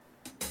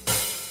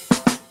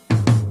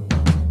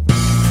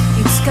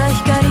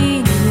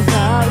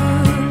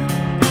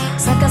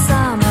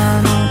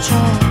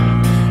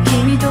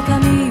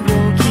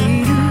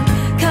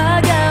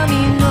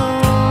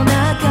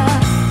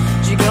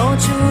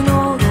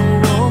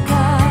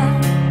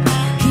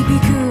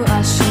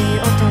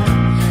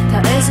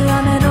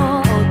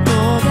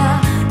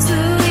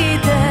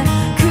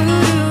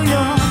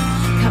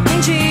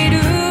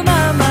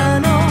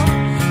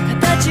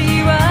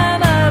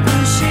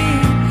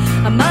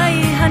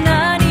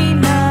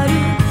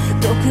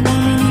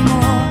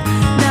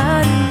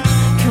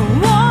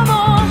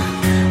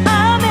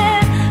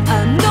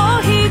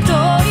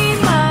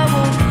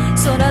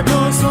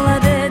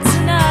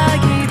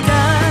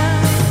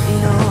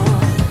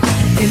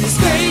this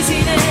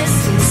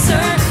craziness,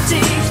 uncertainty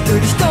一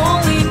人一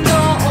人の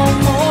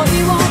想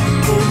いを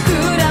僕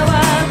らは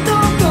ど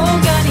こ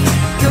かに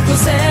残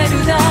せる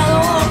だ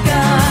ろうか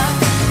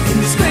In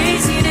this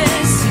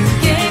craziness, you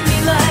gave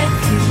me life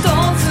一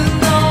つ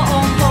の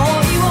想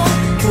いを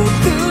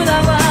僕ら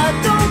は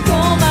どこ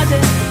まで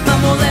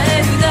守れ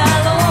るだ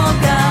ろう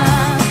か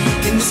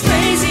In this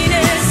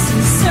craziness,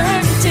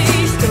 uncertainty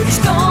一人一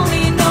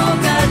人の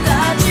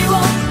形を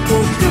僕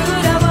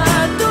らは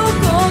ど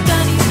こか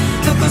に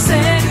残せる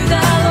だ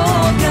ろ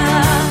うか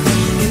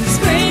In this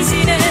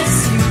craziness,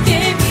 you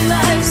gave me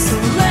life それ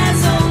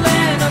ぞれ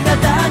の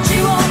形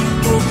を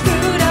僕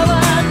らは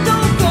ど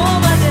こ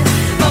まで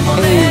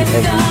守れる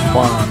だろうか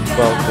Everyone,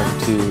 welcome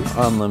to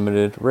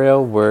Unlimited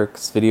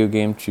Railworks Video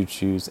Game Choo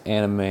Choo's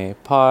Anime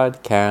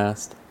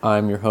Podcast.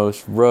 I'm your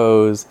host,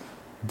 Rose.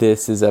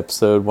 This is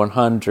episode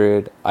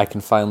 100. I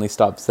can finally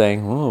stop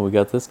saying, oh, we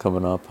got this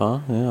coming up, huh?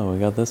 Yeah, we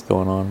got this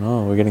going on.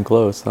 Oh, we're getting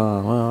close,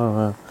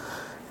 huh?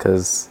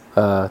 Because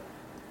I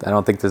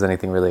don't think there's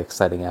anything really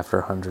exciting after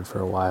 100 for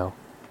a while.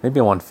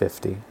 Maybe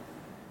 150.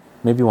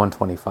 Maybe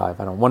 125.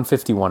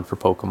 151 for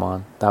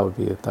Pokemon. That would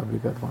be a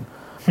good one.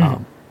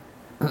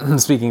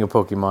 Speaking of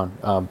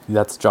Pokemon,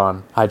 that's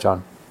John. Hi,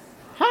 John.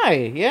 Hi,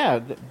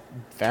 yeah,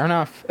 fair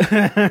enough.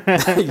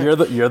 you're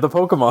the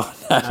Pokemon.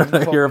 I'm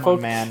the You're a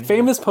Pokemon man.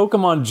 famous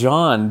Pokemon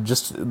John.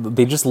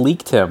 They just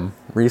leaked him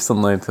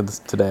recently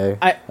today.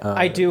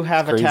 I do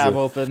have a crazy. tab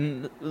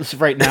open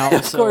right now.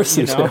 Of course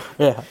you do.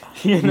 Yeah.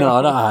 No,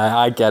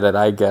 I get it.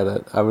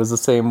 I was the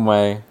same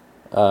way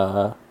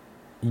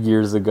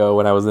years ago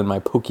when I was in my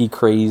Poke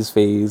craze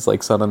phase,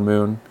 like Sun and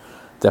Moon.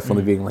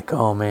 Definitely being like,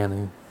 oh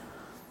man,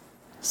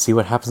 see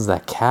what happens to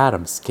that cat.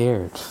 I'm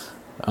scared.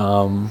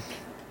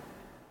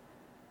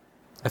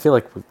 I feel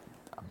like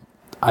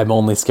I'm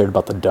only scared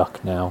about the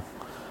duck now.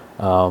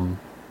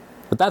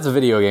 But that's a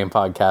video game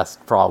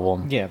podcast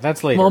problem. Yeah,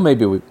 that's later. Well,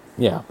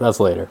 that's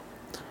later.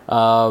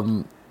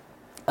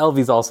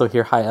 Elvie's also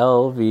here. Hi,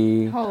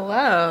 Elvie.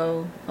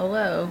 Hello.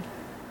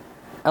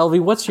 Elvie,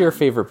 what's your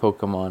favorite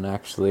Pokemon,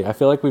 actually? I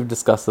feel like we've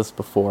discussed this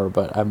before,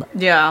 but I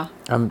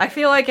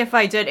feel like if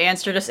I did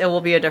answer this, it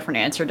will be a different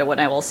answer to what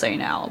I will say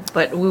now.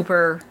 But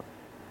Wooper's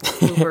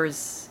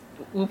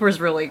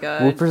really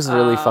good. Wooper's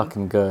really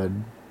fucking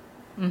good.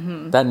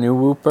 Mm-hmm. That new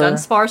Wooper?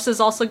 Dunsparce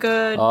is also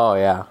good. Oh,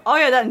 yeah. Oh,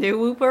 yeah, that new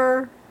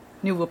Wooper.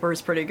 New Wooper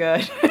is pretty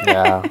good.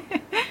 Yeah.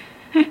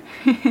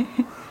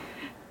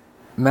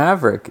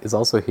 Maverick is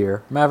also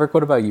here. Maverick,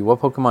 what about you?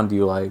 What Pokemon do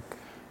you like?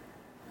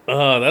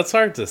 That's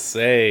hard to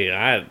say.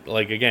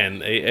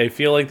 I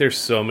feel like there's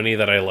so many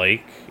that I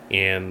like,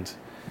 and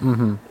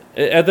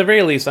at the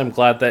very least, I'm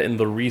glad that in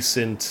the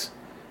recent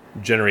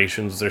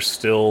generations, there's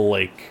still,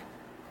 like,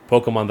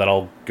 Pokemon that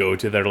I'll go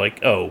to that are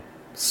like, oh,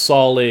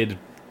 solid,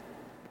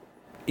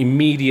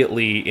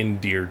 immediately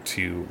endeared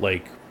to.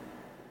 Like,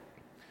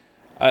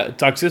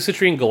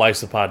 Toxicity and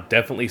Golisopod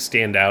definitely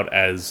stand out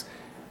as,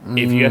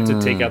 if you had to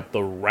take out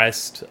the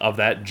rest of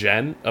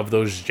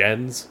those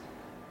gens,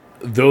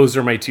 those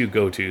are my two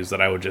go-tos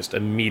that I would just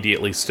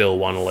immediately still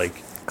want to, like,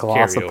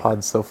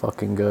 Golisopod's so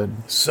fucking good.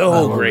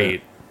 So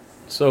great.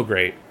 So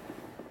great.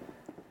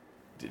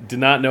 Did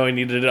not know I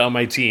needed it on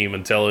my team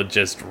until it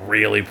just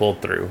really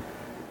pulled through.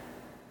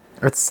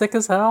 It's sick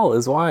as hell,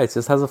 is why. It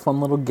just has a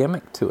fun little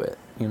gimmick to it,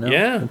 you know?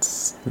 Yeah.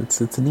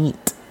 It's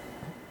neat.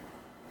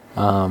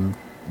 John,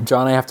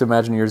 I have to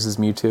imagine yours is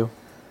Mewtwo,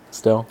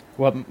 still?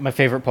 What, my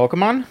favorite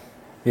Pokemon?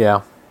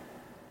 Yeah.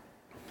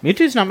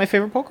 Mewtwo's not my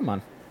favorite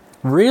Pokemon.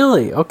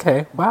 Really?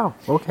 Okay. Wow.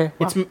 Okay.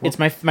 Wow. It's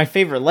my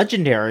favorite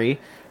legendary,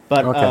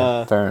 but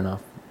okay. Fair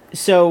enough.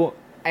 So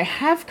I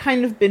have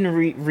kind of been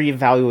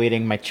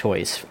reevaluating my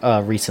choice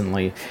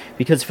recently,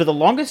 because for the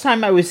longest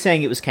time I was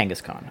saying it was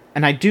Kangaskhan,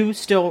 and I do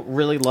still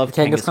really love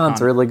Kangaskhan.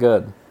 Kangaskhan's really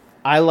good.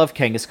 I love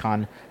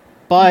Kangaskhan,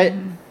 but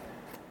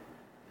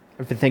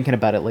I've been thinking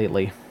about it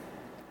lately,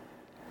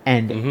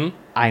 and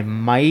I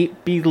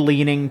might be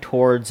leaning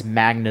towards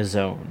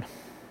Magnezone.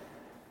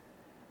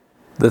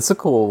 That's a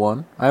cool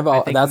one.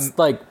 That's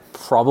like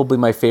probably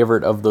my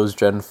favorite of those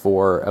Gen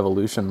 4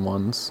 evolution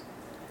ones.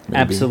 Maybe.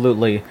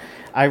 Absolutely.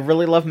 I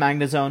really love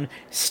Magnezone.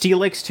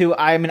 Steelix too.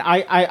 I mean,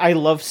 I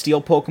love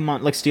Steel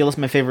Pokemon. Like, Steel is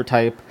my favorite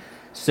type.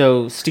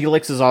 So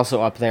Steelix is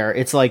also up there.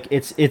 It's like,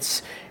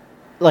 it's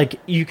like,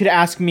 you could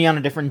ask me on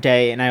a different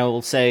day and I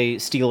will say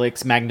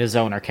Steelix,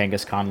 Magnezone, or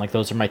Kangaskhan. Like,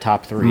 those are my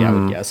top three, I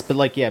would guess. But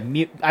like, yeah,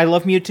 I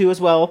love Mewtwo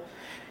as well.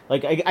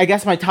 Like, I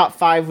guess my top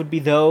 5 would be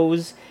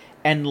those,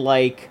 and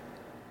like,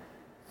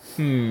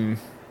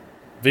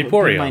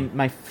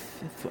 Vaporeon.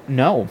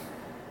 No.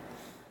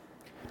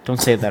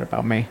 Don't say that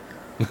about me.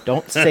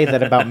 Don't say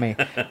that about me.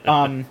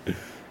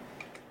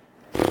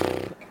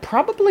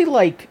 Probably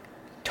like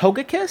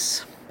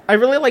Togekiss. I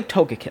really like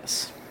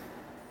Togekiss.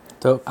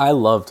 I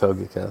love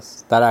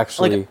Togekiss. That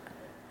actually.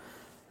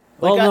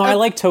 I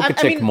like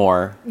Togetic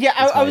more. Yeah,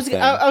 I was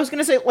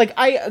gonna say, like,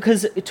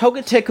 because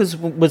Togetic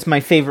was my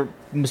favorite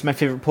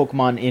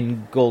Pokemon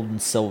in Gold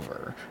and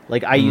Silver.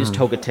 Like, I used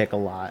Togetic a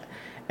lot,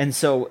 and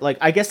so, like,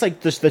 I guess,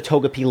 like, just the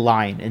Togepi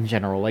line in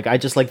general. Like, I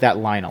just like that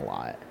line a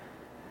lot.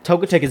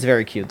 Togetic is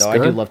very cute, though. I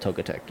do good? love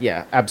Togetic.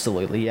 Yeah,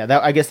 absolutely. Yeah,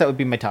 I guess that would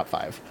be my top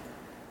 5.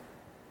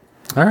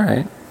 All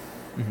right.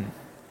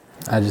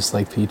 I just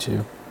like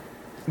Pichu.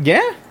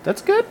 Yeah,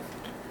 that's good.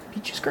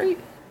 Peach is great.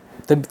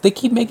 They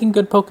keep making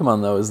good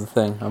Pokemon, though, is the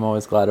thing I'm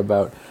always glad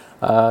about.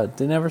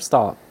 They never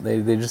stop.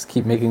 They just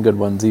keep making good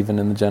ones, even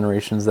in the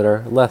generations that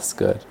are less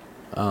good.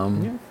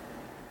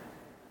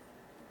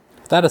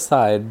 That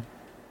aside,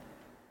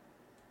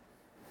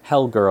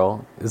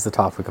 Hellgirl is the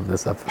topic of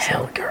this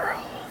episode. Hellgirl.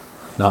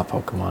 Not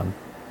Pokemon.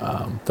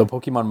 Though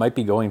Pokemon might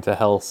be going to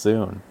hell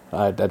soon.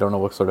 I don't know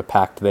what sort of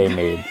pact they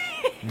made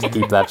to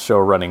keep that show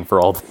running for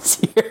all these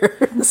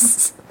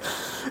years.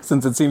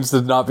 Since it seems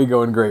to not be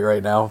going great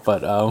right now.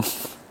 But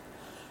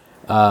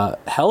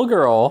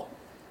Hellgirl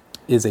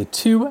is a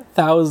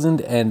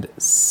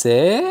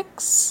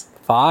 2006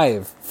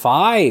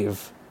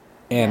 five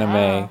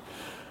anime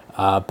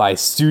by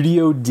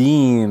Studio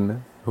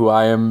Dean, who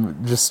I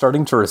am just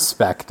starting to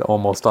respect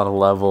almost on a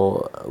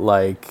level.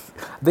 Like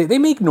they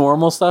make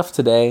normal stuff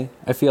today,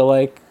 I feel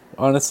like,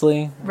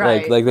 honestly.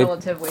 Right, like they,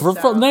 relatively for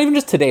so. not even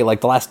just today,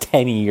 like the last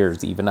 10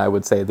 years even, I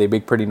would say they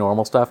make pretty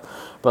normal stuff.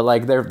 But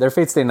like their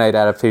Fate Stay Night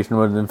adaptation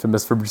was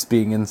infamous for just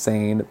being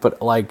insane.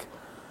 But like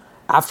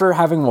after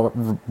having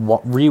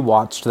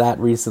rewatched that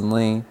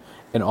recently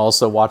and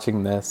also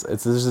watching this,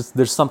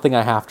 there's something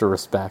I have to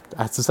respect.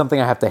 It's something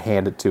I have to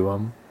hand it to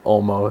them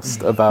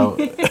almost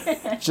about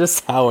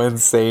just how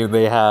insane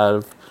they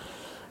have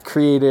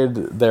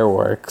created their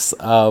works.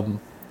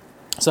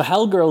 So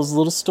Hellgirl is a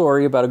little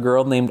story about a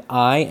girl named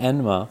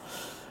Enma,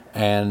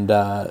 and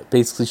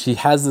basically she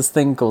has this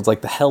thing called like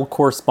the Hell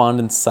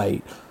Correspondence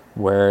site,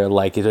 where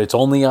like it's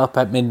only up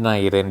at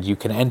midnight and you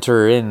can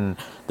enter in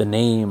the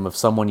name of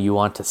someone you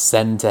want to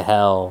send to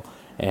hell,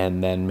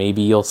 and then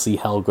maybe you'll see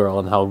Hellgirl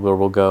and Hellgirl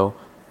will go,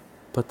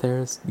 but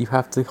you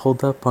have to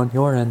hold up on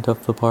your end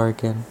of the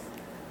bargain.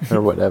 Or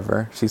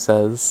whatever she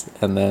says,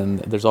 and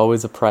then there's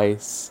always a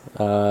price.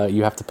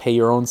 You have to pay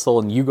your own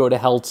soul, and you go to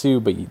hell too.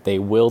 But they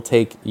will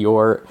take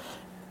your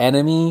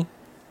enemy.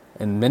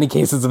 In many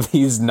cases of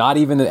these, not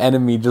even an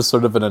enemy, just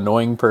sort of an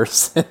annoying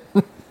person,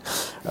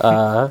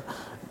 to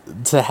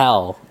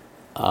hell.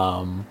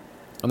 And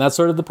that's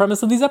sort of the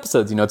premise of these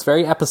episodes. You know, it's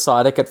very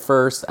episodic at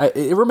first.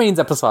 It remains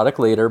episodic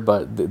later,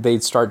 but they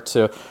start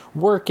to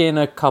work in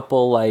a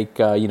couple like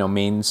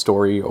main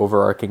story,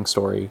 overarching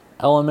story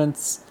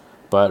elements.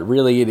 But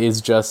really, it is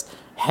just,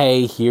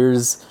 hey,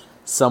 here's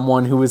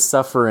someone who is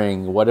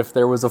suffering. What if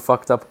there was a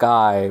fucked up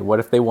guy? What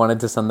if they wanted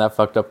to send that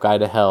fucked up guy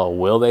to hell?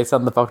 Will they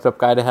send the fucked up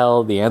guy to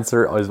hell? The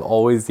answer is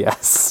always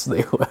yes,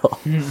 they will.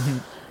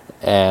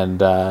 And,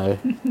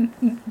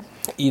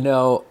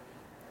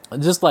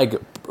 just like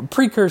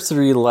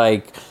precursory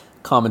like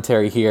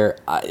commentary here,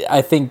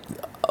 I think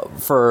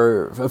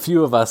for a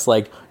few of us,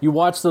 like, you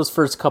watch those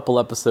first couple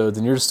episodes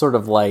and you're just sort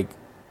of like,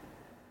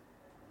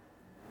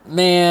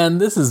 man,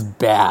 this is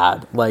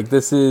bad. Like,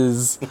 this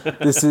is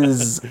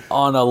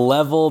on a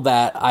level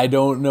that I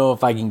don't know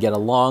if I can get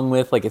along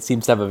with. Like, it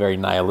seems to have a very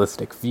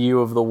nihilistic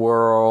view of the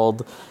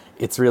world.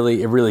 It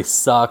really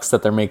sucks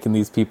that they're making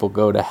these people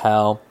go to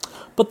hell.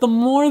 But the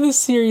more this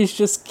series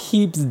just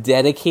keeps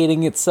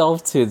dedicating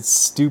itself to its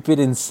stupid,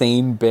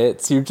 insane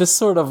bits, you're just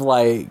sort of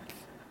like,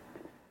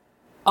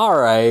 all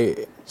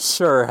right,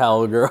 sure,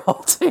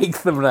 Hellgirl, take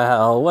them to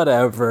hell,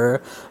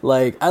 whatever.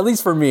 Like, at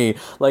least for me,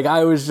 like,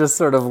 I was just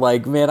sort of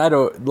like, man, I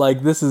don't,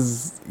 like, this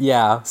is,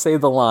 yeah, say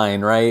the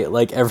line, right?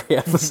 Like, every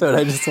episode,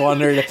 I just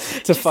want her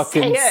to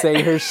fucking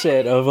say her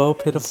shit of, oh,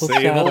 pitiful Say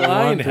the shadow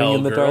line, wandering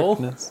in the Hellgirl.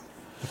 darkness.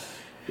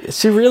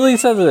 She really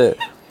says it.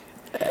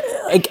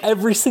 Like,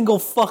 every single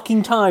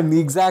fucking time, the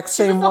exact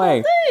same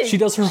way. She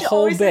does her whole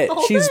always says bit. the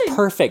whole She's thing.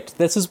 perfect.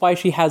 This is why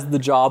she has the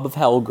job of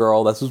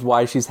Hellgirl. This is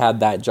why she's had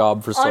that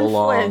job for so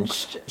long.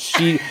 Unflinched.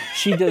 She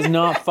does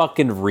not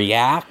fucking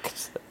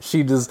react.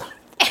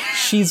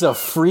 She's a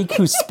freak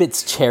who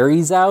spits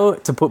cherries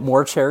out to put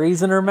more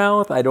cherries in her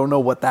mouth. I don't know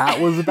what that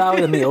was about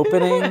in the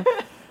opening.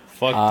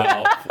 Fucked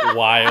up,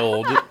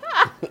 wild.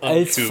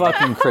 It's uncouth.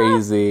 fucking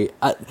crazy.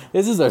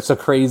 This is a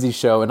crazy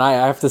show, and I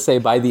have to say,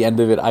 by the end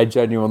of it, I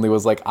genuinely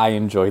was like, I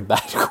enjoyed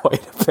that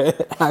quite a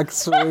bit,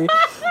 actually.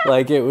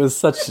 Like, it was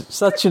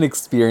such an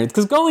experience.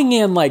 Because going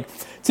in, like,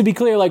 to be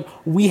clear, like,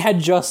 we had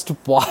just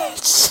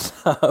watched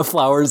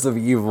Flowers of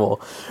Evil,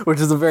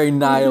 which is a very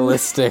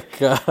nihilistic,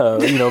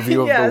 view of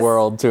Yes. the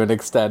world to an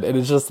extent. And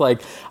it's just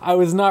like, I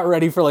was not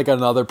ready for, like,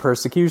 another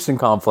persecution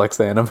complex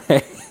anime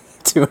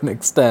to an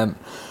extent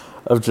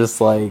of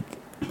just like,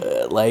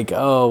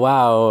 oh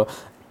wow,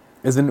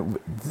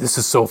 this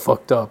is so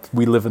fucked up,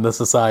 we live in a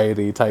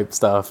society type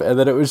stuff. And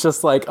then it was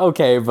just like,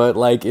 okay, but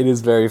like, it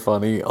is very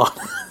funny,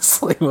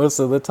 honestly, most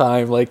of the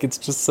time. Like, it's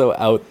just so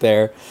out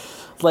there.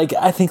 Like,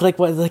 I think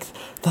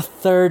the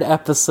third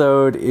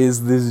episode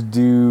is this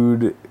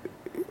dude,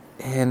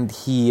 and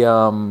he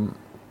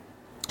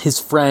his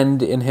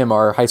friend and him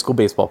are high school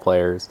baseball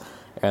players,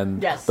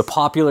 and Yes. the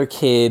popular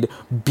kid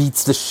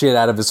beats the shit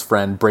out of his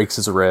friend, breaks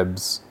his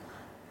ribs.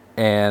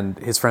 And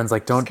his friend's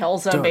like, don't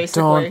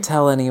basically.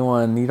 tell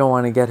anyone. You don't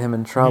want to get him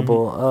in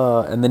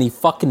trouble. And then he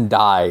fucking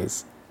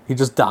dies. He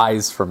just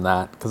dies from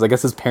that because I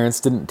guess his parents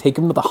didn't take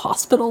him to the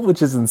hospital,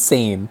 which is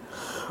insane.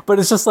 But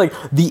it's just like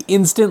the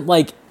instant,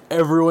 like,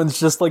 everyone's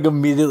just like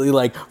immediately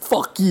like,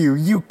 fuck you,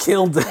 you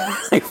killed him,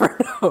 like, for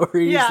no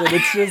reason. Yeah.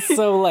 It's just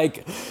so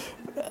like,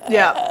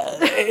 Yeah.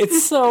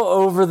 it's so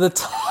over the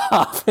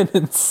top and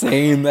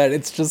insane that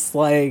it's just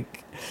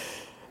like,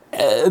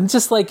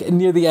 just like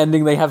near the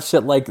ending they have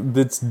shit like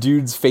this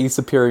dude's face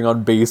appearing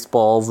on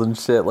baseballs and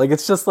shit. Like,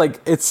 it's just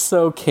like, it's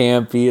so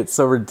campy, it's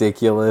so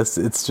ridiculous,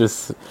 it's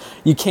just,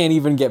 you can't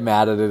even get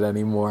mad at it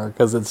anymore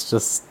because it's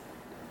just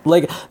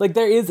like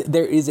there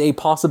is a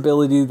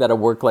possibility that a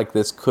work like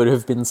this could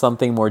have been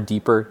something more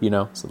deeper, you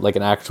know, so like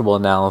an actual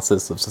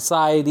analysis of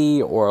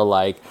society or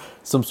like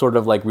some sort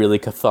of like really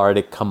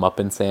cathartic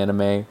comeuppance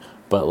anime,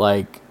 but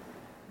like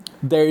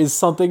there is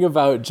something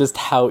about just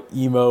how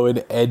emo and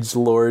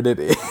edgelord it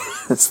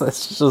is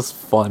that's just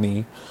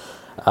funny.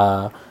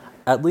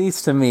 At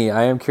least to me.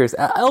 I am curious.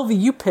 Elvie,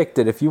 you picked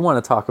it. If you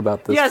want to talk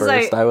about this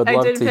first, I would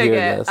love to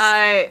hear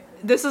this.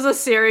 This is a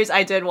series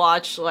I did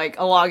watch like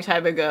a long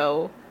time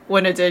ago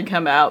when it did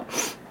come out.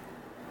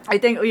 I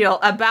think, you know,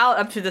 about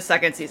up to the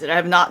second season. I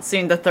have not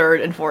seen the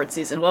third and fourth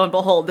season. Lo and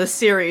behold, this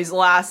series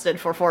lasted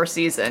for 4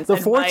 seasons. The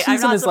fourth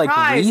season is like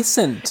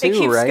recent too, it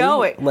keeps right?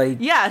 going. Like,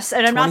 yes,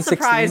 and I'm not 2016?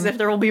 surprised if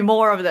there will be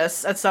more of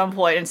this at some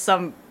point in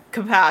some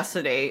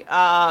capacity.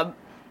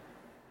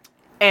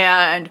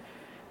 And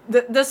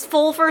this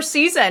full first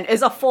season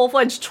is a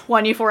full-fledged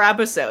 24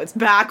 episodes,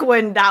 back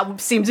when that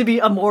seemed to be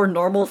a more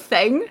normal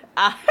thing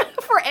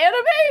for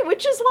anime,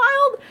 which is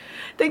wild.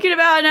 Thinking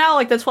about it now,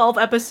 like the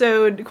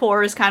 12-episode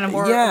core is kind of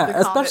more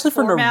especially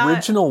for format. an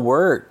original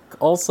work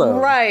also.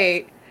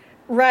 Right.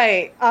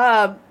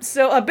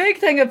 So a big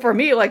thing for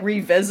me, like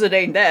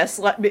revisiting this,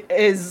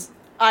 is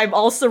I'm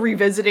also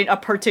revisiting a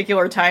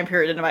particular time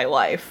period in my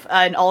life,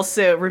 and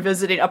also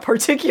revisiting a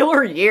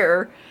particular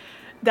year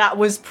that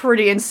was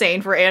pretty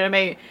insane for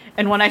anime.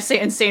 And when I say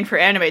insane for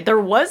anime, there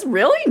was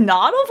really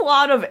not a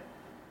lot of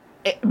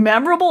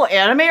memorable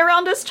anime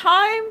around this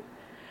time.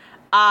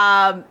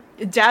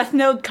 Death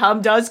Note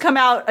does come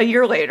out a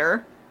year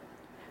later.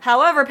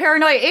 However,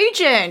 Paranoia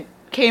Agent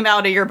came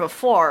out a year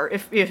before.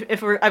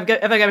 If I'm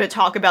going to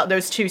talk about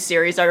those two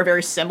series that are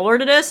very similar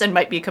to this and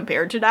might be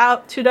compared to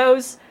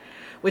those,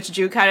 which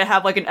do kind of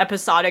have like an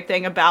episodic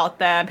thing about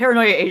them.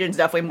 Paranoia Agent's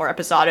definitely more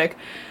episodic,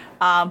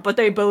 but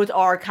they both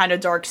are kind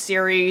of dark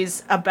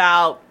series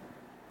about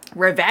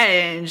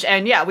revenge.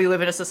 And yeah, we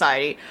live in a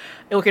society.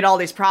 Look at all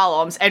these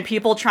problems and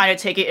people trying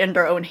to take it in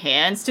their own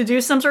hands to do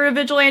some sort of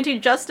vigilante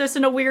justice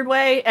in a weird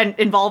way, and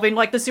involving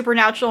like the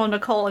supernatural and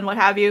occult and what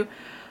have you.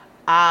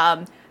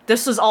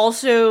 This was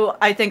also,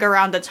 I think,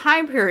 around the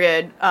time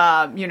period,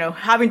 you know,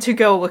 having to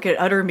go look at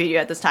other media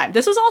at this time.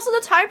 This was also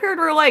the time period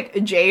where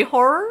like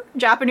J-horror,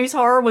 Japanese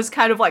horror, was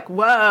kind of like,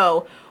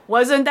 whoa,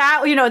 wasn't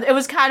that, you know, it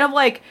was kind of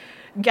like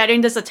getting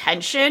this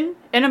attention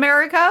in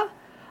America.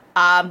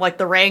 Like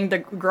The Ring, The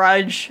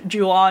Grudge,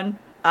 Ju-on.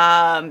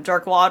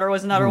 Dark Water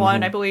was another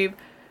one, I believe.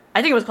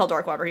 I think it was called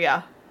Dark Water,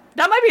 yeah.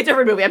 That might be a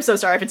different movie. I'm so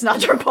sorry if it's not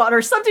Dark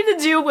Water. Something to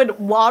do with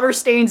water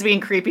stains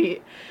being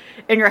creepy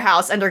in your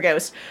house and their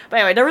ghosts. But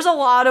anyway, there was a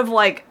lot of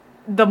like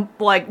the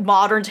like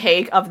modern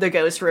take of the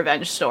ghost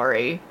revenge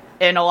story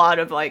in a lot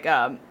of like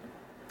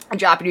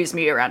Japanese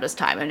media around this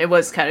time, and it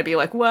was kind of be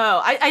like,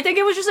 whoa. I think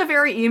it was just a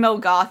very emo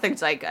gothic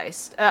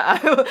zeitgeist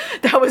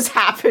that was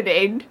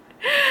happening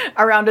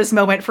around this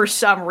moment for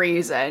some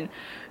reason.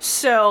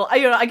 So,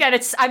 you know, again,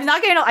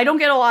 I don't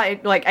get a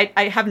lot, like,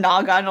 I have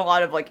not gotten a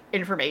lot of, like,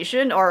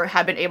 information or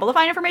have been able to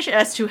find information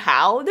as to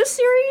how this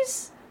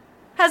series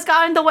has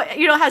gotten the way,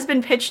 you know, has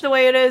been pitched the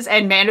way it is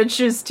and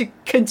manages to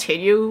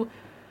continue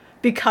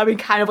becoming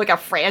kind of like a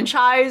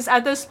franchise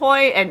at this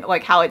point, and,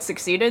 like, how it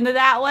succeeded in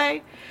that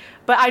way.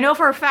 But I know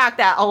for a fact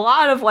that a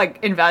lot of,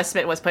 like,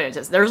 investment was put into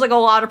this. There's, like, a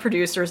lot of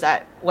producers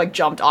that, like,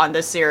 jumped on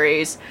this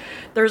series.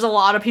 There's a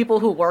lot of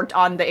people who worked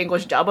on the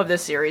English dub of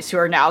this series who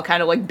are now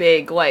kind of, like,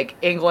 big, like,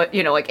 English,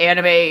 you know, like,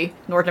 anime,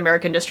 North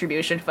American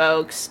distribution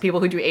folks, people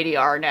who do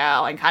ADR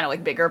now, and kind of,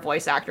 like, bigger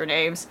voice actor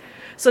names.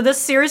 So this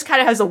series kind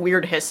of has a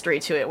weird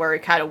history to it where it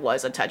kind of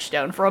was a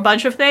touchstone for a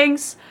bunch of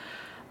things.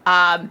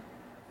 That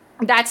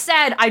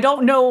said, I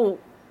don't know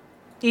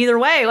either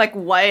way, like,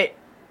 what,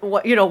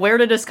 you know, where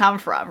did this come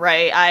from,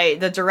 right?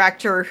 The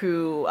director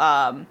who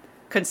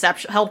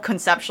helped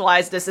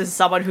conceptualize this is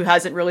someone who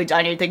hasn't really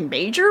done anything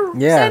major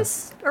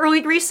since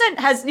recent.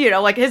 Has, you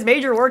know, like, his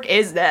major work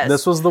is this.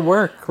 This was the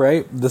work,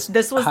 right? This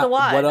was the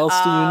one. What else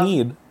do you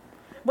need?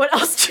 What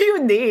else do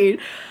you need?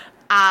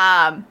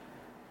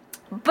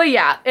 But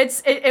yeah,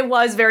 it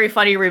was very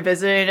funny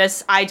revisiting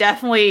this. I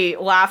definitely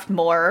laughed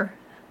more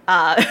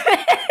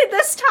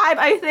this time.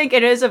 I think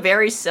it is a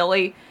very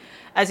silly,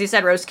 as you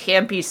said, Rose,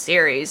 campy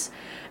series.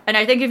 And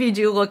I think if you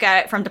do look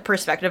at it from the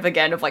perspective,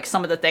 again, of, like,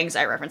 some of the things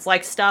I referenced,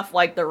 like stuff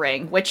like The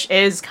Ring, which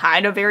is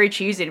kind of very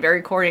cheesy and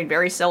very corny and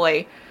very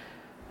silly,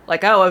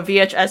 like, oh, a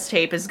VHS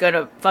tape is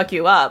gonna fuck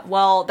you up.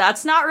 Well,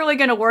 that's not really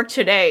gonna work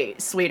today,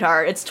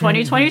 sweetheart. It's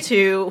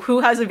 2022. Who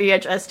has a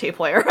VHS tape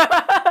player?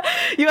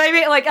 You know what I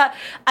mean? Like,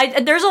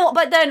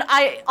 but then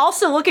I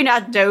also looking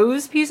at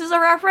those pieces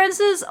of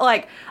references,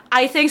 like,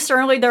 I think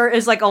certainly there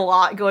is like a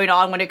lot going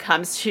on when it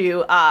comes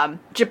to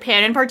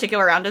Japan in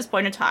particular around this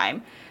point in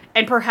time.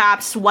 And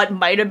perhaps what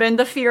might have been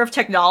the fear of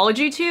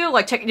technology too,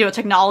 like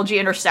technology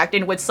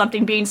intersecting with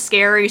something being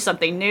scary,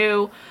 something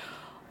new.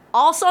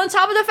 Also, on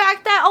top of the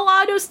fact that a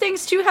lot of those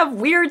things too have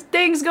weird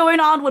things going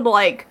on with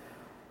like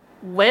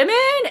women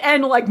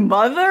and like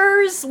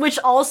mothers, which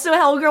also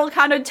Hellgirl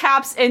kind of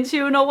taps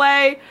into in a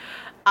way.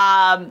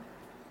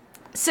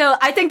 So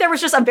I think there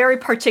was just a very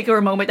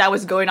particular moment that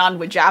was going on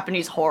with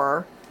Japanese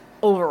horror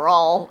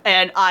overall,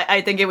 and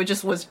I think it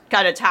was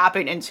kind of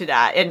tapping into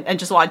that and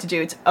just wanted to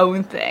do its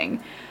own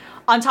thing.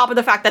 On top of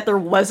the fact that there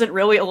wasn't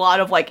really a lot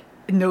of like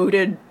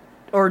noted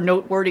or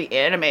noteworthy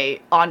anime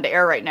on the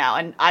air right now,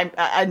 and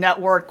a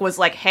network was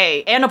like,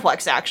 hey,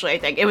 Aniplex actually, I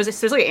think it was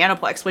specifically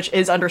Aniplex, which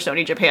is under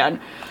Sony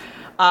Japan,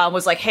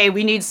 was like, hey,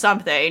 we need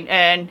something,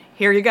 and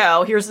here you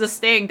go, here's this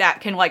thing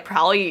that can like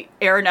probably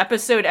air an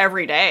episode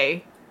every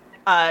day.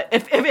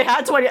 If it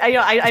had 20, I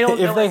don't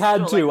know. If they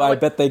had to, like, I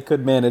bet they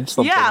could manage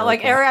something. Yeah,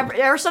 like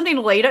air something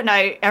late at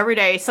night every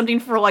day, something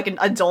for like an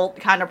adult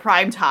kind of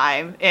prime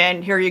time,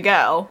 and here you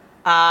go.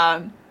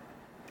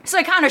 So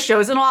it kind of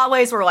shows in a lot of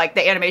ways where like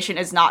the animation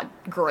is not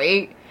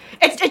great.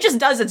 It just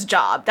does its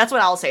job. That's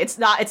what I'll say. It's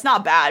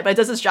not bad, but it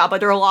does its job. But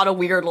there are a lot of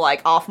weird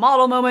like off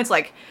model moments,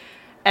 like,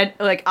 and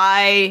like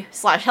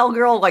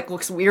Hellgirl like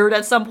looks weird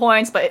at some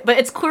points, but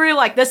it's clearly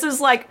like this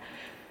is like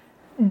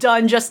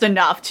done just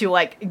enough to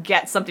like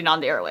get something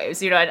on the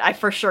airwaves, you know. And I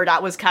for sure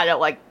that was kind of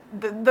like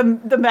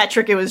the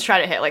metric it was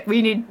trying to hit. Like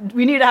we need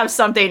to have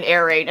something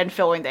airing and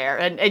filling there,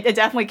 and it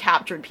definitely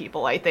captured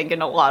people, I think,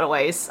 in a lot of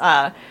ways.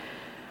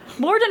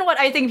 More than what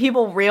I think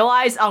people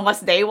realize, unless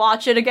they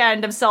watch it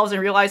again themselves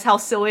and realize how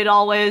silly it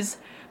all is.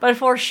 But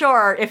for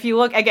sure, if you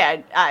look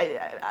again,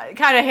 I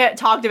kind of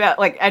talked about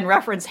like and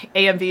referenced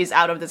AMVs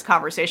out of this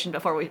conversation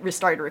before we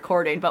started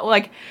recording. But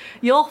like,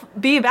 you'll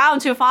be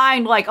bound to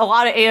find like a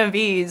lot of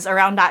AMVs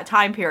around that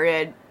time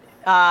period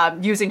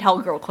using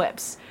Hellgirl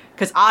clips,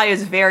 because Ai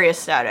is very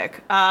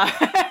aesthetic.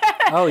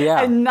 Oh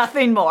yeah, and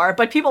nothing more.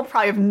 But people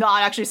probably have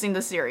not actually seen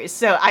the series,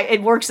 so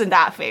it works in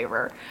that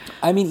favor.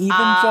 I mean,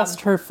 even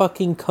just her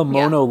fucking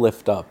kimono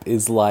lift up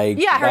is like,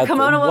 yeah, her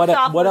kimono lift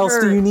up. What else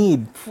do you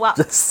need? What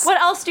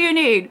else do you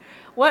need?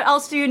 What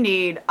else do you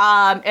need?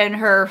 And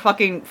her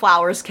fucking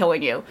flowers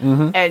killing you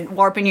and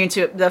warping you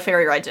into the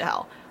ferry ride to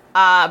hell.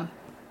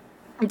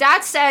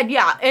 That said,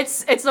 yeah,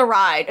 it's a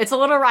ride. It's a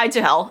little ride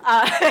to hell.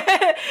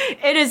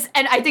 It is,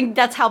 and I think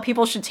that's how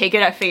people should take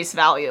it at face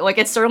value. Like,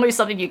 it's certainly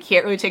something you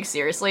can't really take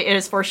seriously. It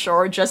is for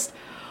sure just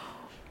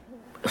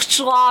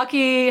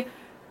schlocky,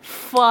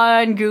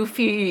 fun,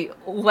 goofy,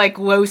 like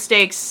low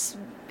stakes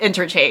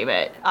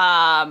entertainment.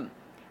 And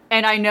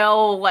I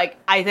know, like,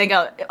 I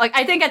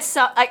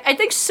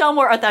think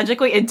somewhere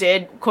authentically it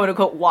did, quote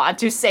unquote, want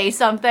to say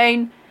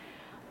something.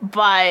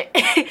 But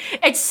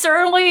it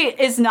certainly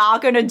is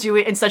not going to do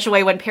it in such a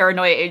way when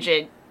Paranoia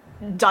Agent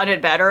done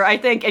it better, I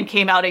think, and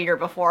came out a year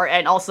before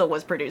and also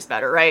was produced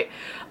better, right?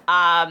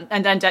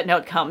 And then Death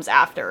Note comes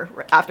after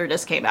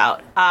this came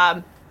out.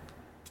 I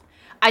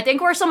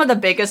think where some of the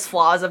biggest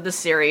flaws of the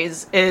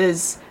series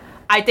is,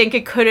 I think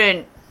it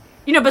couldn't,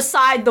 you know,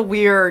 beside the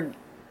weird,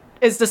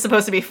 is this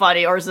supposed to be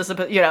funny or is this,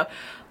 you know,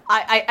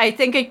 I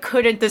think it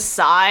couldn't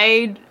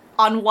decide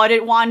on what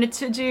it wanted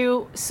to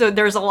do, so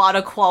there's a lot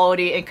of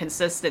quality and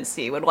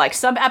consistency when like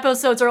some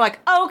episodes are like,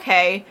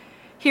 okay,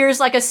 here's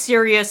like a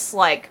serious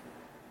like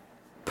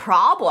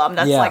problem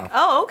that's like,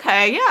 oh,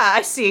 okay, yeah,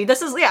 I see,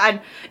 this is, yeah, and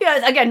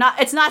yeah, again,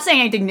 it's not saying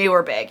anything new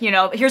or big, you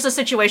know. Here's a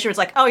situation where it's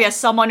like, oh yeah,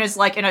 someone is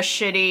like in a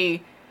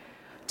shitty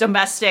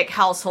domestic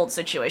household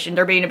situation,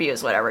 they're being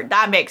abused, whatever.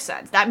 That makes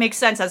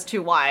sense as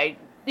to why,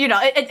 you know,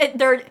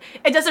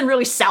 it doesn't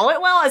really sell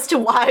it well as to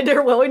why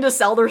they're willing to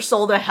sell their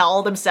soul to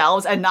hell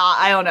themselves and not,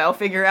 I don't know,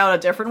 figure out a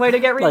different way to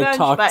get revenge.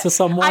 Like talk to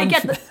someone. I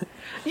get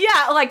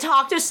yeah, like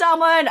talk to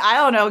someone. I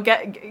don't know,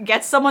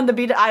 get someone to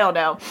be. I don't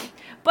know,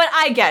 but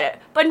I get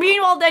it. But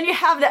meanwhile, then you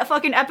have that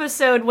fucking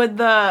episode with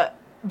the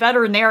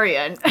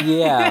veterinarian.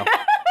 Yeah.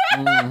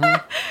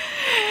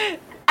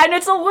 And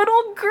it's a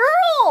little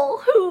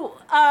girl who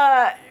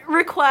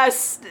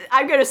requests,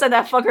 I'm gonna send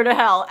that fucker to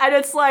hell. And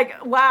it's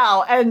like,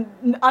 wow. And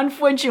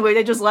unflinchingly,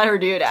 they just let her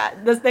do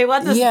that. They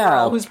let this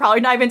girl, who's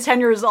probably not even 10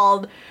 years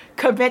old,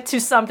 commit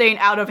to something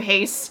out of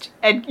haste.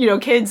 And, you know,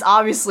 kids,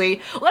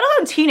 obviously, let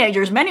alone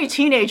teenagers, many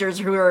teenagers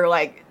who are,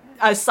 like,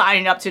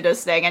 signing up to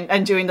this thing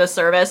and doing this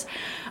service.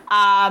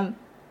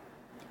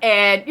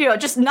 And, you know,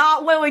 just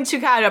not willing to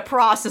kind of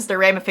process the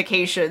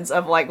ramifications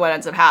of, like, what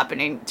ends up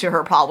happening to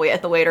her probably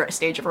at the later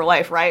stage of her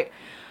life, right?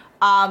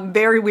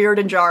 Very weird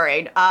and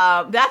jarring.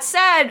 That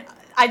said,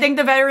 I think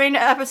the veterinarian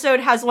episode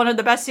has one of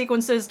the best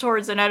sequences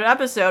towards an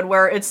episode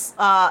where it's,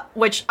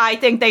 which I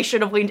think they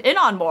should have leaned in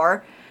on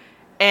more.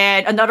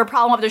 And another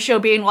problem of the show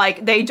being,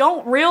 like, they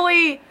don't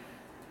really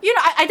you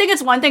know, I think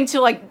it's one thing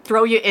to like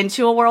throw you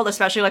into a world,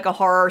 especially like a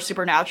horror,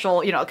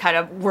 supernatural, you know, kind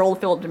of world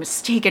filled with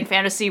mystique and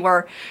fantasy,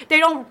 where they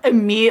don't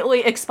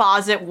immediately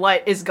exposit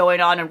what is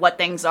going on and what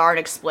things are and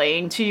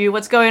explain to you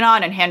what's going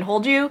on and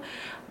handhold you.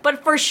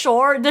 But for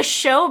sure, the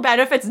show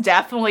benefits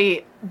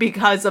definitely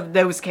because of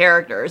those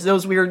characters,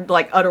 those weird,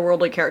 like,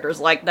 otherworldly characters,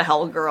 like the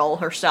Hell Girl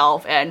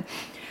herself. And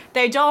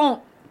they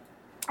don't,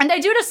 and they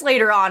do this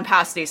later on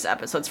past these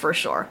episodes for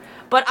sure.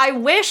 But I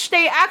wish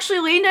they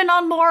actually leaned in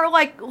on more,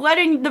 like,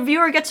 letting the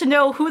viewer get to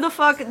know who the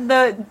fuck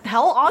the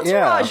Hell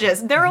Entourage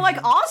is. They're,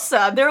 like,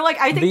 awesome. They're, like,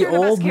 I think they're the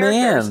best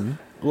characters. Man.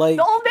 Like,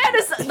 The old man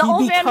is the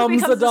old man who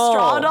becomes the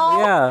straw doll.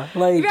 Yeah,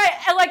 like, Right,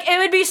 and like it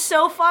would be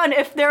so fun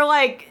if they're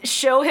like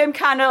show him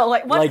kind of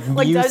like what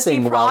Like does he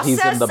musing while he's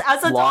in process the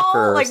as a locker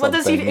doll? or Like what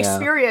does he something, yeah.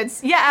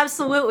 experience? Yeah,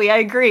 absolutely, I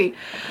agree.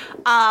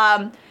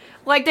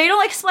 Like they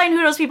don't explain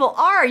who those people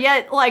are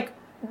yet. Like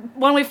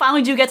when we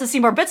finally do get to see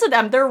more bits of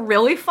them, they're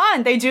really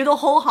fun. They do the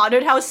whole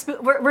haunted house.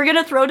 We're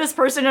gonna throw this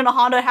person in a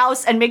haunted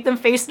house and make them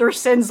face their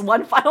sins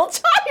one final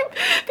time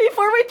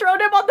before we throw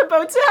them on the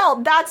boat to hell.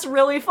 That's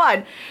really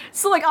fun.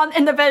 So like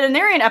in the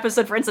veterinarian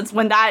episode, for instance,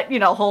 when that, you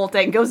know, whole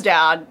thing goes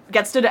down,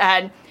 gets to the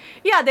end,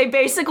 yeah, they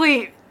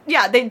basically,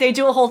 yeah, they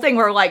do a whole thing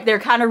where like they're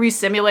kind of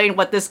re-simulating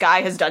what this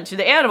guy has done to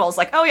the animals.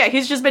 Like, oh yeah,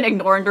 he's just been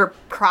ignoring their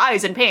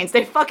cries and pains.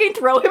 They fucking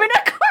throw him in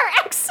a car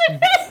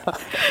accident.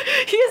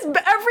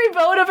 Every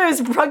bone of him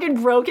is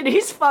fucking broken.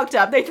 He's fucked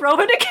up. They throw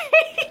him in a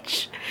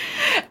cage.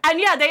 And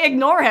yeah, they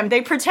ignore him.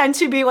 They pretend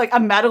to be like a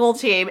medical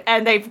team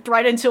and they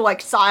threaten to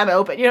like saw him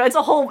open. You know,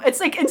 it's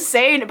like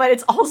insane, but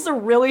it's also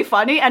really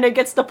funny and it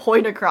gets the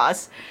point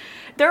across.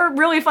 They're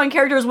really fun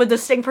characters with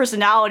distinct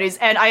personalities,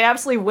 and I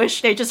absolutely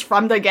wish they just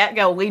from the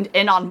get-go leaned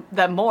in on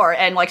them more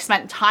and like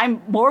spent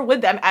time more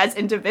with them as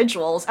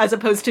individuals, as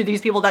opposed to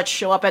these people that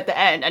show up at the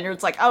end and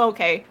it's like, oh,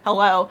 okay,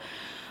 hello.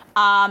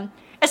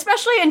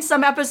 Especially in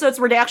some episodes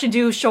where they actually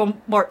do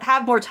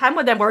have more time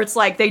with them, where it's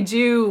like they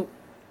do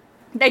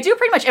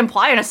pretty much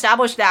imply and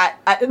establish that,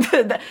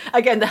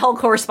 again, the Hell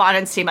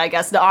Correspondence Team, I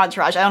guess, the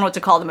Entourage, I don't know what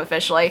to call them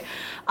officially,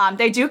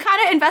 they do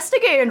kind of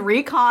investigate and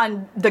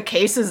recon the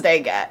cases they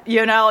get,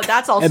 you know,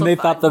 that's also and they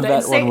fun. thought the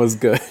vet one was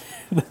good.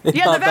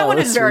 Yeah, the vet one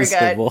is very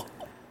good.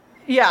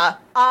 Yeah,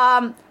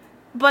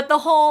 but the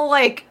whole,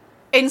 like,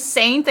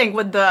 insane thing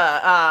with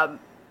the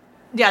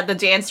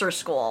dancer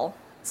school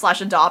 /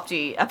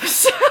 adoptee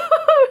episode,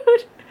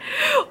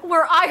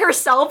 where I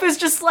herself is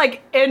just,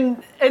 like,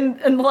 in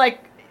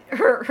like,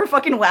 her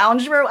fucking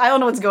lounge room. I don't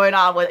know what's going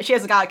on with it. She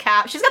has got a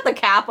cap. She's got the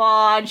cap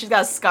on. She's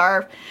got a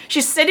scarf.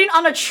 She's sitting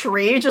on a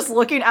tree just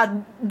looking at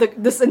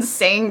this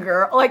insane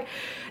girl. Like,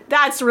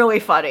 that's really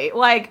funny.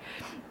 Like,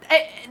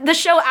 the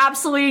show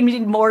absolutely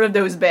needed more of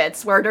those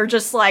bits where they're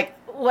just like,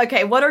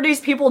 okay, what are these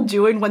people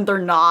doing when they're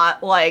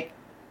not, like,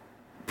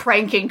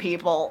 pranking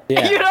people?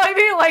 Yeah. You know what I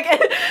mean? Like,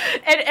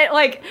 and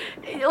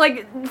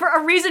like for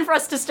a reason for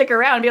us to stick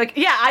around and be like,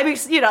 yeah, I mean,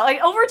 you know,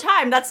 like over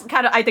time, that's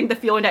kind of, I think, the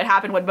feeling that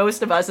happened with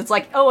most of us. It's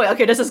like, oh,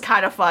 okay, this is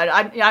kind of fun.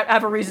 I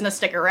have a reason to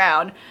stick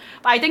around.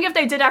 But I think if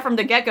they did that from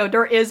the get-go,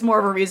 there is more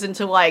of a reason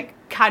to like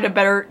kind of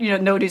better, you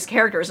know these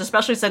characters,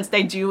 especially since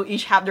they do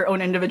each have their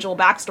own individual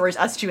backstories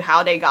as to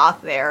how they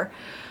got there.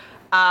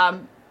 But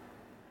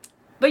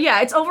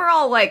yeah, it's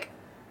overall like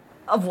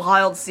a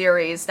wild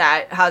series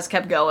that has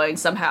kept going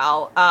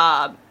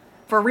somehow,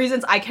 for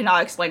reasons I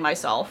cannot explain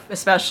myself,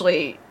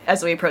 especially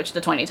as we approach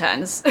the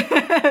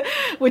 2010s,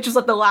 which was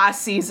like the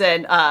last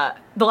season.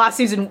 The last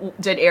season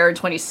did air in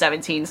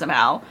 2017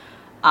 somehow,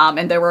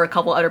 and there were a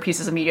couple other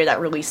pieces of media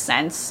that released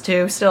since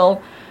too.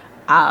 Still,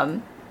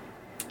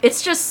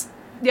 it's just,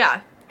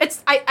 yeah,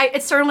 it's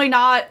certainly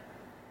not.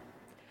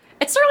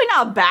 It's certainly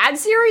not a bad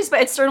series, but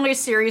it's certainly a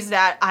series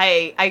that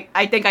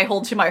I think I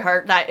hold to my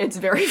heart that it's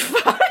very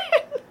fun.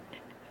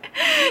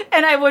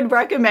 And I would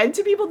recommend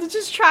to people to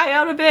just try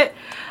out a bit.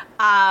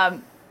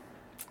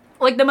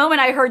 Like, the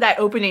moment I heard that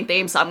opening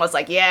theme song, I was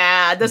like,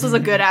 yeah, this was a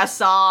good-ass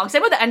song.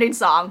 Same with the ending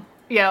song,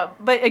 you know.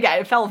 But,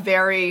 again, it felt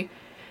very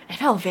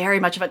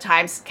much of a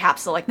time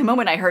capsule. Like, the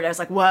moment I heard it, I was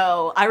like,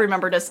 whoa, I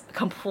remember this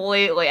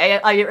completely.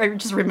 I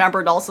just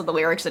remembered also the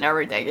lyrics and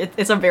everything.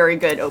 It's a very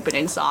good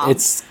opening song.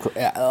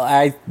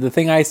 The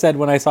thing I said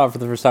when I saw it for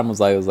the first time was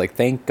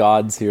thank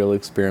God Serial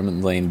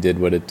Experiment Lane did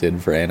what it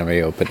did for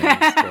anime openings.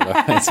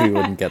 Otherwise we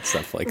wouldn't get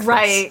stuff like this.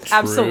 Right,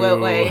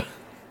 absolutely.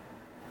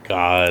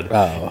 God.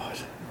 Oh.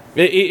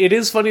 It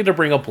is funny to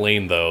bring up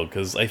Lane, though,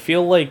 because I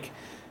feel like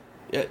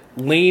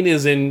Lane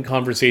is in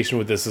conversation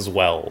with this as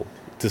well,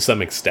 to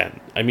some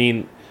extent. I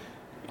mean,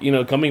 you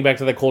know, coming back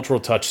to the cultural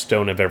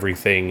touchstone of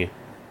everything,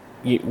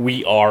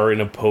 we are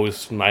in a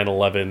post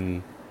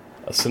 9/11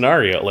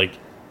 scenario. Like,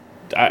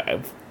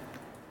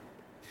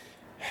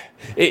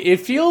 it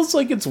feels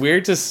like it's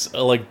weird to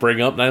like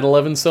bring up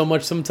 9/11 so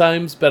much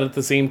sometimes, but at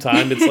the same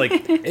time, it's like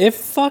it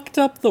fucked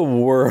up the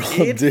world.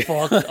 It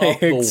fucked up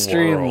the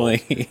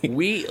extremely.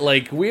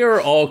 World. We are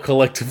all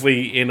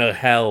collectively in a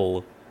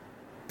hell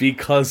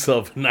because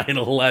of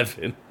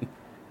 9/11.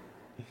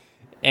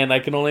 And I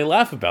can only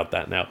laugh about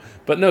that now.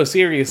 But no,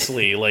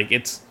 seriously, like,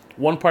 it's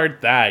one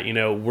part that, you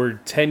know, we're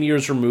 10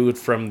 years removed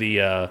from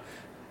the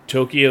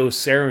Tokyo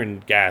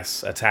sarin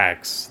gas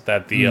attacks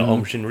that the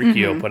Aum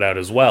Shinrikyo put out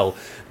as well.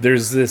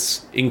 There's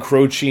this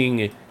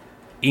encroaching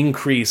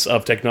increase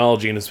of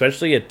technology, and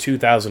especially at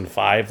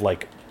 2005,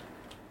 like,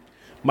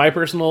 my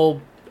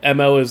personal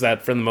MO is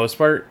that for the most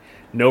part,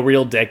 no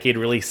real decade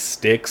really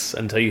sticks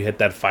until you hit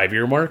that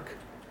 5-year mark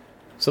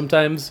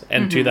sometimes,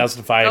 and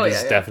 2005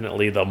 is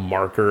definitely the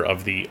marker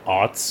of the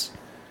aughts,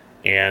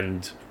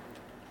 and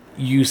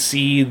you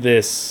see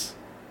this,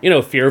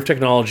 fear of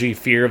technology,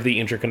 fear of the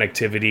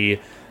interconnectivity,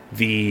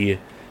 the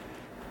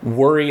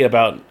worry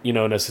about,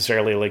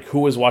 necessarily, like,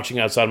 who is watching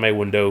outside my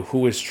window,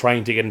 who is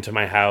trying to get into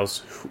my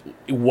house,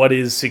 what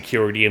is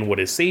security and what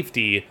is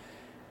safety.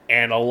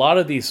 And a lot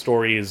of these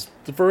stories,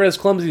 for as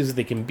clumsy as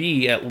they can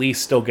be, at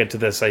least still get to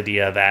this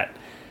idea that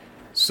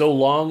so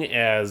long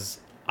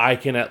as I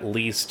can at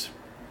least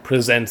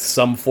present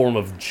some form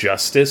of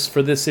justice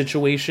for this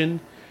situation,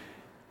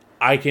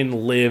 I can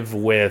live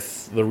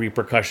with the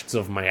repercussions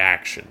of my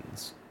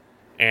actions.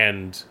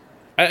 And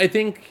I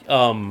think,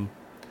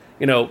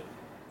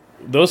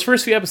 those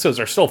first few episodes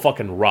are still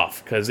fucking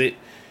rough, because it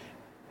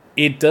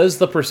does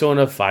the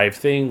Persona 5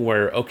 thing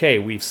where, okay,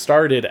 we've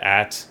started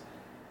at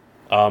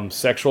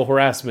sexual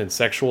harassment,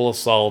 sexual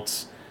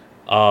assault,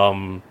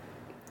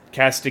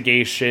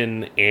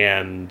 castigation,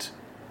 and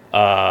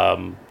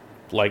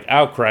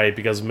outcry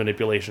because of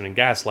manipulation and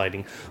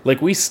gaslighting.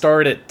 Like, we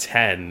start at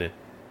 10,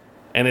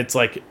 and it's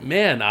like,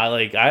 man,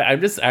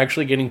 I'm just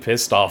actually getting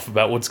pissed off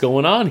about what's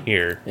going on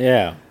here.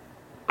 Yeah.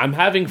 I'm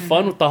having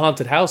fun with the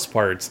haunted house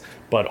parts,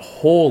 but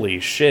holy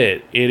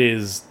shit, it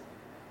is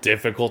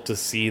difficult to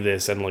see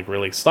this and, like,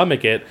 really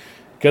stomach it,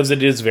 because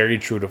it is very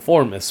true to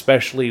form,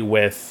 especially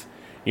with,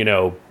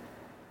 again,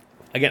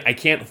 I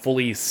can't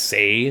fully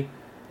say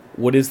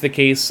what is the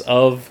case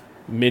of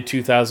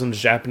mid-2000s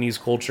Japanese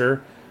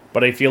culture,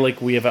 but I feel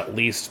like we have at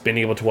least been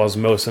able to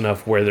osmose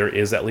enough where there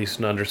is at least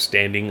an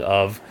understanding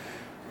of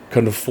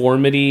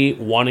conformity,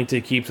 wanting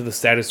to keep to the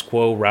status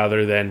quo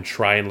rather than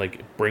try and,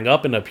 like, bring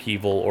up an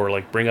upheaval or,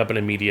 like, bring up an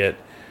immediate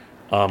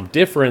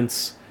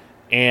difference.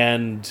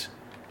 And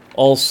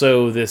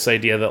also this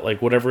idea that,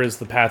 like, whatever is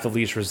the path of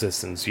least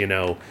resistance,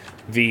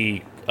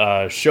 the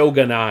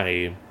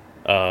shogunai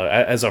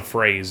as a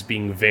phrase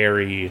being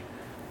very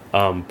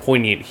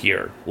poignant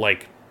here.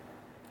 Like,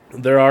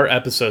 there are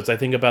episodes, I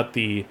think about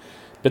the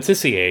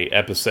Patissier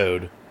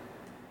episode,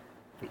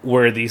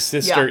 where the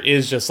sister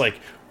is just like,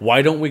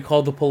 why don't we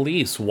call the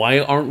police? Why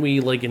aren't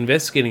we, like,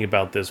 investigating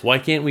about this? Why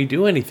can't we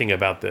do anything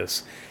about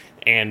this?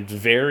 And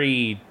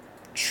very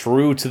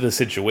true to the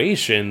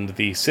situation,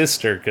 the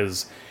sister,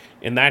 because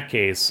in that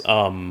case,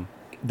 the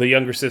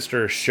younger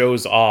sister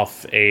shows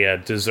off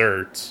a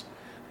dessert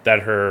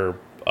that her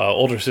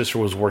older sister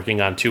was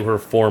working on to her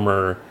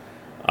former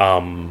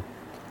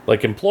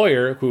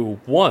employer, who,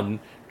 one,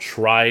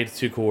 tried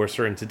to coerce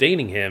her into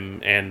dating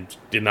him and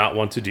did not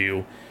want to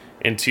do,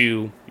 and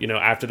two,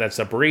 after that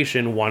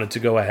separation, wanted to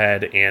go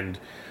ahead and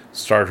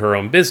start her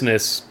own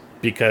business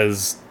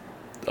because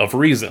of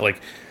reason.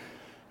 Like,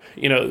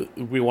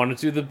 we wanted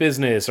to do the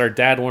business, our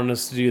dad wanted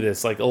us to do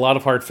this. Like, a lot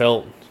of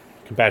heartfelt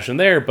compassion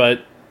there,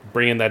 but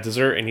bring in that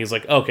dessert, and he's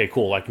like, okay,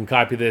 cool, I can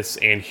copy this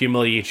and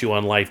humiliate you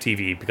on live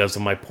TV because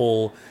of my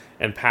pull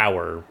and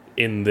power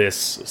in this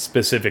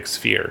specific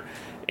sphere.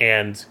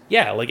 And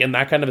yeah, like, in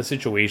that kind of a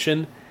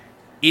situation,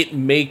 it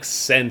makes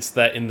sense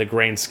that in the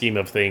grand scheme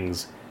of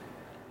things,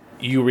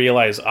 you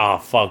realize,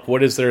 fuck,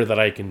 what is there that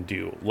I can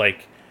do?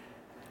 Like,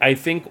 I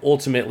think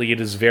ultimately it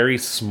is very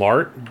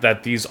smart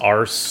that these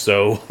are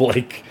so,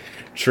 like,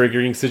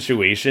 triggering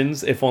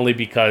situations, if only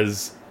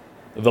because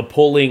the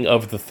pulling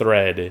of the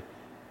thread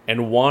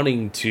and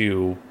wanting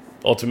to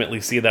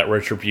ultimately see that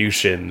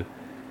retribution,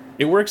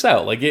 it works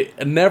out. Like,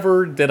 it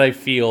never did I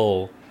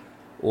feel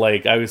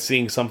like I was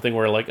seeing something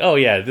where, like, oh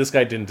yeah, this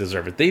guy didn't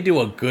deserve it. They do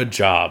a good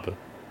job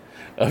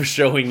of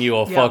showing you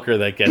a fucker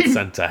that gets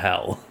sent to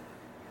hell.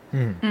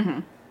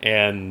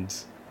 And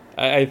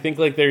I think,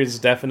 like, there's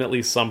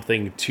definitely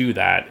something to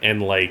that,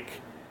 and, like,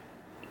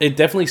 it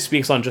definitely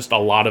speaks on just a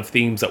lot of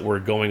themes that were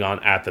going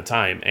on at the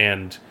time,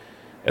 and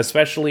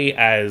especially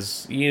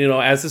as,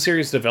 as the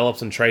series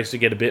develops and tries to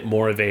get a bit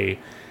more of a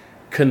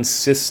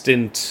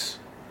consistent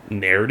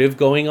narrative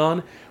going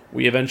on,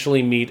 we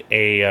eventually meet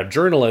a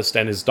journalist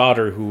and his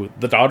daughter, who,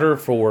 the daughter,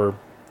 for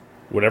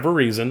whatever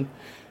reason,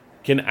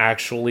 can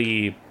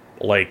actually,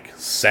 like,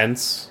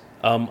 sense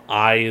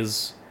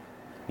eyes,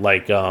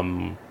 like,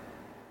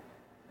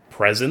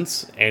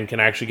 presence, and can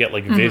actually get,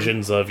 like,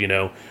 visions of,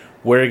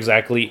 where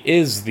exactly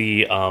is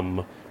the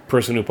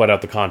person who put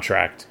out the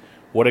contract?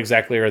 What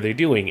exactly are they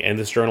doing? And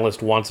this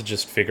journalist wants to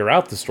just figure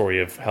out the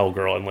story of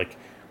Hellgirl and, like,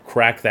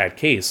 crack that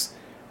case,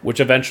 which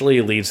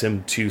eventually leads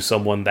him to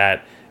someone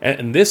that,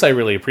 and this I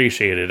really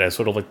appreciated as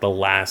sort of like the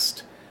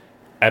last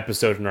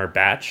episode in our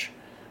batch,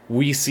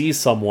 we see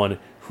someone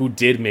who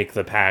did make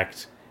the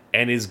pact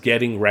and is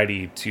getting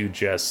ready to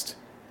just...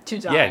 to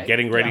die. Yeah,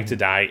 getting ready to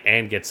die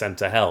and get sent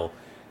to hell.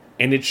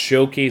 And it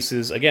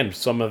showcases, again,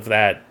 some of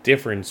that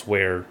difference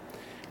where,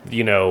 the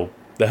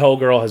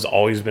Hellgirl has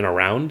always been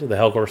around. The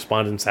Hell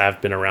Correspondents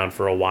have been around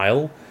for a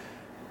while.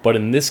 But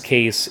in this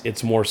case,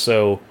 it's more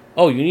so,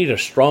 oh, you need a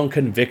strong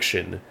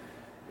conviction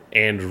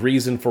and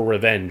reason for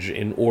revenge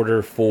in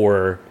order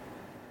for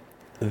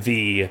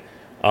the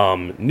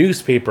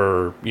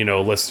newspaper,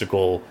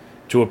 listicle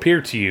to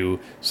appear to you,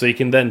 so you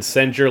can then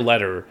send your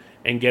letter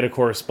and get a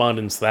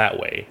correspondence that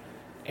way.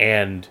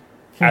 And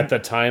at the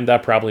time,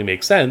 that probably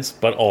makes sense,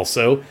 but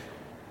also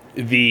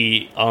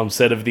the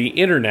onset of the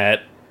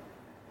internet,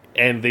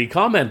 and they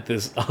comment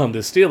this on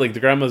this deal, like the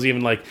grandma's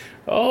even like,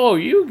 oh,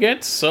 you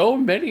get so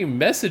many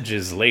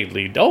messages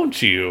lately,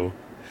 don't you?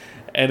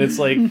 And it's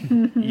like,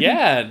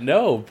 yeah,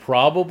 no,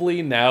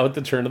 probably now at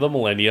the turn of the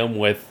millennium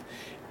with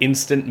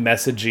instant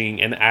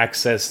messaging and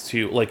access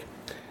to, like,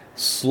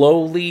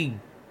 slowly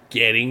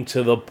getting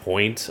to the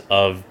point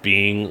of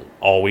being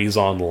always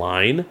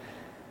online,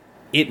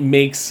 it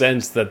makes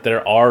sense that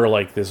there are,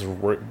 like,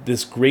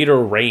 this greater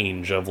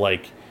range of,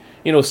 like,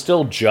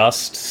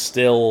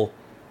 still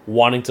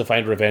wanting to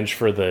find revenge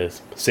for the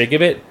sake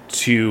of it,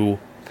 to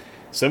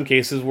some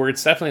cases where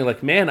it's definitely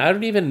like, man, I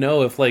don't even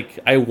know if, like,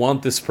 I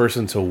want this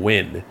person to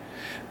win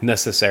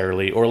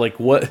necessarily, or like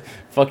what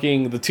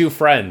fucking the two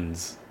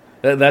friends.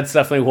 That's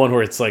definitely one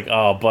where it's like,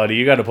 oh, buddy,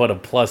 you got to put a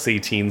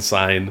 +18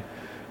 sign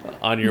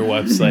on your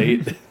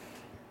website.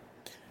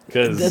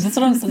 That's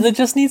what I'm saying. There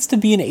just needs to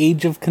be an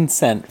age of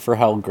consent for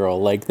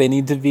Hellgirl. Like, they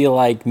need to be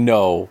like,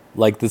 no,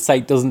 like, the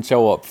site doesn't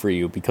show up for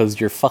you because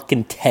you're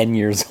fucking 10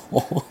 years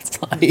old.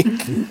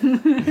 Like,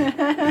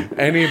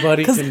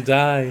 anybody can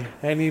die.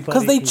 Anybody,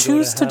 because they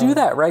choose to do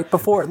that right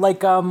before, like,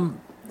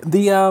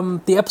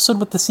 the episode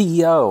with the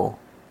CEO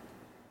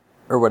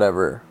or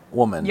whatever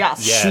woman.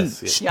 Yes.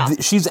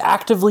 She's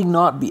actively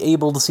not be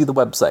able to see the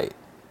website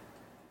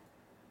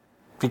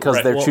because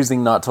Right, they're well,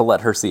 choosing not to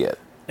let her see it.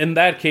 in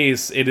that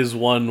case, it is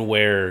one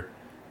where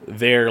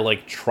they're,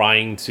 like,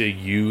 trying to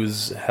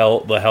use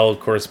the Hell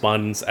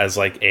correspondence as,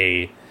 like,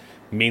 a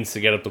means to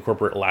get up the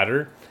corporate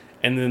ladder.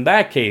 And in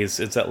that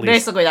case, it's at least...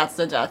 Basically, that's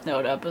the Death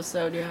Note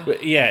episode, yeah.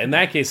 But yeah, in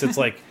that case, it's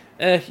like,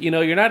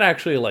 you're not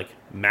actually, like,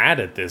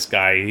 mad at this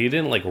guy. He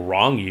didn't, like,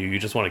 wrong you. You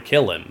just want to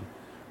kill him.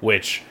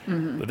 Which,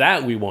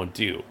 that we won't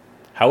do.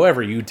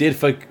 However, you did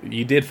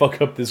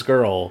fuck up this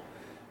girl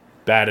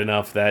bad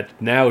enough that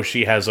now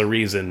she has a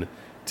reason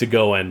to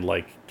go and,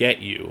 like,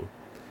 get you.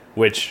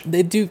 Which...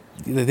 They do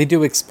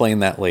explain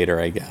that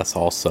later, I guess,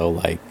 also,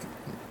 like,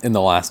 in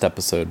the last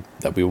episode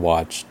that we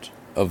watched,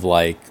 of,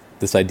 like,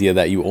 this idea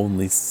that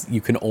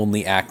you can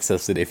only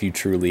access it if you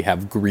truly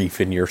have grief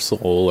in your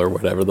soul, or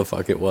whatever the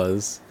fuck it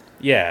was.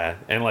 Yeah,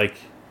 and, like,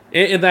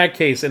 in that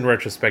case, in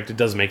retrospect, it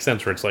does make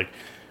sense, where it's like,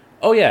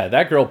 oh yeah,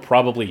 that girl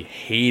probably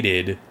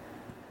hated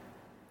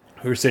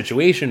her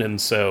situation, and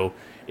so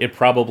it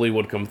probably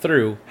would come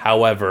through.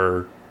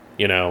 However,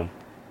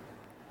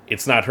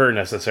 it's not her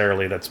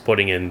necessarily that's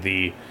putting in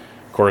the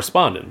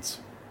correspondence.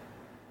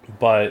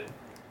 But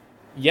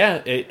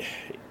yeah, it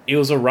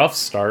was a rough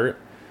start,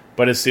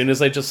 but as soon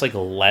as I just, like,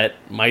 let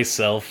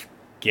myself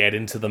get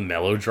into the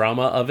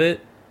melodrama of it,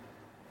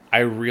 I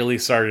really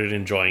started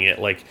enjoying it.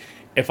 Like,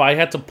 if I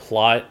had to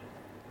plot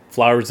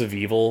Flowers of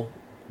Evil,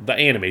 the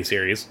anime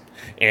series,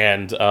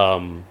 and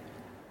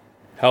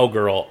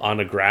Hellgirl on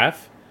a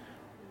graph,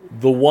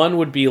 the one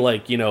would be,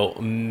 like,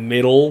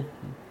 middle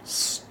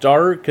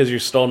start, because you're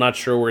still not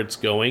sure where it's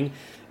going,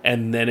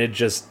 and then it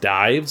just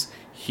dives.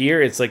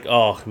 Here, it's like,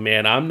 oh,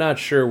 man, I'm not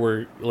sure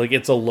where... Like,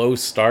 it's a low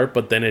start,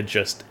 but then it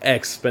just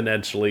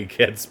exponentially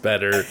gets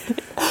better.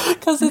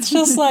 Because it's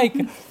just, like...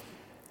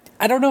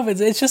 I don't know if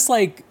it's just,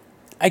 like...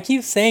 I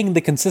keep saying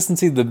the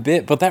consistency of the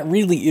bit, but that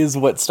really is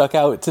what stuck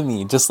out to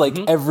me. Just, like,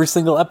 every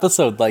single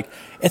episode. Like,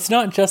 it's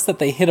not just that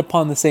they hit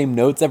upon the same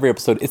notes every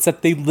episode. It's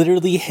that they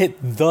literally hit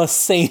the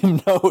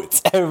same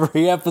notes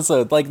every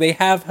episode. Like, they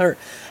have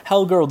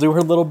Hellgirl do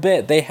her little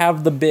bit. They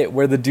have the bit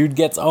where the dude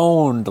gets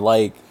owned.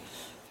 Like...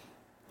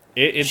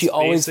 she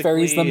always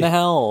ferries them to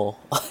hell.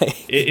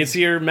 It's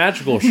your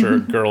magical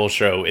girl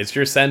show. It's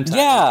your Sentai.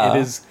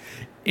 Yeah.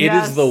 It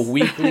is the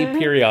weekly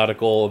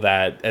periodical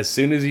that as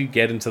soon as you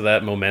get into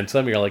that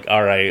momentum, you're like,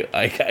 all right,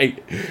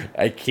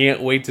 I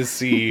can't wait to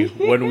see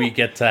when we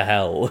get to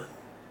hell.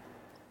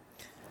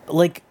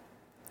 Like,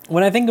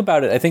 when I think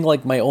about it, I think,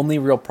 like, my only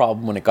real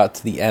problem when it got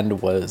to the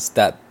end was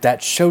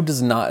that show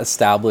does not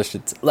establish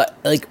its...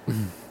 Like,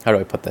 how do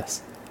I put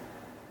this?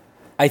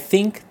 I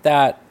think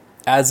that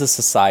as a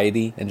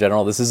society in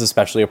general, this is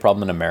especially a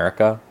problem in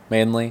America,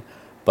 mainly,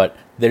 but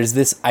there's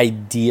this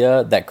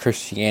idea that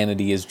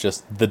Christianity is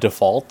just the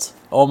default,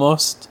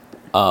 almost.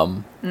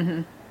 Not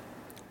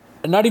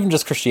even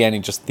just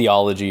Christianity, just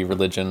theology,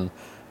 religion,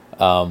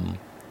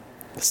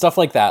 stuff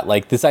like that.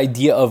 Like, this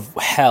idea of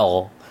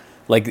hell,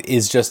 like,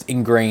 is just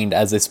ingrained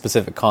as a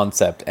specific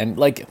concept. And,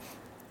 like,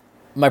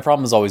 my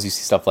problem is always you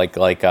see stuff like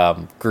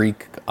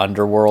Greek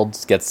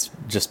underworld gets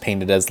just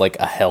painted as, like,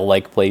 a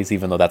hell-like place,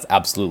 even though that's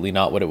absolutely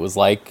not what it was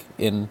like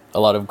in a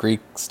lot of Greek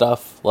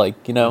stuff. Like,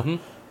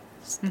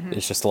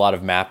 it's just a lot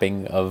of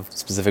mapping of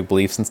specific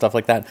beliefs and stuff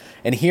like that.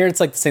 And here it's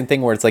like the same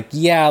thing where it's like,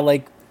 yeah,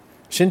 like,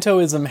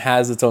 Shintoism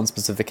has its own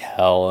specific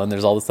hell and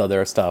there's all this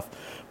other stuff.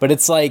 But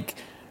it's like,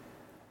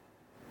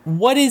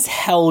 what is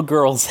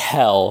Hellgirl's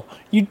hell?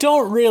 You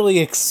don't really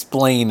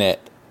explain it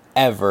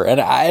ever. And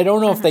I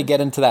don't know if they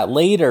get into that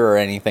later or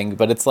anything,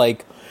 but it's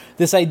like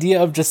this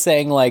idea of just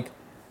saying, like,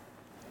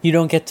 you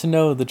don't get to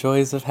know the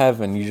joys of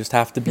heaven. You just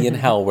have to be in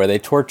hell where they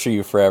torture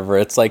you forever.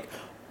 It's like,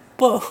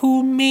 but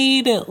who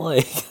made it?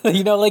 Like,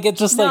 you know, like, it's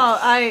just No,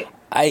 like,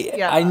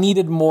 I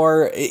needed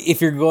more.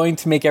 If you're going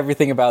to make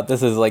everything about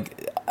this, is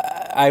like,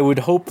 I would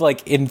hope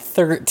like in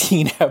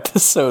 13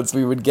 episodes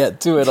we would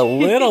get to it a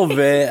little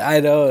bit.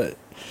 I don't.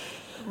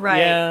 Right.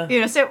 Yeah.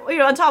 You know, so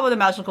on top of the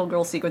magical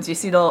girl sequence, you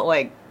see the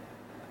like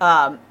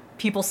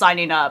people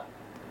signing up,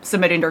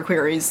 submitting their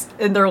queries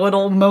in their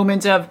little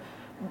moment of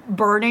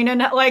burning and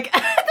like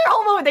their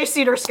whole moment they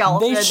see their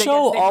skeleton. They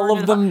show all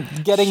of them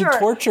getting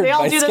tortured they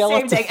all by do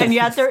skeletons. the same thing, and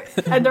yet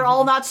they're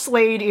all not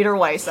swayed either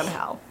way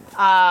somehow.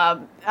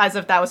 As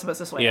if that was supposed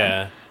to sway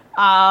them.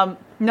 Yeah.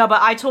 No,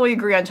 but I totally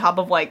agree on top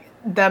of like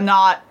them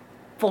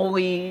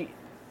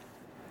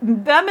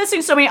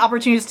missing so many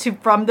opportunities to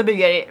from the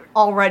beginning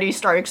already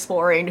start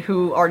exploring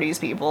who are these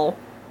people.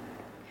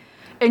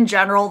 In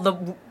general,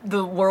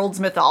 the world's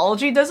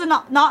mythology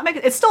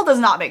still does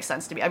not make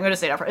sense to me. I'm going to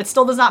say that it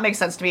still does not make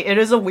sense to me. It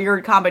is a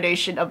weird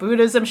combination of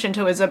Buddhism,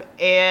 Shintoism,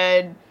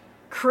 and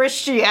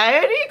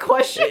Christianity?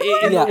 Question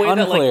mark? In Yeah, the way that,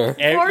 unclear. like,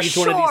 For each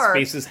one of these sure.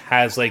 spaces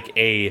has like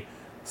a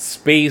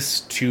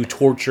space to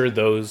torture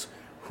those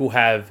who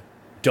have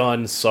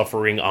done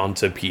suffering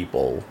onto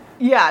people.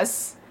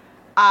 Yes.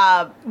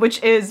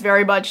 Which is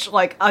very much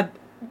like a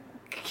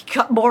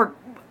more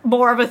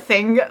of a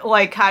thing,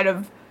 like kind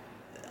of.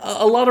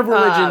 A lot of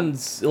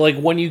religions, like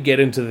when you get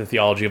into the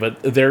theology of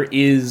it, there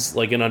is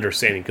like an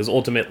understanding, because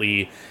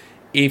ultimately,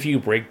 if you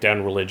break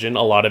down religion,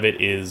 a lot of it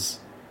is,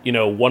 you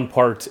know, one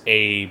part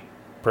a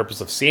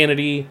purpose of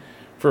sanity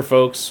for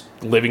folks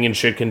living in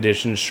shit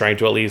conditions, trying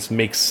to at least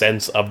make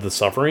sense of the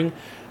suffering.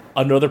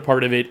 Another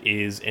part of it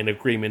is an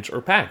agreement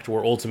or pact,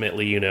 where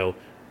ultimately, you know,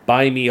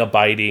 by me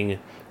abiding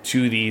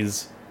to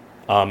these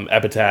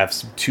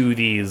epitaphs, to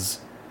these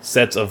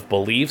sets of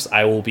beliefs,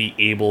 I will be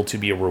able to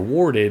be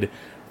rewarded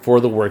for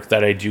the work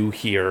that I do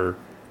here,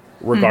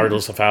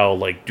 regardless of how,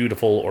 like,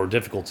 dutiful or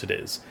difficult it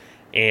is.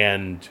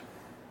 And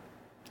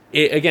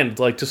it, again,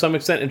 like, to some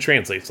extent, it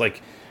translates.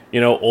 Like, you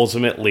know,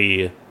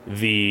 ultimately,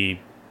 the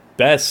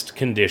best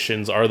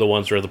conditions are the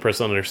ones where the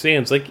person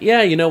understands, like,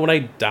 yeah, you know, when I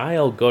die,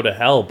 I'll go to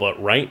hell,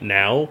 but right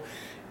now,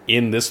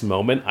 in this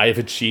moment, I have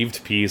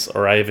achieved peace,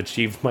 or I have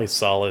achieved my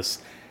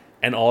solace,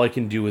 and all I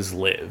can do is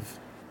live.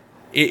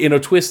 In a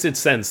twisted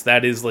sense,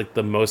 that is, like,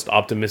 the most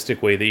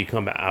optimistic way that you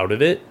come out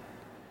of it.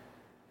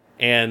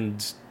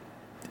 And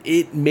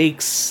it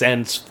makes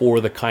sense for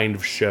the kind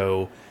of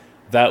show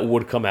that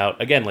would come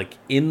out, again, like,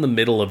 in the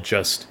middle of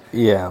just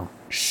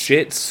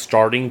shit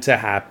starting to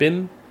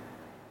happen,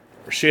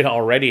 shit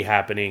already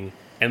happening,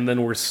 and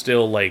then we're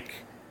still, like,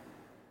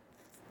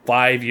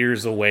 5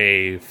 years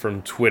away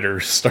from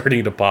Twitter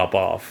starting to pop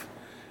off,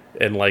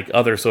 and, like,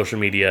 other social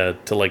media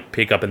to, like,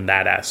 pick up in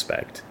that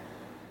aspect.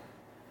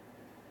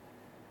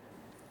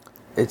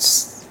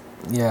 It's,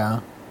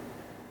 yeah.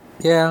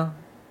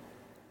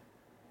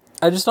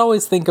 I just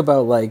always think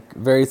about, like,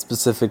 very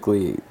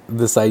specifically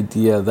this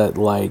idea that,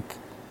 like,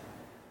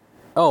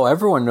 oh,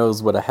 everyone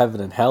knows what a heaven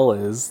and hell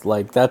is.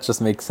 Like, that just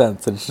makes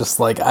sense. And it's just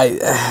like,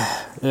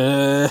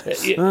 No,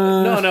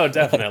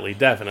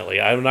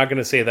 definitely. I'm not going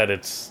to say that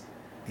it's,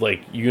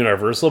 like,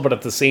 universal, but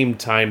at the same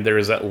time, there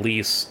is at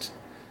least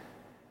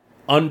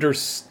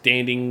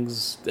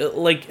understandings.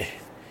 Like,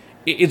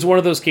 it's one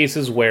of those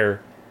cases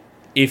where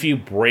if you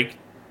break,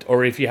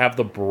 or if you have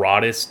the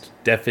broadest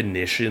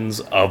definitions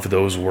of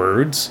those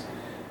words,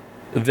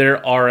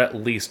 there are at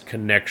least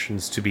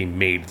connections to be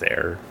made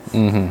there.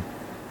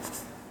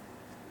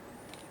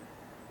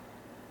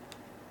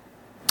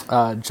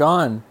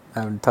 John, I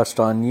haven't touched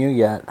on you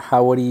yet.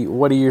 What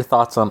are your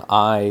thoughts on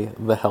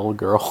the Hell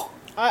Girl?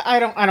 I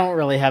don't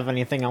really have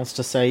anything else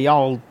to say.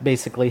 Y'all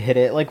basically hit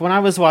it. Like, when I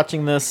was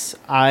watching this,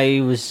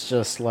 I was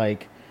just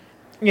like,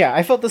 yeah,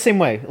 I felt the same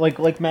way.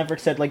 Like Maverick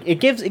said, like, it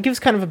gives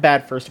kind of a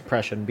bad first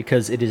impression,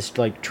 because it is,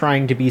 like,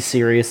 trying to be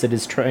serious. It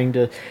is trying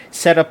to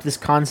set up this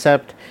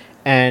concept,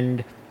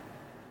 and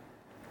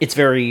it's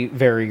very,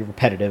 very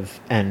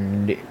repetitive,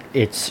 and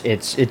it's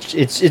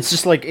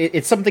just like,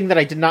 it's something that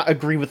I did not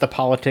agree with the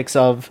politics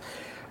of.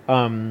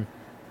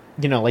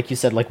 You know, like you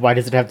said, like, why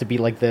does it have to be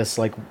like this?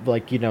 Like,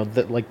 you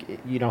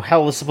know,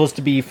 hell is supposed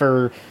to be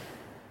for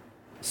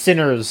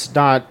sinners,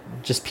 not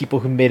just people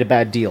who made a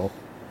bad deal.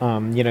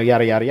 You know,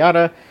 yada, yada,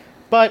 yada.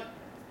 But,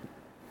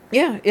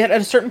 yeah, at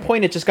a certain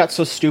point, it just got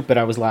so stupid,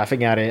 I was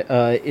laughing at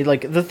it.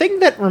 Like, the thing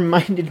that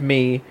reminded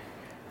me,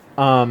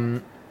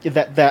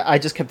 that I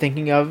just kept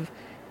thinking of,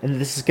 and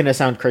this is gonna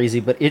sound crazy,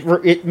 but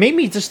it made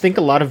me just think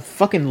a lot of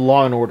fucking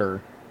Law and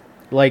Order.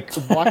 Like,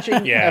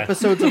 watching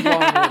episodes of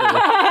Law and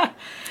Order,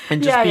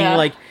 and just being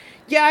like,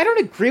 yeah, I don't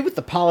agree with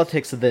the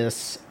politics of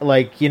this,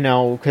 like, you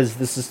know,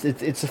 because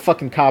it's a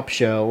fucking cop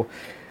show,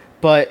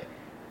 but,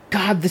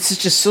 God, this is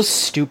just so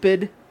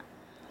stupid.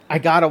 I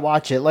gotta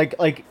watch it. Like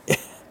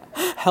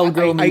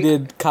Hellgirl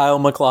needed Kyle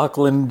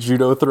MacLachlan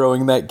judo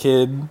throwing that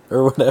kid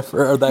or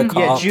whatever, or that cop.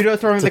 Yeah, judo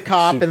throwing the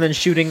cop and then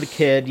shooting the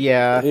kid.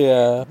 Yeah,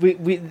 Yeah.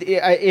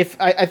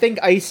 I think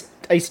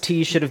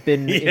Ice-T should have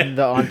been in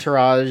the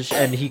entourage,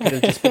 and he could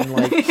have just been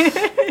like,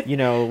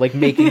 like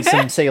making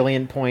some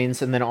salient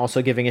points, and then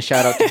also giving a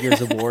shout out to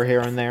Gears of War here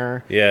and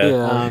there.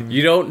 Yeah.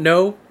 You don't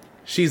know?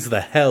 She's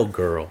the Hell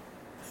Girl.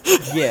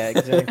 Yeah,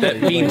 exactly.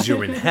 That means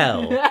you're in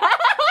hell.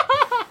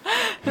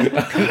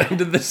 I'm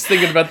just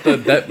thinking about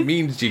that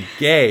means you're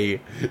gay.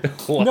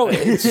 No,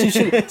 she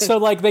should, so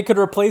like they could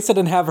replace it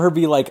and have her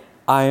be like,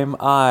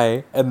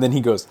 I, and then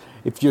he goes,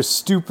 if you're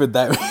stupid,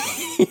 that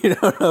you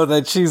don't know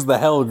that she's the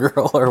Hell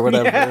Girl or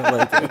whatever.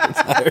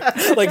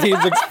 Yeah. Like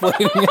he's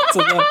explaining it to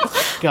them.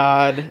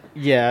 God,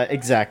 yeah,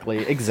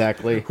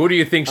 exactly. Who do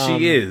you think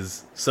she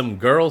is? Some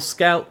Girl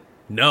Scout?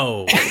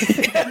 No. She's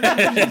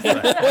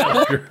the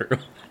Hell Girl.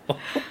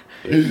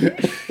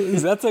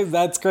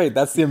 That's great.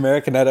 That's the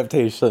American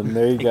adaptation.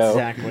 There you go.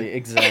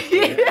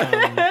 Exactly.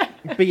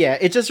 But yeah,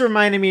 it just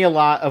reminded me a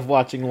lot of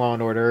watching Law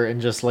and Order and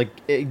just like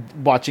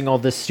watching all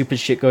this stupid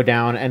shit go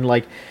down, and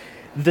like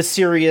the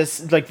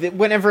serious, like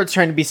whenever it's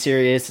trying to be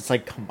serious, it's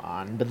like, come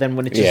on. But then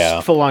when it's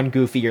just full on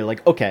goofy, you're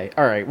like, okay,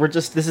 all right,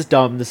 this is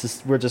dumb.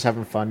 We're just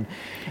having fun.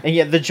 And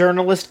yet the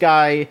journalist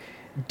guy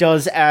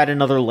does add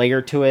another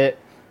layer to it,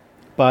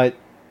 but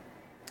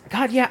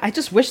God, yeah, I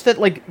just wish that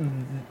like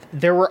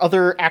there were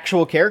other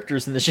actual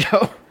characters in the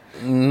show.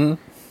 Mm-hmm.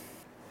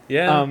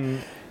 Yeah.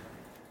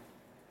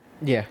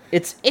 Yeah,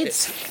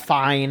 it's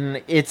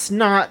fine. It's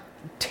not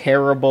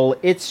terrible.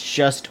 It's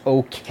just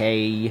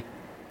okay.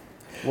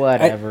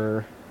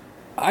 Whatever.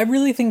 I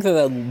really think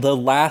that the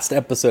last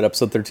episode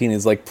 13,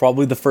 is like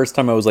probably the first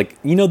time I was like,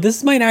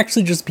 this might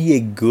actually just be a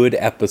good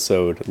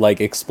episode,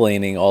 like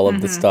explaining all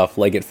of the stuff.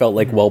 Like it felt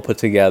like well put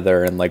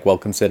together and like well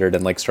considered,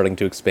 and like starting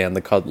to expand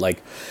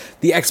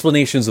the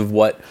explanations of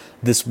what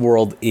this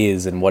world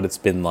is and what it's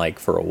been like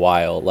for a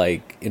while,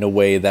 like in a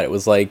way that it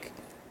was like,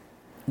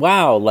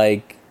 wow,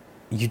 like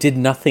you did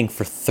nothing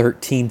for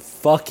 13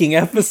 fucking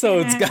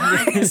episodes,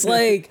 guys.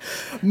 Like,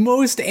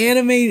 most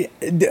anime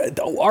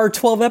are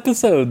 12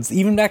 episodes.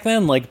 Even back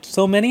then, like,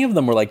 so many of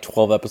them were like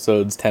 12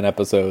 episodes, 10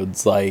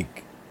 episodes,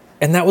 like,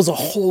 and that was a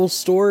whole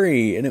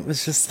story. And it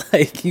was just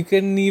like, you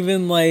couldn't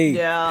even, like...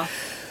 Yeah.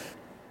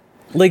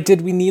 Like,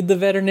 did we need the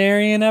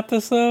veterinarian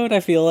episode? I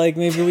feel like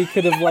maybe we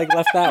could have, like,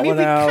 left that one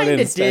out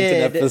and spent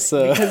an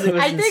episode. Because it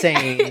was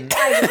insane.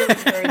 I think it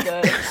was very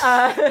good.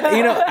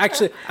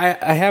 Actually,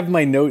 I have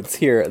my notes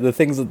here. The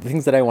things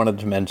that I wanted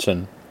to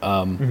mention.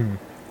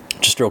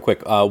 Just real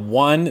quick.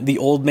 One, the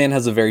old man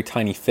has a very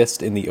tiny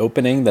fist in the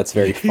opening. That's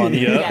very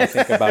funny. Yeah. I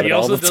think about it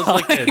all the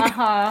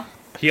time.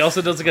 He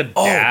also does like a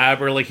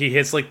dab, or like he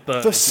hits like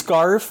the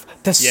scarf.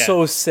 That's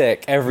so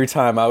sick. Every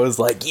time I was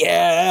like,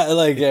 yeah,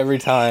 like every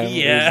time.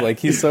 Yeah. It was like,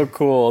 he's so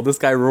cool. This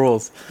guy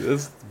rules.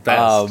 This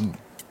best.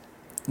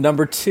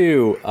 Number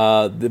two,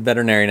 the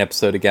veterinarian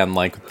episode again.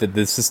 Like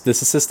this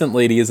assistant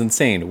lady is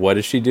insane. What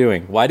is she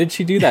doing? Why did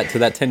she do that to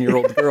that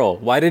 10-year-old girl?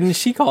 Why didn't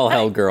she call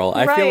Hell Girl?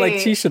 I feel like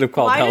she should have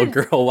called Hell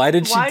Girl. Why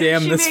did she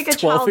damn this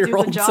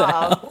 12-year-old to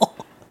hell?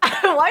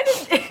 Why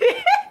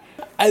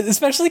did?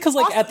 Especially because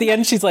like at the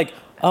end she's like,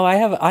 oh,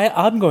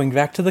 I'm going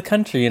back to the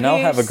country and I'll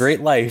have a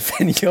great life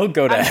and you'll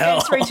go to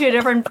hell. Transferred to a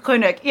different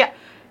clinic. Yeah.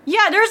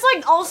 There's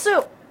like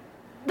also.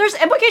 There's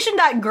implication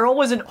that girl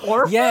was an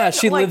orphan. Yeah,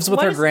 she lives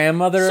with her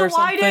grandmother or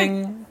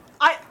something.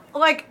 I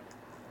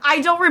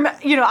don't remember.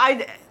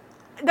 It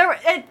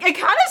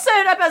kind of set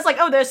it up as like,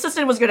 oh, the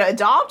assistant was going to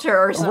adopt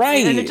her or something,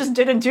 right? And it just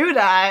didn't do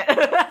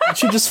that.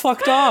 She just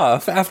fucked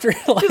off after.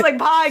 She's like,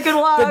 bye, good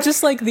luck. But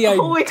just like the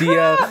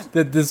idea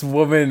that this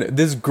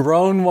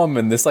grown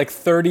woman, this like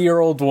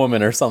 30-year-old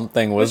woman or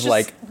something, was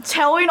like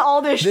telling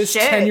all this shit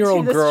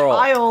 10-year-old to this girl.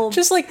 child.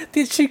 Just like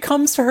she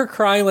comes to her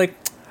crying like,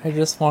 I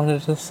just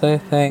wanted to say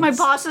thanks. My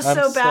boss is I'm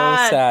so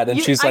bad. sad.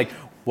 And she's like,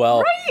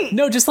 well,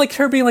 no, just like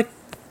her being like,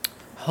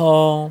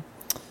 oh,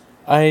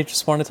 I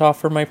just wanted to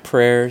offer my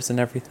prayers and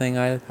everything.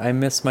 I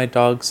miss my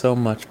dog so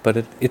much,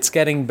 but it's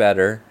getting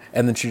better.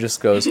 And then she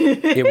just goes,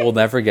 it will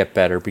never get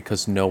better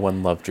because no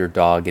one loved your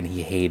dog and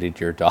he hated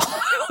your dog.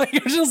 Like,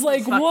 you're just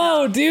like,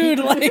 whoa, dude.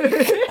 Like,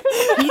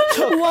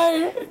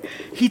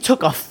 he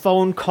took a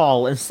phone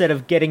call instead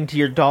of getting to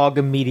your dog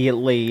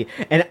immediately.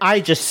 And I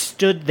just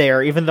stood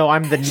there, even though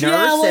I'm the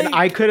nurse, and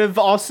I could have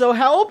also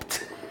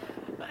helped.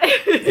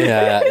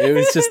 Yeah, it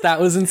was just, that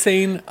was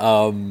insane.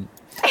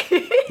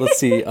 Let's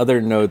see,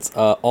 other notes.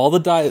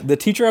 The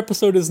teacher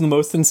episode is the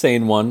most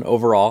insane one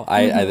overall.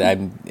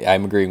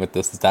 I'm agreeing with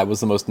this. That was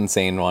the most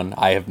insane one.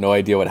 I have no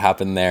idea what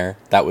happened there.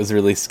 That was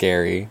really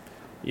scary.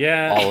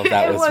 Yeah, all of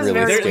that was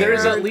really scary.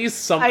 There's at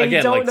least some.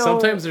 Again, like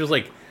sometimes there's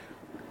like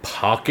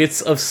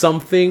pockets of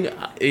something.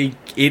 It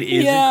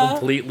isn't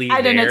completely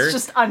there. And it's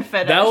just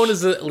unfinished. That one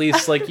is at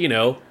least like,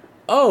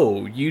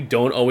 oh, you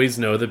don't always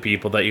know the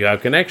people that you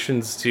have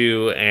connections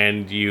to,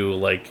 and you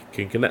like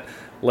can connect.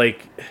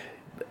 Like,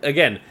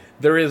 again,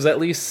 there is at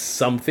least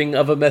something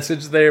of a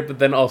message there, but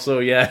then also,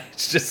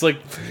 it's just like,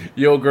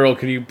 yo, girl,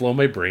 can you blow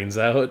my brains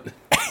out?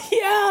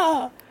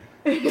 Yeah.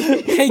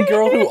 Hey,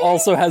 girl who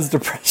also has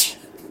depression.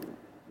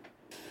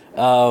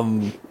 I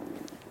mean,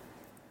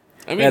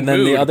 And then the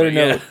mood, other but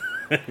yeah.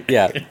 note,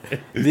 yeah,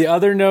 the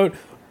other note,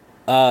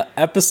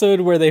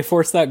 episode where they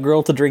forced that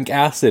girl to drink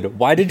acid.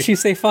 Why did she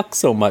say fuck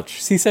so much?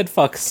 She said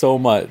fuck so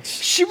much.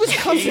 She was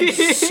cussing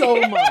so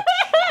much.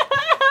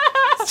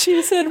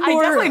 She said more. I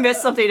definitely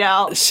missed something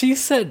out. She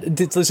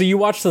said, so you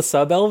watched the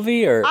sub,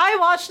 LV, or? I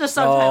watched the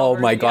subtitle. Oh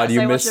my god, yes,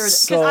 you I missed watched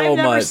so I've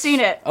never much. seen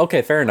it.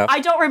 Okay, fair enough. I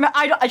don't remember.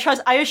 I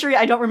trust. I assure you,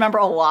 I don't remember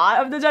a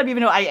lot of the dub,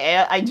 even though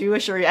I do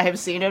assure you I have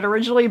seen it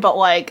originally. But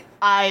like,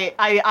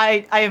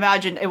 I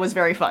imagine it was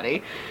very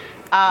funny.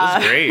 It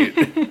was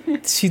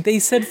great. They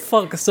said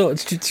fuck, so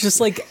it's just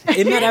like,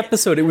 in that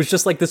episode, it was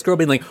just like this girl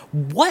being like,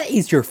 what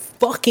is your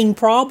fucking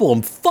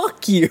problem?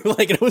 Fuck you.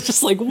 Like, it was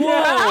just like,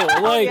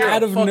 whoa, like, Yeah.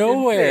 out of Fucking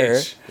nowhere.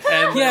 bitch.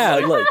 And Yeah,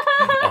 like,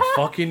 a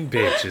fucking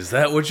bitch. Is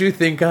that what you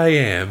think I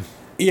am?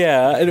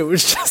 yeah, and it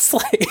was just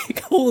like,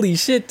 holy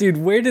shit, dude,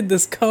 where did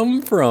this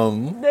come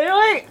from? They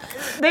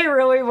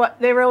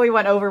really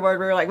went overboard.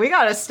 We were like, we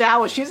gotta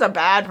establish she's a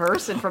bad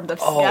person from the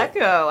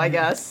get-go, I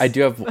guess. I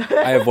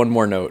have one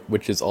more note,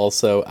 which is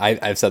also,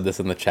 I've said this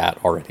in the chat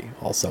already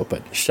also,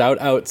 but shout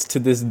outs to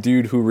this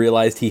dude who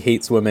realized he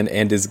hates women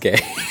and is gay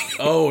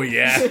Oh,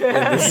 yeah. in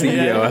the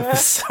CEO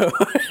episode.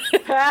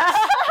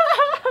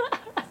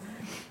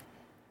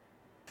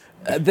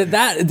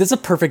 That's a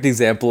perfect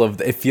example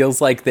of, it feels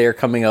like they're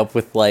coming up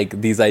with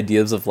like these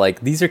ideas of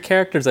like, these are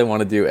characters I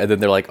want to do, and then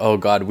they're like, oh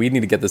god, we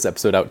need to get this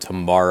episode out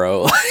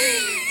tomorrow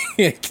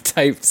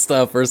type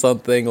stuff or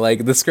something.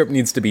 Like, the script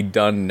needs to be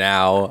done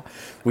now.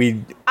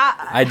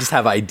 I just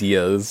have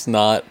ideas,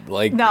 not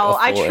like No, a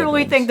I full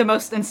truly image. think the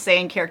most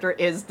insane character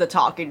is the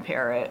talking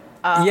parrot.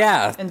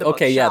 Yeah, in the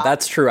okay, yeah, bookshop.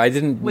 that's true. I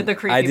didn't With the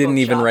creepy I didn't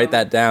even bookshop. write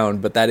that down,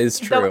 but that is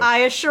true. Though I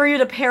assure you,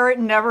 the parrot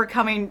never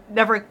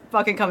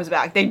fucking comes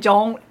back. They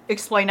don't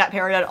explain that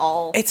parrot at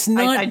all. It's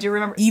not I do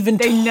remember. even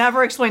They ta-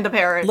 never explained the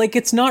parrot. Like,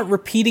 it's not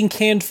repeating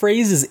canned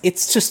phrases,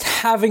 it's just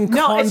having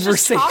no, it's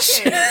just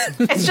conversation.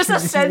 talking. It's just a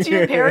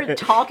sentient parrot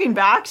talking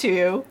back to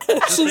you.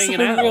 It's just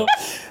hanging real-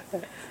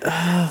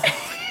 out.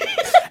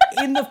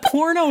 in the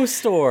porno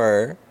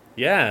store.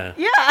 Yeah.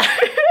 Yeah,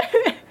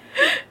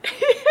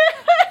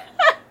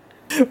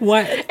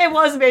 Why? it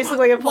was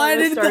basically a Why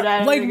porno did star now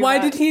like thinking why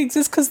about did he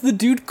exist? Because the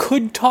dude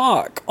could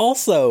talk.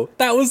 Also,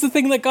 that was the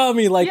thing that got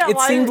me. Like, Yeah, it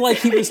why seemed did- like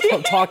he was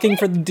talking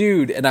for the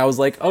dude, and I was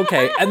like,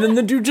 okay. And then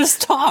the dude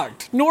just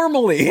talked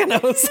normally, and I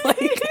was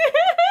like,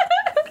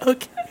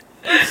 okay.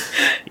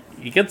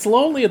 He gets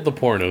lonely at the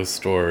porno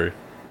store.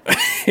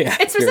 Yeah,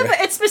 It's you're specific,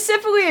 it's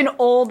specifically an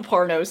old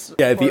pornos.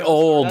 Yeah, the porno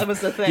old- store. That was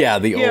the thing. yeah,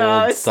 the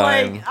old it's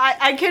time. like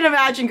I can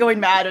imagine going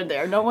mad in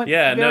there. No one.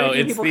 Yeah, very no,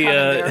 few it's people come in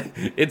there.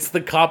 it's the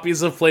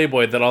copies of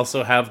Playboy that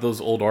also have those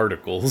old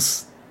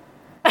articles.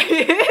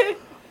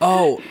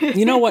 Oh,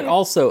 you know what?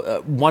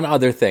 Also, one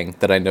other thing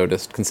that I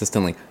noticed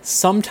consistently.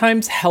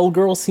 Sometimes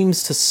Hellgirl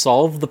seems to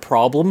solve the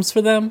problems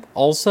for them,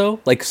 also.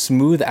 Like,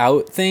 smooth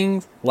out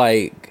things.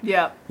 Like,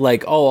 Yeah.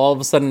 all of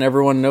a sudden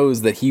everyone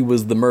knows that he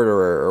was the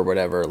murderer or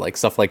whatever. Like,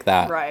 stuff like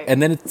that. Right.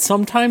 And then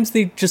sometimes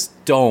they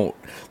just don't.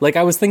 Like,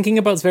 I was thinking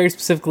about very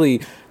specifically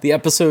the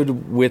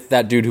episode with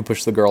that dude who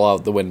pushed the girl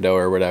out the window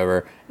or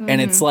whatever. And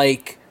it's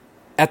like,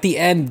 at the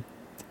end,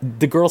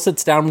 the girl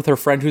sits down with her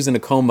friend who's in a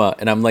coma,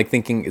 and I'm like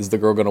thinking, is the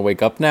girl gonna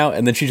wake up now?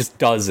 And then she just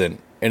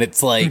doesn't, and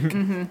it's like,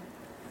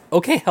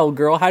 okay, hell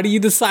girl, how do you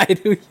decide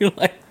who you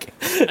like?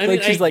 mean,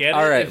 Like, she's I like, get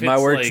all it right, if my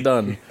it's work's like-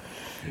 done.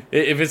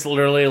 If it's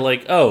literally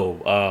like,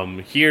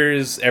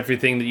 here's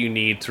everything that you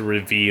need to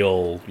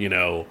reveal,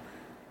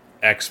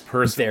 X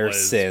person Their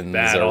was sins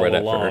bad or all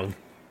whatever. along.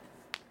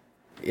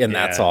 And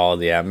that's Yeah.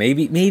 all. Yeah,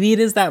 maybe it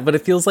is that, but it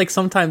feels like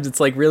sometimes it's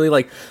like really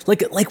like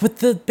with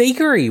the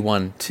bakery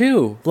one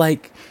too.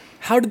 Like,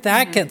 how did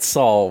that get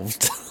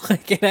solved?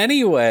 Like, in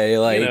any way,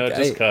 like,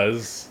 Just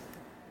cause.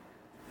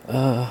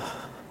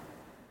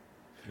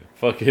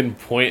 Fucking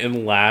point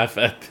and laugh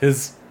at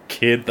this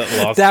kid that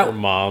lost That- her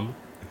mom.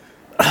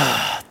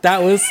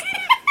 that was.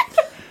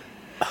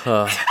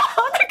 On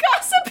the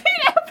gossiping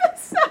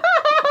episode.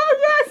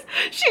 Yes,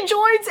 she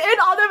joins in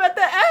on them at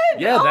the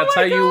end. Yeah, Oh that's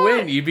my how you God.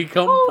 win. You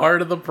become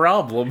part of the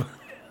problem.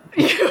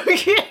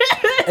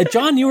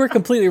 John, you were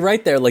completely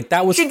right there. Like,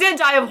 that was She did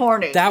die of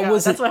horny. That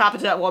was that's what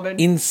happened to that woman.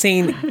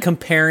 insane.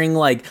 Comparing,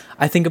 like,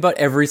 I think about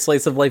every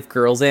slice of life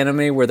girls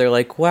anime where they're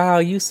like, wow,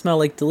 you smell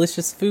like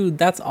delicious food,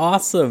 that's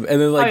awesome,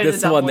 and then like yeah,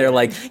 this that one they're one.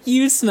 like,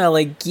 you smell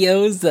like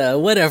gyoza,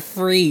 what a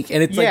freak.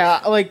 And it's Yeah,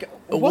 like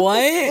What?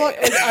 the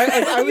fuck? Like,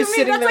 I you was mean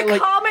sitting that's there a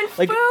like, common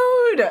like,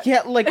 food?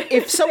 yeah, like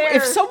if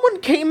Fair. someone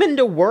came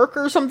into work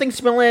or something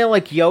smelling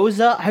like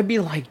gyoza, I'd be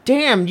like,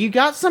 damn, you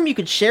got some you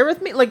could share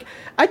with me? Like,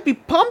 I'd be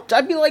pumped.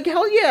 I'd be like,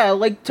 hell yeah!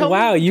 Like,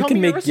 Wow, you tell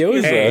can me your make recipe.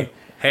 gyoza.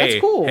 Hey,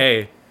 That's cool.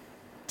 Hey,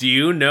 do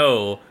you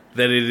know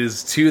that it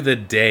is to the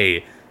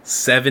day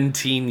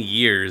 17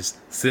 years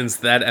since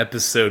that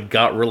episode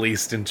got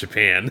released in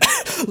Japan.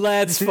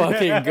 Let's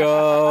fucking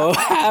go.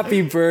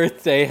 Happy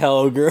birthday,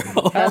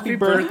 Hellgirl. Happy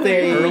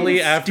birthday, Early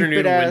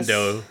afternoon stupid-ass.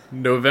 window,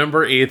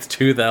 November 8th,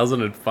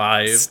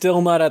 2005.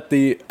 Still not at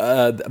the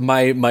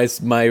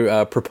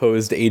my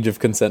proposed age of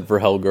consent for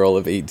Hellgirl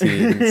of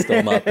 18.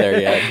 Still not there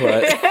yet,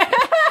 but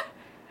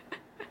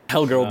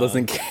Hellgirl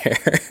doesn't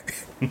care.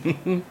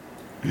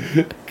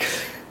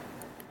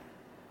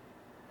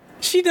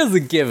 She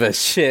doesn't give a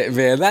shit,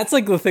 man. That's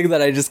like the thing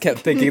that I just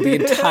kept thinking the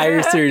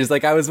entire series.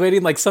 Like I was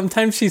waiting, like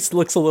sometimes she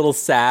looks a little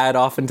sad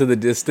off into the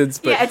distance,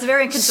 but Yeah, it's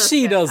very inconsistent.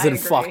 she I doesn't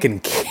agree. fucking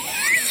care.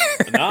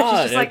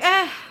 Nah, It's like,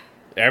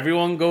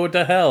 everyone go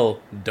to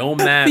hell. Don't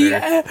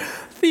matter.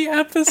 The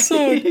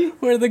episode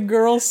where the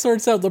girl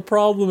sorts out the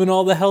problem and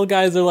all the hell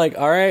guys are like,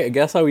 all right, I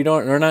guess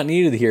we're not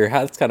needed here.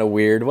 That's kind of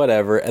weird,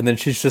 whatever. And then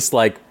she's just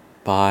like,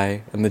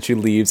 bye. And then she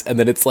leaves. And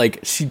then it's like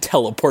she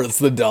teleports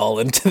the doll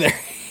into their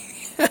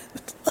hand.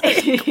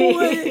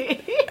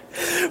 Like,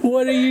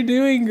 what are you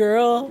doing,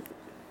 girl?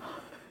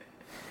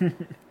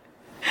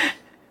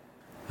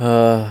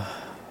 Hell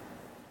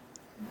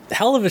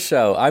of a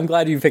show. I'm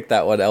glad you picked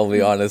that one,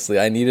 LV, honestly.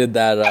 I needed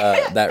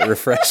that that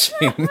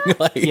refreshing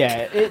like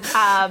Yeah,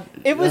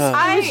 it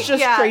was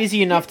just yeah.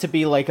 crazy enough to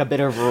be like a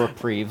bit of a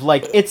reprieve.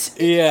 Like it's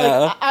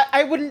Yeah. Like,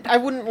 I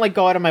wouldn't like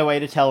go out of my way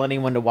to tell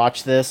anyone to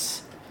watch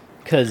this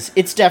because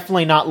it's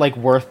definitely not like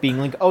worth being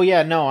like, oh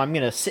yeah, no, I'm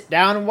gonna sit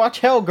down and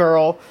watch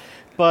Hellgirl,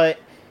 but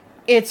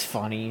it's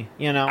funny,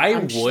 you know. I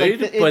I'm just,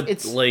 would, like, but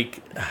it's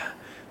like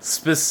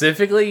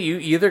specifically, you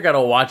either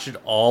gotta watch it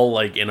all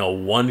like in a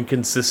one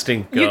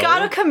consistent go. you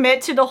gotta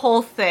commit to the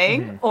whole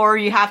thing, or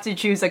you have to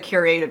choose a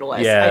curated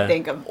list. I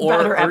think of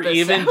better or episodes.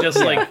 even just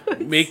like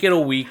make it a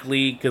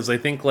weekly, because I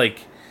think like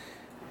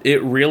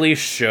it really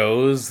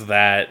shows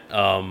that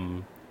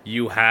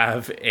you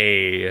have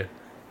a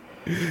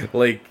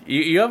like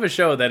you have a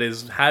show that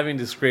is having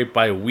to scrape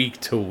by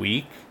week to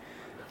week,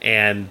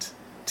 and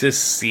to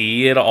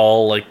see it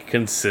all like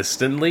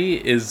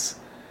consistently is,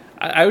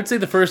 I would say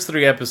the first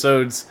 3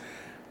 episodes,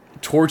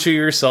 torture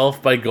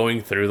yourself by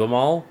going through them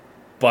all,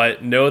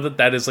 but know that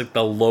that is like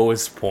the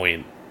lowest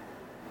point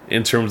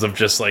in terms of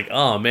just like,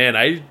 oh man,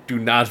 I do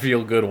not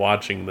feel good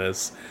watching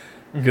this.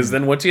 Because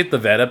then once you get the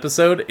vet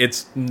episode,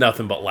 it's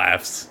nothing but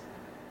laughs.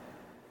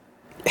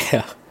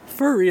 Yeah,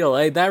 for real.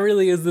 That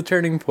really is the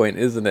turning point,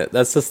 isn't it?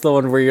 That's just the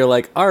one where you're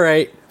like, all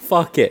right,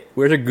 fuck it.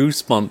 We're to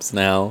Goosebumps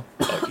now.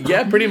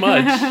 Yeah, pretty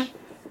much.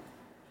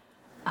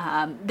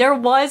 There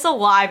was a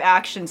live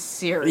action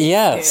series,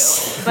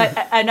 Yes. too.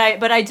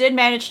 But I did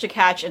manage to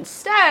catch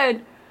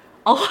instead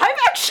a live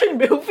action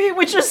movie,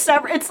 which is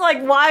separate. It's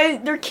like, why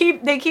they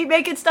keep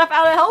making stuff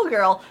out of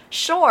Hellgirl?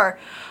 Sure.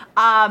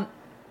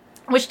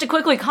 Which, to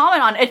quickly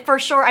comment on it, for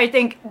sure, I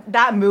think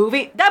that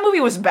movie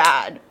was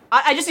bad.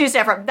 I just need to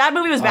say that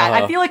movie was bad.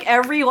 I feel like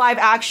every live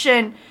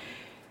action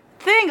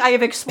thing I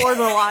have explored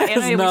with a lot of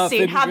anime we've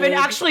seen have been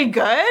actually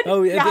good.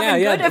 Oh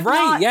yeah, if right,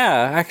 not-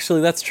 yeah.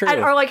 Actually, that's true.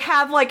 or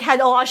had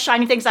a lot of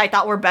shiny things I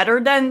thought were better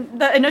than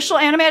the initial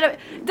anime.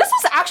 This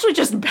was actually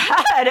just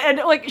bad, and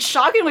like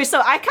shockingly so.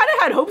 I kind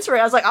of had hopes for it.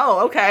 I was like,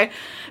 oh, okay,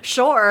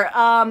 sure.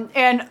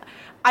 And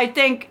I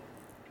think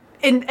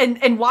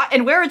and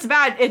where it's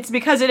bad, it's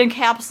because it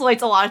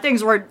encapsulates a lot of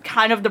things where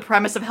kind of the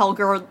premise of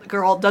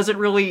Hellgirl doesn't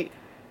really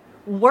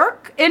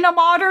work in a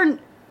modern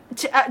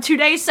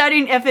today's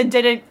setting if it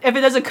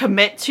doesn't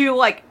commit to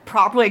like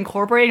properly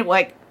incorporating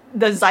like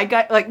the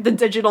zeitgeist, like the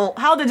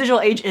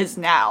digital age is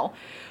now,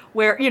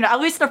 where, you know,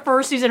 at least the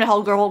first season of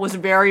Hellgirl was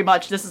very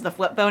much, this is the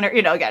flip phone,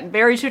 you know, again,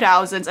 very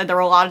 2000s, and there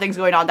were a lot of things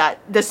going on that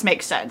this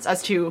makes sense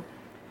as to,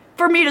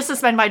 for me to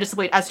suspend my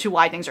disbelief as to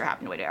why things are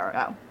happening the way they are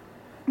now.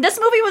 This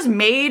movie was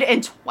made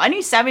in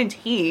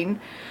 2017.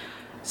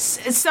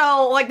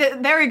 So,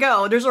 like, there you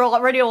go. There's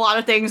already a lot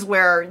of things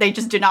where they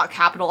just did not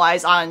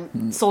capitalize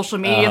on social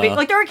media.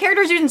 Like, there are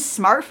characters using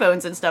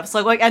smartphones and stuff.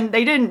 So, like, and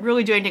they didn't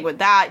really do anything with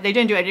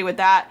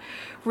that.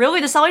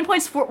 Really, the selling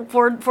points for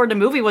the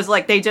movie was,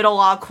 like, they did a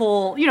lot of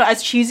cool, you know,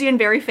 as cheesy and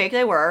very fake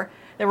they were,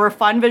 there were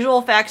fun visual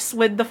effects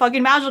with the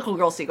fucking magical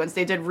girl sequence.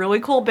 They did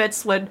really cool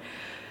bits with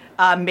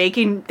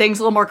making things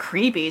a little more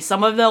creepy.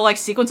 Some of the, like,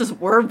 sequences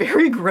were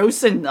very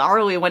gross and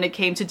gnarly when it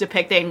came to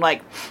depicting,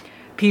 like,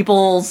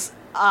 people's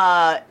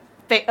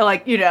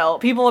like, you know,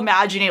 people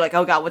imagining like,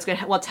 oh god,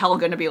 what's hell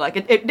gonna be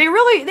like. They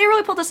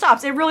really pulled the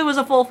stops. It really was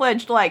a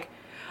full-fledged like,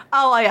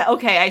 oh yeah,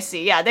 okay, I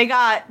see. Yeah, they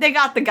got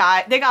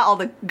all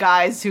the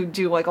guys who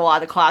do like a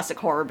lot of the classic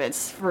horror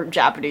bits for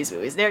Japanese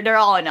movies. They're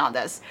all in on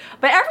this.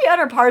 But every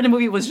other part of the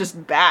movie was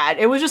just bad.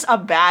 It was just a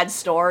bad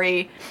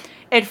story.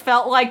 It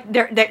felt like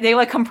they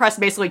like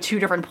compressed basically 2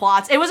 different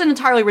plots. It was an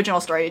entirely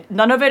original story.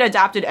 None of it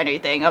adapted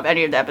anything of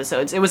any of the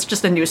episodes. It was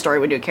just a new story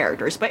with new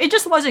characters, but it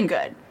just wasn't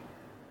good.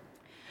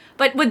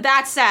 But with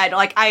that said,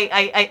 like,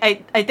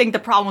 I think the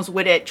problems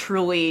with it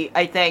truly,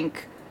 I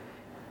think,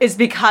 is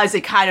because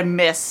it kind of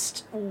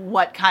missed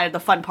what kind of the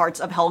fun parts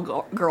of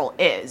Hellgirl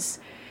is.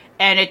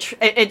 And it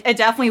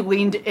definitely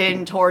leaned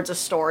in towards a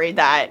story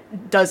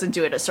that doesn't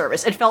do it a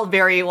service. It felt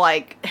very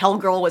like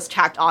Hellgirl was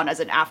tacked on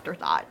as an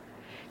afterthought.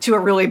 to a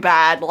really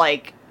bad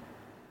like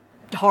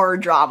horror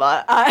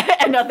drama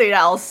and nothing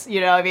else.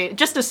 You know, I mean,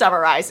 just to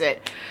summarize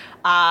it.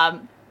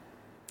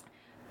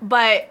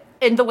 But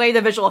in the way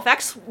the visual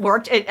effects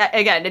worked, that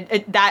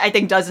I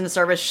think does in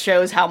service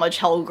shows how much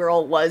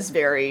Hellgirl was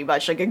very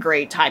much like a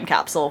great time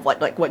capsule of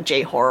what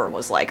J horror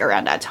was like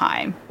around that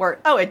time. Where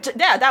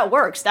that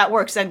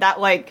works, and that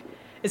like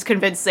is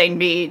convincing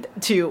me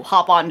to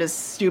hop on this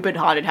stupid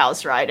haunted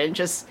house ride and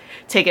just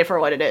take it for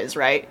what it is,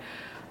 right?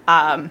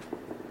 And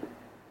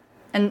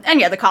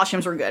yeah, the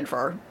costumes were good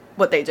for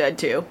what they did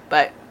too,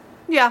 but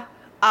yeah.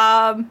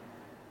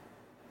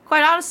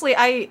 Quite honestly,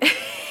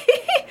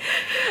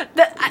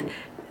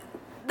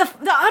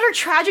 the utter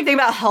tragic thing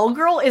about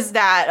Hellgirl is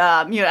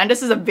that, and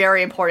this is a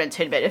very important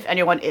tidbit if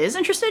anyone is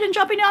interested in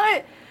jumping on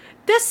it,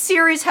 this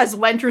series has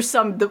went through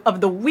some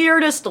of the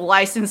weirdest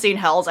licensing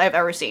hells I've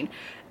ever seen.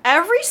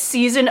 Every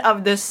season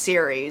of this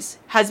series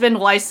has been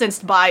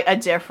licensed by a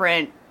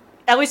different,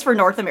 at least for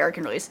North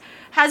American release,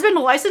 has been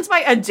licensed by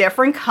a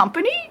different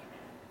company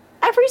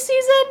every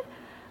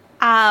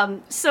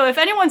season. So if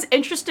anyone's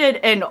interested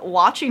in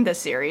watching this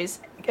series,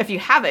 if you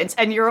haven't,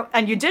 and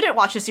you didn't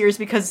watch the series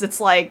because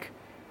it's like,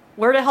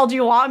 where the hell do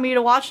you want me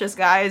to watch this,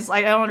 guys?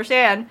 I don't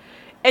understand.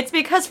 It's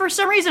because for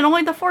some reason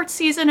only the 4th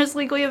season is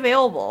legally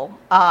available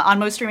on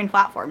most streaming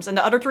platforms, and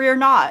the other 3 are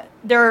not.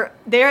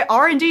 They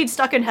are indeed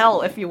stuck in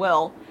hell, if you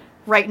will,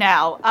 right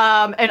now.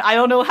 And I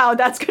don't know how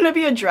that's going to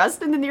be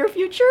addressed in the near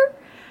future,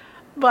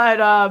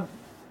 but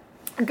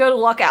good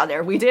luck out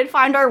there. We did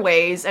find our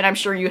ways, and I'm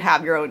sure you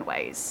have your own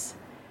ways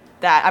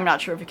that I'm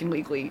not sure if we can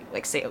legally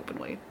like say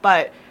openly,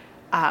 but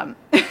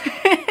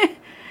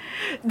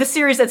the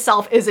series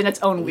itself is in its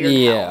own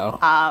weird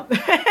hell.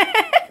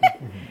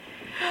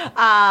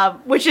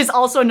 Which is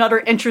also another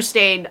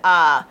interesting,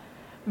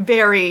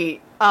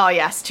 very,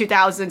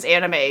 2000s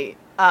anime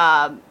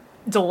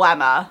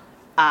dilemma,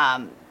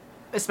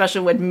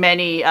 especially with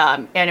many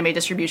anime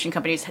distribution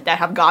companies that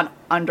have gone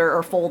under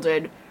or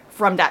folded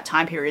from that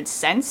time period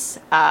since.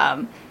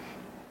 But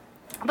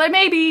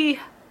maybe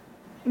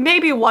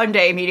one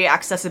day media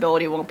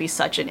accessibility won't be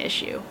such an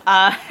issue.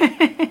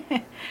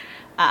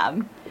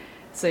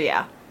 So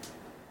yeah.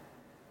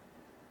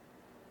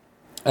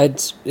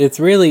 It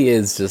really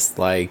is just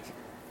like,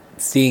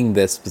 seeing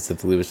this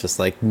specifically was just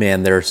like,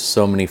 man, there are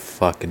so many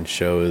fucking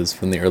shows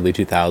from the early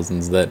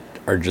 2000s that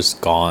are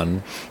just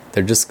gone.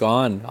 They're just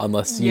gone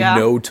unless you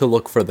know to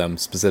look for them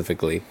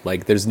specifically.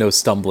 Like, there's no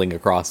stumbling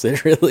across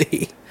it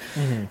really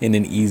in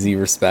an easy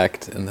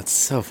respect, and that's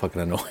so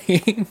fucking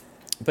annoying.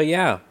 But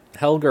yeah,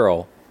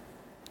 Hellgirl,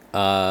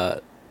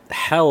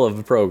 hell of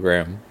a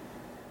program.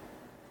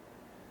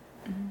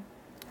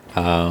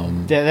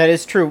 That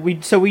is true.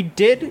 We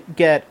did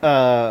get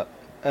a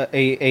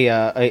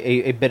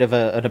bit of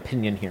an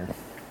opinion here.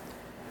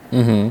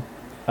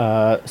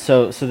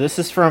 So this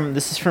is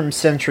from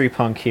Century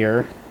Punk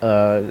here,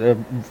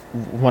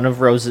 one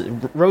of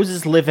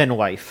Rose's live-in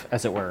wife,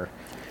 as it were.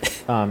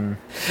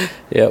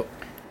 Yep.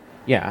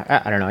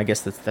 Yeah, I don't know. I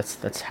guess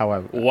that's how I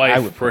Wife, I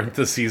would put it.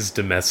 parentheses,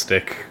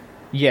 domestic.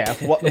 Yeah,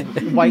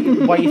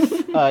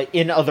 wife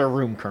in other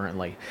room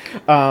currently.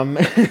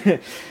 So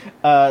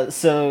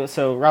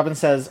Robin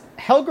says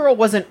Hellgirl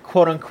wasn't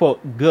quote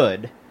unquote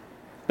good,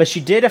 but she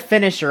did a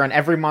finisher on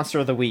every monster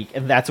of the week,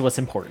 and that's what's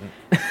important.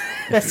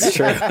 That's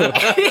true.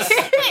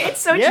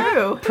 It's so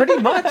true. Pretty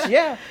much,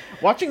 yeah.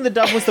 Watching the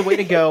dub was the way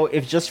to go,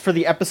 if just for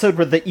the episode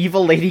where the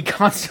evil lady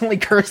constantly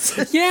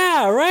curses.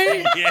 Yeah,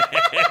 right?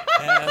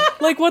 Yeah.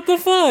 Like, what the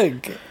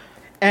fuck?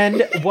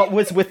 And what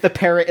was with the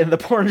parrot in the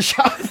porn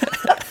shop.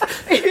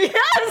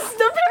 Yes,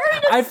 the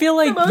parrot is I feel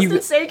like the most you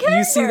insane see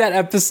character. that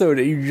episode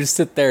and you just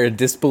sit there in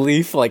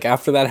disbelief, like,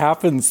 after that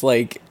happens,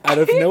 like, out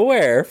of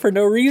nowhere, for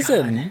no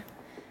reason.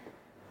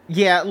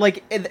 Yeah,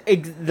 like, it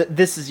is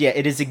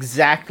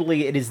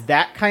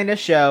that kind of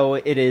show.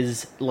 It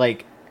is,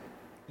 like,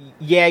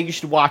 yeah, you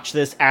should watch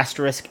this,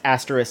 asterisk,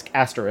 asterisk,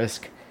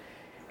 asterisk.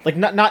 Like,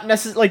 not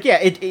necessarily, like,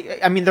 yeah,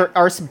 I mean, there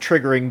are some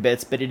triggering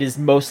bits, but it is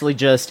mostly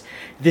just,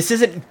 this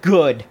isn't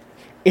good.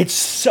 It's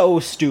so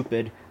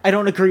stupid. I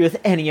don't agree with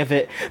any of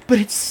it, but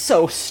it's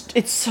so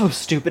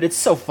stupid. It's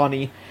so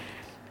funny.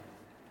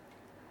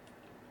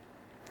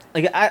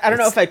 Like, I don't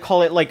know if I'd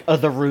call it, like, a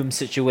The Room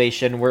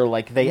situation where,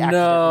 like, they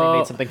accidentally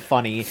made something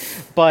funny,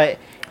 but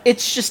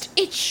it's just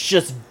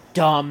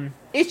dumb.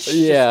 It's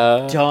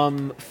just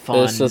dumb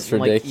fun. It's just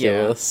ridiculous.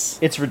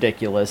 Like, yeah, it's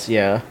ridiculous,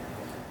 yeah.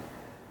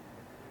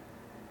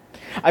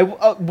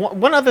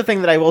 One other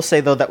thing that I will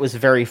say, though, that was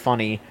very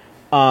funny,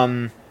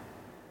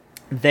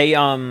 they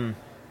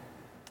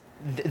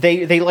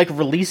like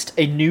released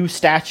a new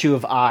statue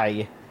of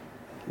I,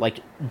 like,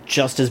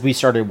 just as we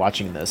started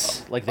watching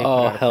this. Like, they put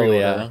out a hell pre-order,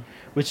 yeah.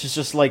 which is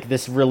just like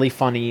this really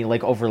funny,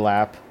 like,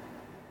 overlap.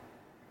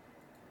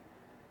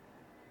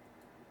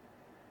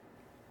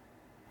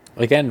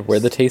 Again, we're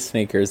the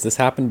tastemakers. This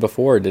happened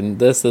before, didn't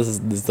this? This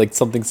is like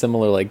something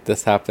similar. Like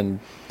this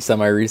happened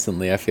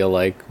semi-recently. I feel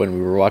like when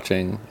we were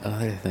watching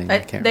another thing. I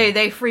can't remember.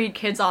 They freed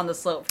Kids on the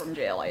Slope from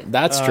jail.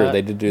 That's true.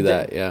 They did do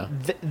that. Yeah.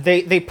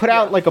 They put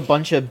out like a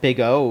bunch of Big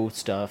O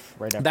stuff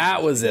right after.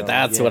 That was it.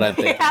 That's what I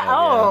think. Yeah.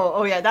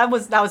 Oh yeah. That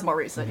was more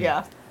recent.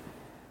 Yeah.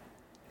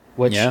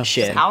 Which Yeah.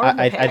 shit? Power of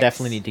the I Pigs.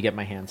 definitely need to get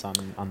my hands on.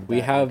 We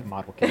that have-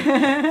 model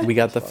kit. We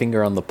got the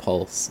finger on the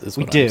pulse. Is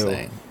We what do. I'm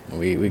saying.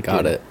 We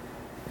got it.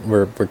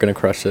 We're gonna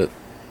crush it.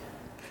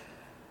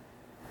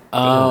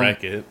 Gonna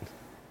wreck it.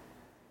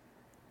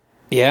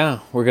 Yeah,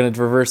 we're gonna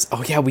reverse.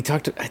 Oh yeah, we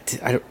talked.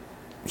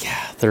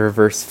 Yeah, the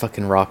reverse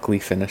fucking Rock Lee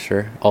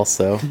finisher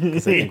also. 'Cause I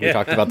think we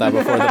talked about that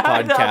before the The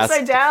podcast.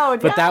 upside down.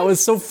 But that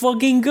was so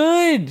fucking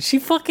good. She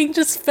fucking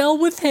just fell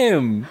with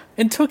him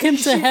and took him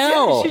to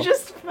hell. She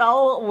just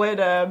fell with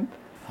him.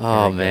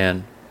 Oh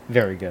man,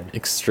 Very good.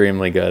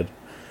 extremely good.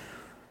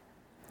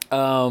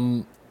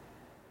 All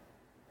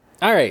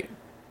right.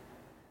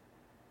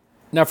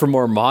 Now for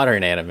more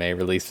modern anime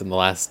released in the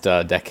last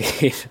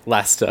decade,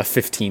 last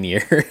 15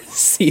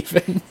 years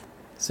even.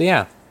 So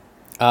yeah,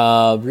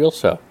 real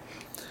show.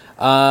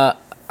 I'm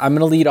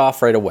gonna lead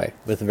off right away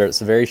with it's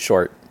very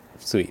short,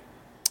 sweet.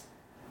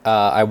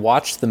 I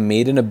watched the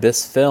Made in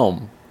Abyss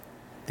film,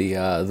 the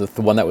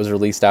one that was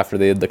released after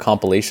they did the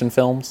compilation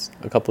films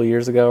a couple of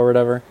years ago or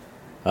whatever.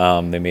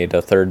 They made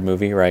a third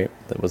movie, right?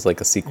 That was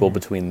like a sequel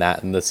between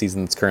that and the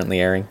season that's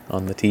currently airing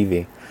on the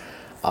TV.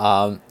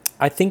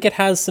 I think it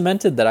has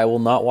cemented that I will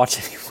not watch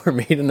any more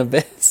Made in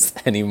Abyss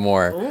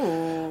anymore.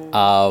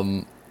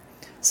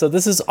 So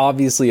this is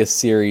obviously a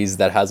series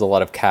that has a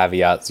lot of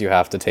caveats you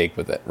have to take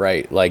with it,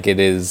 right? Like it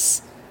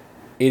is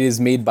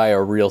made by a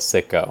real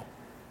sicko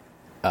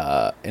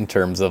in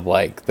terms of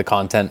like the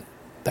content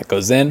that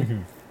goes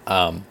in.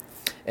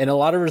 In a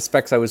lot of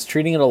respects, I was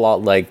treating it a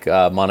lot like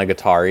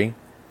Monogatari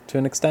to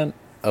an extent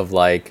of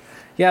like,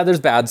 yeah, there's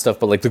bad stuff,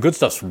 but like the good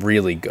stuff's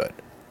really good.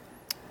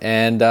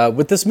 And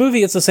with this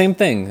movie, it's the same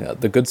thing.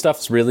 The good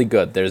stuff's really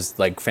good. There's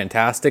like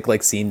fantastic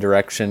like scene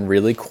direction,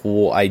 really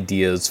cool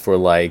ideas for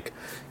like,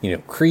 you know,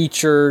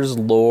 creatures,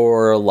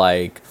 lore,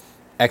 like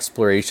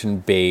exploration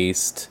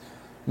based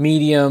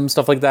medium,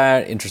 stuff like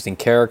that. Interesting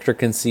character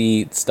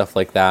conceit, stuff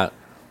like that.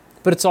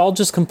 But it's all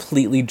just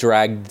completely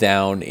dragged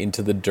down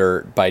into the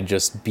dirt by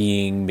just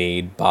being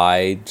made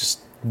by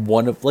just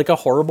one of like a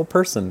horrible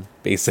person,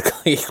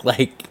 basically.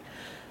 Like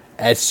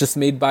it's just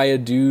made by a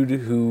dude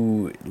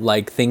who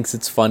like thinks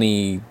it's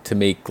funny to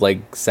make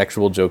like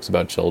sexual jokes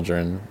about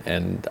children,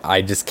 and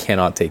I just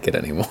cannot take it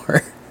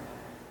anymore.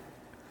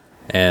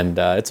 And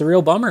it's a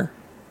real bummer.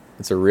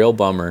 It's a real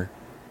bummer.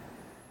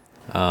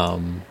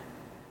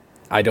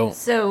 I don't.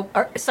 So,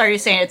 you're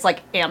saying it's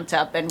like amped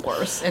up and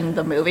worse in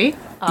the movie?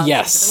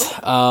 Yes.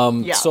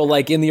 Yeah. So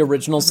like in the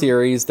original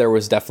series, there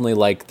was definitely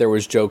like there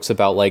was jokes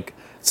about like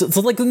so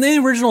like in the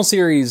original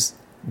series,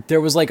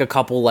 there was like a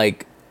couple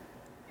like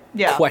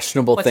Yeah.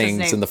 questionable What's his things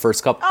name? in the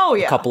first couple Oh,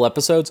 yeah. couple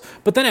episodes,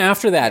 but then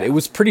after that, it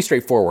was pretty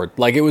straightforward.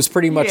 Like it was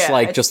pretty much Yeah,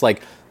 like it's- just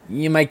like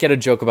you might get a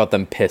joke about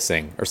them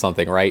pissing or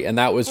something, right? And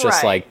that was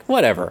just Right. like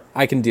whatever,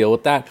 I can deal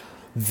with that.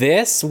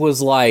 This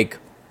was like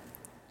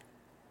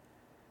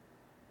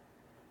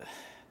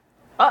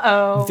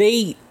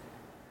Uh-oh.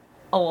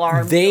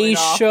 Alarm. they going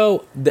off.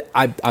 show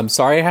I'm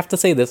sorry I have to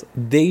say this,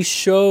 they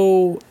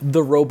show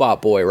the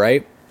robot boy,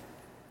 right?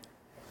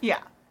 Yeah.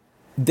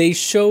 They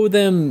show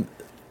them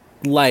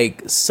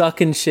like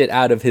sucking shit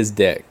out of his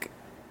dick,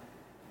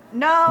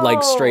 No.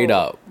 like straight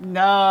up,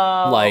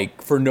 No.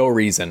 like for no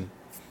reason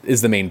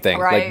is the main thing.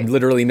 Right. Like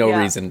literally no Yeah.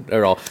 reason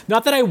at all.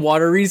 Not that I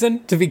want a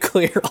reason, to be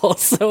clear.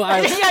 Also, I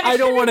Yeah, there I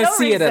don't should be want to no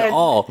see it at reason.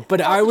 all.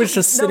 But I was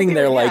just no sitting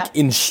there feeling, like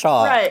yeah. in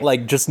shock, Right.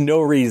 like just no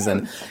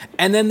reason.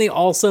 And then they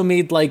also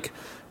made like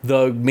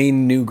the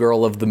main new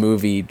girl of the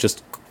movie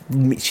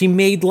she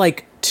made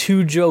like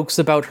 2 jokes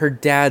about her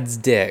dad's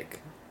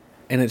dick,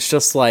 and it's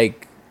just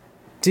like,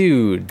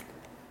 dude.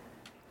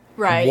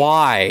 Right.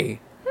 Why?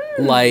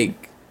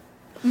 Like,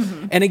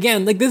 and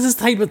again, like this is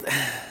the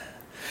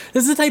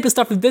type of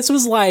stuff. If this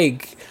was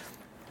like,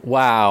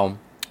 wow,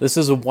 this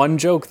is one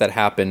joke that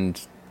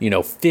happened,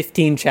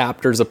 15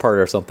 chapters apart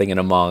or something in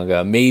a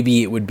manga,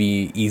 maybe it would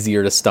be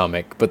easier to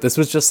stomach. But this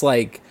was just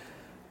like,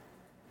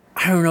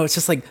 I don't know. It's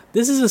just like,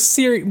 this is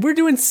we're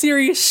doing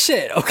serious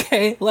shit,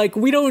 okay? Like,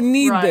 we don't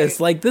need Right. this.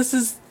 Like, this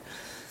is.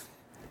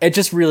 It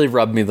just really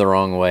rubbed me the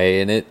wrong way,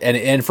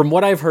 and from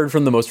what I've heard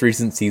from the most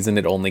recent season,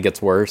 it only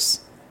gets worse.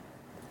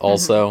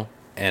 Also,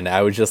 and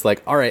I was just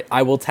like, all right,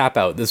 I will tap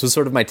out. This was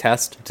sort of my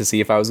test to see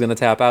if I was going to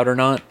tap out or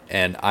not,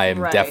 and I am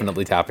Right.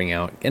 definitely tapping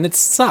out. And it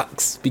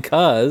sucks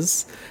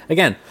because,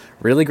 again,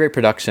 really great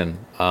production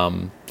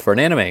for an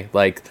anime.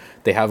 Like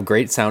they have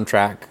great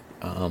soundtrack,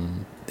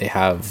 they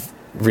have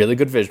really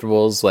good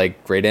visuals,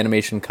 like great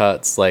animation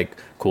cuts, like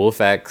cool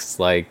effects,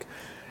 like.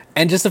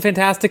 And just a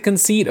fantastic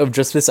conceit of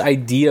just this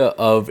idea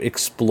of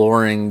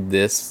exploring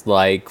this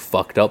like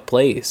fucked up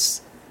place,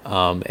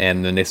 and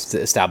then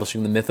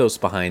establishing the mythos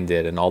behind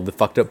it and all the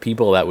fucked up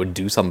people that would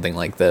do something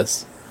like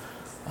this.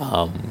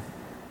 And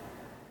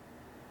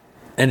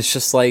it's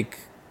just like,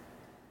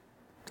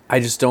 I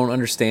just don't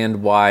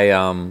understand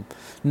why,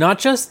 not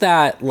just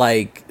that,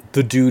 like,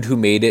 the dude who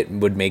made it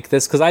would make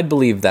this, because I'd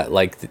believe that,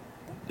 like,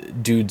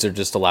 dudes are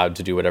just allowed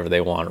to do whatever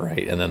they want,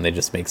 right? And then they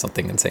just make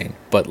something insane.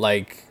 But,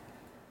 like,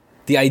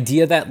 the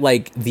idea that,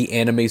 like, the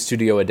anime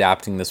studio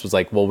adapting this was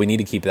like, well, we need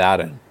to keep that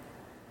in,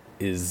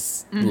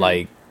 is,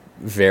 like,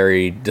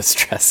 very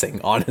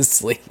distressing,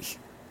 honestly.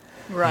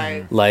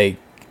 Right. Like,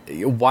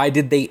 why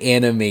did they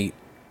animate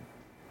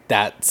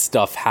that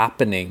stuff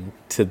happening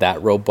to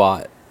that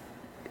robot?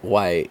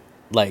 Why?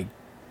 Like,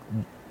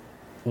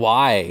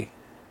 why?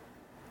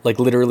 Like,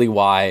 literally,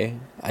 why?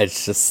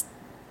 It's just...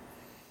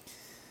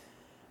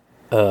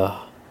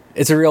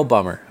 it's a real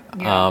bummer.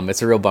 Yeah.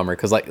 It's a real bummer,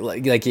 because, like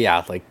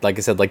I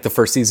said, like, the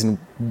first season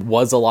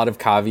was a lot of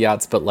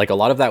caveats, but, like, a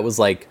lot of that was,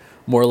 like,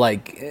 more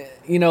like,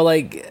 you know,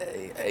 like,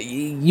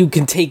 you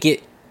can take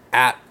it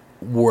at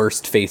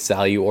worst face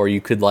value, or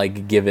you could,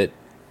 like, give it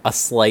a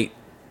slight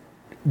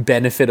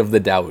benefit of the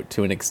doubt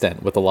to an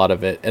extent with a lot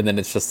of it, and then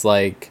it's just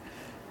like,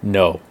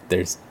 no,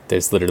 there's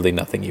literally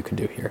nothing you can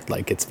do here.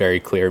 Like, it's very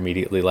clear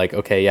immediately, like,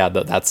 okay, yeah,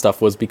 that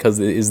stuff was because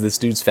it is this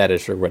dude's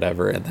fetish or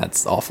whatever, and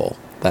that's awful.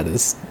 That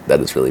is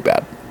really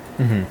bad.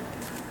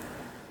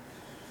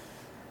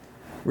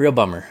 Real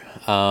bummer.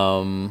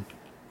 I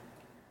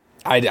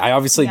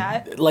obviously,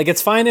 like,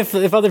 it's fine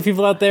if other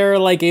people out there are,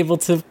 like, able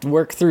to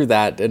work through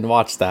that and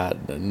watch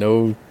that.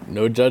 No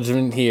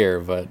judgment here,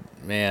 but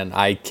man,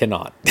 I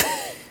cannot.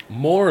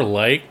 More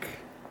like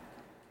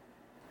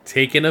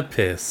taking a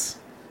piss.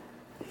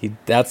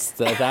 That's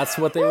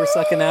what they were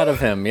sucking out of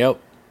him. Yep.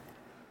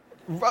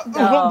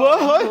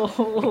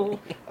 All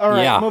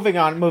right, Yeah. moving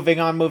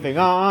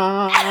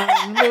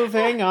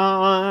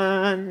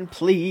on,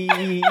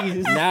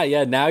 please.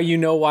 Now you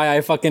know why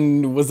I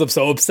fucking was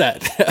so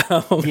upset.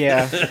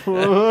 Yeah.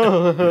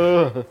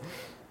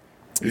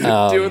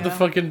 Doing the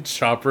fucking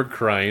Chopper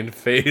crying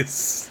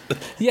face.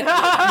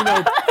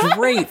 Yeah,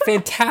 great,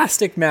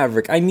 fantastic,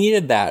 Maverick. I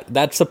needed that.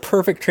 That's a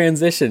perfect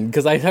transition,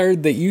 because I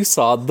heard that you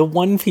saw the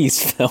One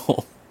Piece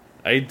film.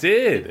 I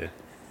did.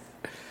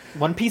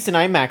 One Piece in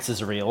IMAX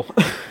is real.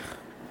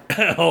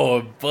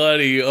 Oh,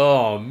 buddy.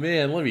 Oh,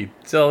 man. Let me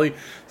tell you.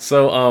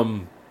 So,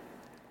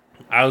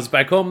 I was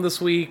back home this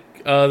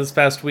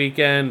past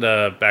weekend,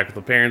 back with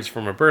the parents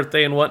for my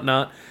birthday and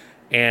whatnot,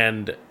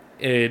 and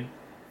it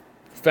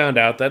found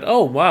out that,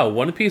 oh, wow,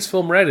 One Piece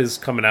Film Red is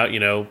coming out,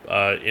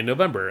 in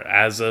November.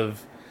 As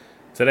of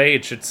today,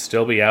 it should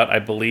still be out. I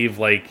believe,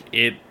 like,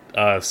 it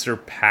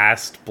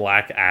surpassed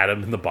Black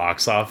Adam in the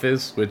box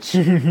office, which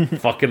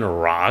fucking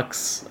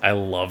rocks. I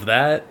love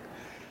that.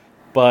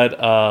 But,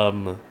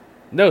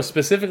 no,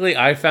 specifically,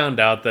 I found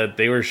out that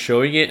they were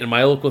showing it in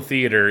my local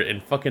theater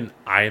in fucking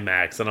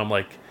IMAX, and I'm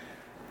like,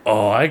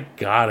 oh, I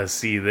gotta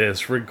see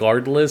this,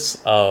 regardless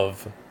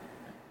of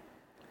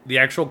the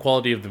actual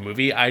quality of the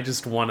movie. I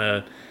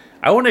wanna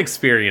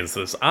experience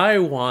this. I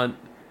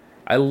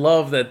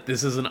love that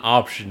this is an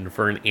option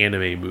for an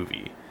anime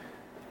movie.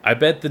 I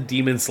bet the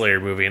Demon Slayer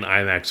movie in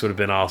IMAX would have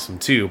been awesome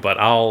too, but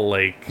I'll,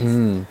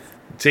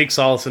 take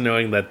solace in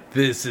knowing that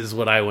this is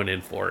what I went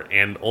in for.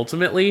 And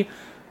ultimately,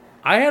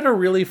 I had a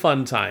really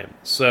fun time.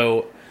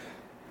 So,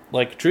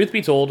 like, truth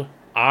be told,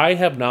 I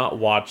have not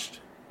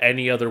watched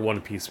any other One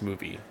Piece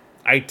movie.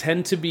 I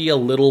tend to be a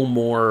little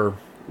more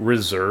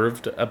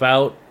reserved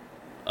about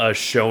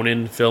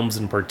shonen films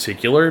in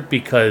particular,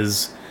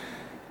 because,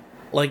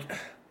 like,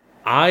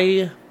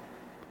 I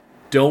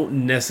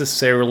don't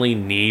necessarily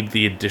need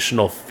the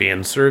additional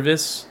fan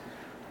service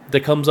that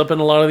comes up in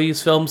a lot of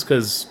these films,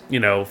 because,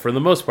 for the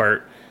most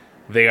part,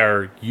 they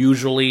are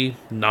usually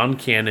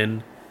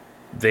non-canon.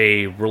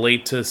 They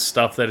relate to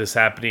stuff that is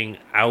happening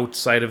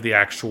outside of the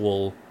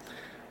actual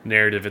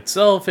narrative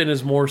itself, and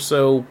is more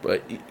so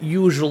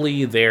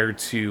usually there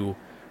to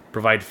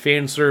provide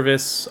fan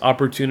service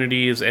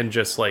opportunities and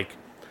just, like,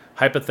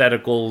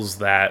 hypotheticals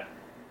that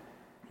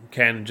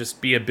can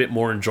just be a bit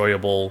more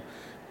enjoyable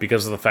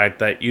because of the fact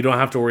that you don't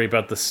have to worry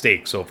about the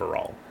stakes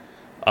overall.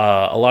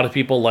 A lot of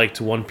people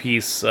liked One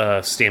Piece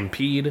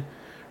Stampede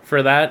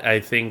for that. I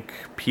think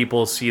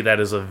people see that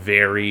as a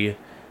very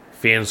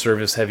fan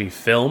service heavy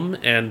film,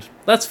 and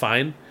that's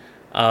fine.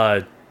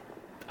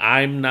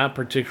 I'm not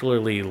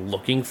particularly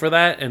looking for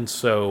that, and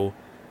so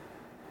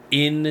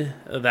in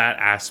that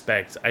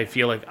aspect, I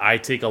feel like I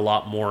take a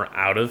lot more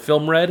out of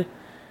Film Red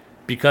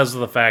because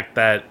of the fact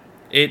that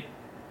it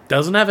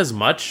doesn't have as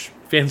much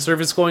fan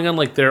service going on.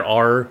 Like, there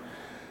are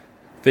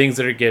things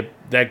that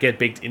get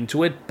baked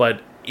into it,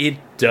 but it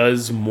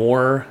does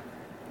more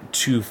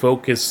to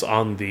focus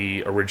on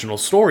the original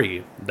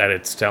story that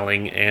it's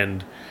telling,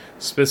 and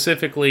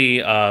specifically,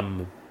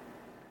 and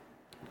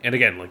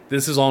again, like,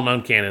 this is all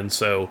non-canon,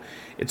 so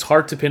it's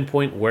hard to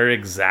pinpoint where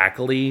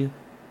exactly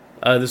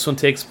this one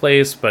takes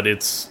place, but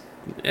it's,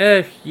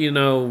 in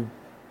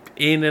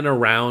and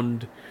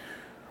around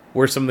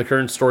where some of the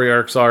current story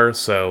arcs are,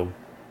 so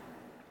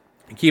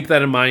keep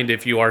that in mind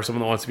if you are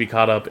someone that wants to be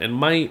caught up and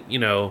might,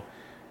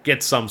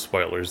 get some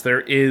spoilers.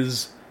 There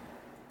is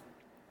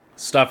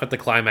stuff at the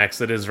climax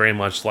that is very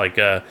much like,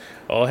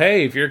 oh,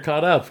 hey, if you're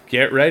caught up,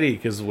 get ready,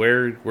 because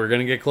we're going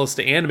to get close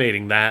to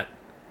animating that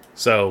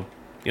So,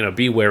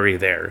 be wary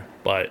there.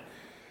 But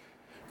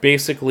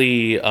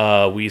basically,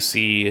 we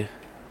see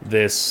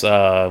this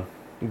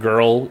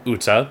girl,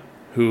 Uta,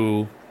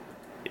 who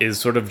is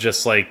sort of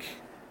just like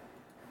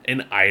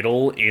an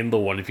idol in the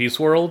One Piece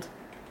world,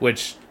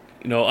 which,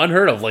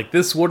 unheard of. Like,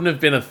 this wouldn't have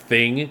been a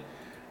thing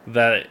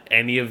that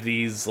any of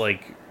these,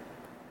 like,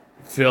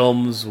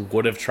 films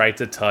would have tried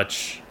to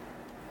touch,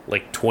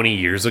 like, 20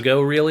 years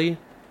ago, really.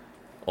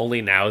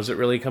 Only now is it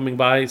really coming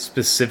by,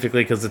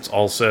 specifically because it's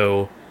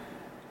also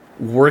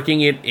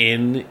working it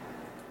in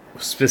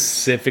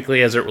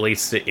specifically as it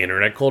relates to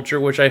internet culture,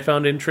 which I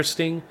found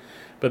interesting.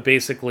 But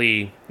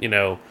basically,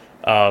 Uta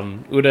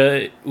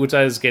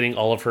is getting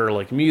all of her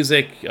like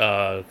music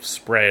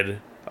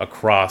spread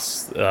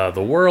across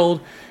the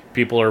world.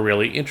 People are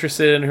really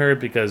interested in her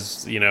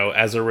because,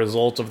 as a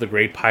result of the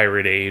Great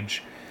Pirate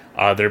Age,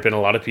 there have been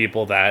a lot of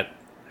people that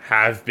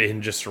have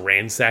been just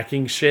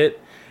ransacking shit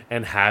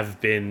and have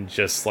been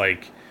just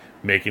like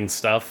making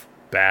stuff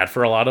bad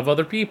for a lot of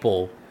other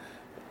people.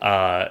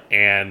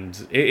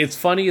 And it's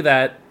funny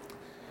that,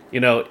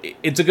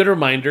 it's a good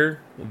reminder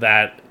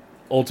that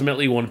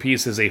ultimately One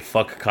Piece is a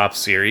fuck cop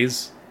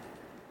series.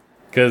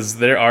 Because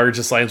there are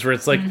just lines where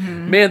it's like,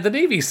 man, the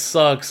Navy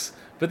sucks,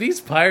 but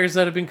these pirates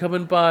that have been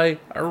coming by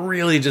are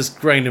really just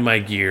grinding my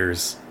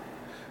gears.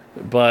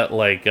 But,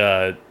 like,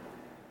 and,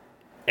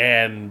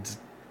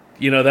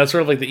 that's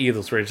sort of like the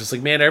ethos where it's just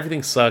like, man,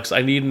 everything sucks.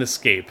 I need an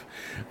escape.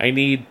 I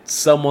need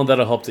someone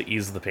that'll help to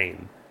ease the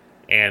pain.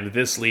 And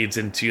this leads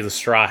into the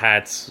Straw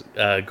Hats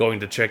going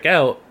to check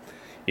out,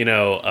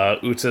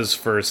 Uta's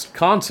first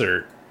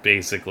concert,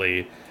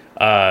 basically.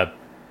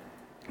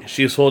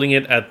 She's holding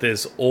it at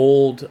this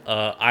old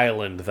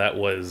island that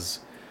was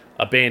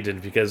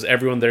abandoned because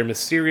everyone there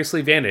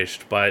mysteriously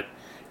vanished, but,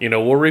 we'll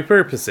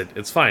repurpose it.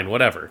 It's fine,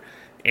 whatever.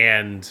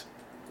 And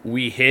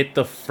we hit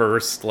the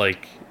first,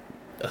 like,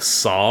 a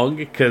song,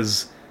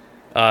 because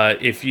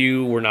if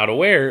you were not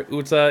aware,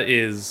 Uta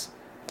is...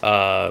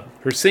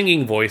 her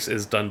singing voice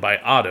is done by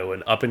Otto,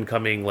 an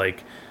up-and-coming,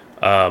 like,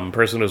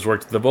 person who's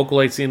worked the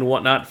Vocaloid scene and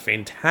whatnot.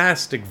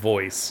 Fantastic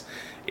voice.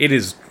 It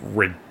is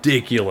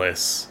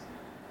ridiculous,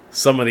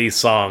 some of these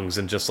songs,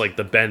 and just, like,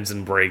 the bends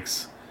and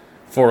breaks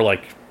for,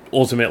 like,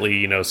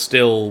 ultimately,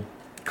 still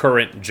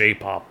current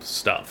J-pop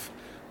stuff.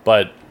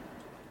 But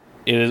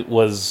it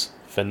was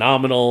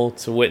phenomenal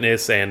to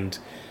witness, and,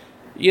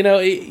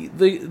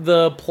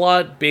 the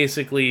plot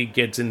basically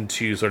gets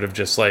into sort of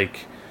just,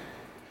 like,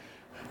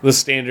 the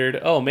standard,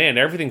 oh man,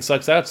 everything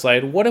sucks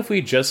outside. What if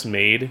we just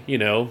made,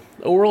 a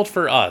world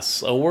for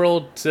us? A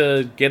world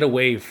to get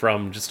away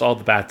from just all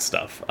the bad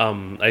stuff.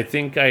 I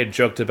think I had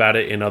joked about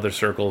it in other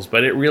circles,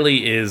 but it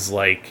really is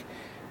like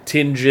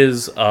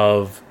tinges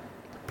of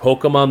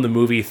Pokemon the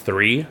Movie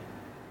 3,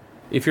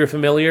 if you're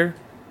familiar.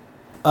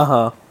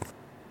 Uh-huh.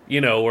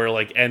 Where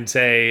like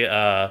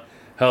Entei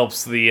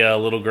helps the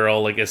little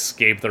girl like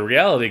escape the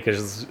reality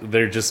because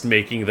they're just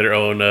making their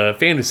own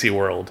fantasy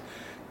world.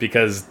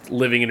 Because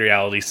living in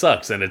reality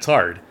sucks and it's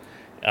hard.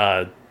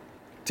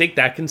 Take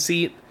that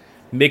conceit,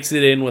 mix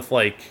it in with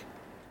like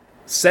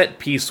set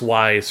piece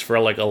wise for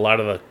like a lot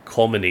of the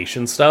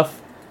culmination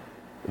stuff.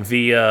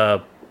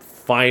 The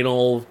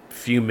final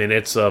few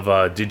minutes of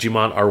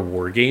Digimon Our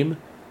War Game,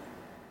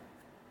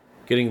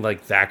 getting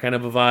like that kind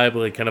of a vibe,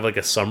 like kind of like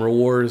a Summer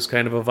Wars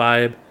kind of a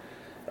vibe.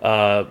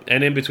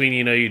 And in between,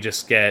 you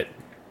just get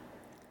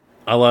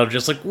a lot of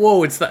just like,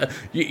 whoa, it's that.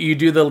 You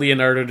do the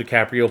Leonardo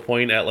DiCaprio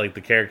point at like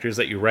the characters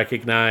that you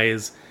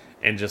recognize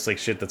and just like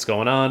shit that's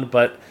going on.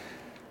 But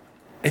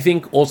I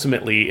think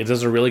ultimately it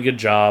does a really good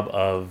job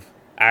of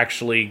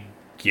actually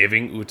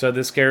giving Uta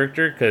this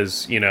character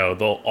because,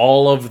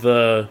 all of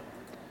the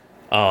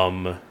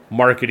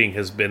marketing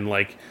has been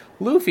like,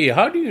 Luffy,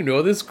 how do you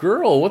know this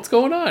girl? What's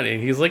going on?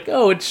 And he's like,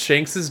 oh, it's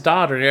Shanks'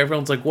 daughter. And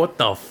everyone's like, what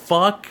the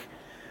fuck?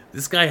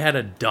 This guy had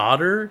a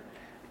daughter?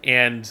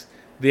 And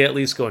they at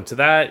least go into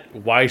that,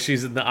 why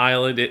she's in the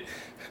island.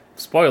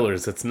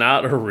 Spoilers, it's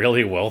not a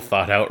really well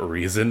thought out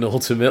reason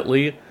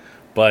ultimately,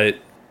 but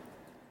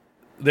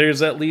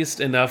there's at least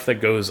enough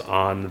that goes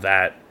on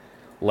that,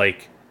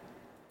 like,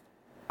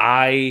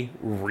 I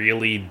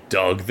really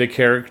dug the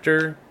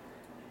character,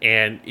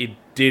 and it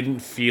didn't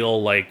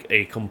feel like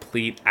a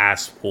complete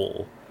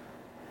asshole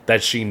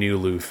that she knew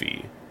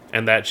Luffy,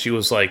 and that she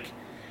was, like,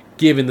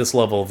 given this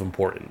level of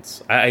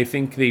importance. I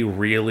think they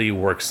really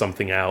worked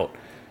something out,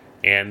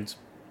 and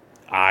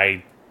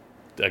I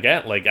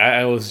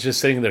was just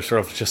sitting there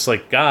sort of just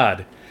like,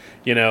 God,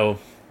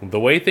 the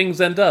way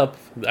things end up,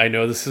 I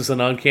know this is a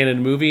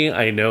non-canon movie.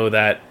 I know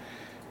that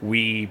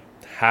we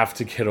have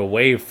to get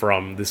away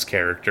from this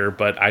character,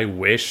 but I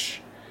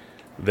wish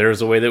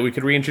there's a way that we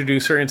could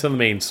reintroduce her into the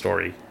main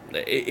story.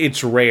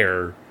 It's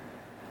rare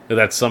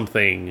that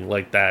something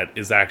like that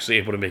is actually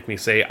able to make me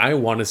say, I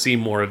want to see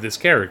more of this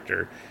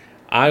character.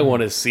 I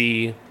want to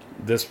see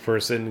this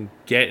person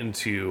get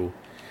into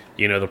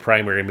the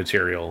primary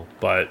material,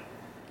 but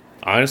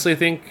honestly, I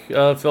think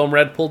Film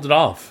Red pulled it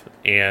off,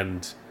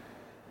 and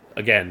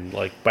again,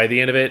 like, by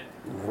the end of it,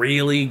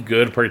 really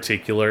good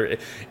particular,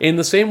 in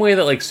the same way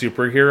that, like,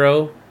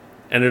 Superhero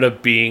ended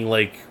up being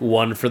like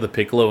one for the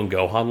Piccolo and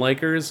Gohan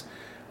likers.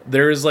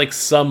 There's like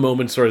some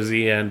moments towards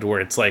the end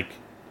where it's like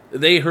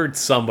they heard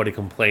somebody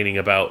complaining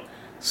about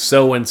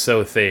so and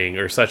so thing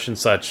or such and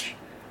such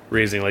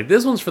reasoning. Like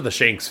this one's for the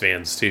Shanks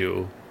fans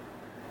too,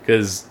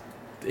 because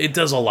it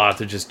does a lot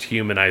to just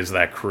humanize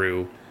that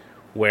crew.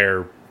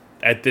 Where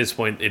at this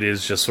point it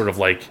is just sort of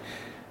like,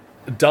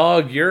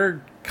 dog,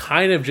 you're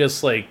kind of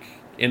just like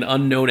an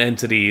unknown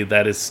entity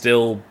that is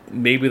still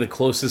maybe the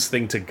closest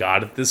thing to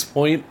God at this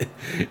point,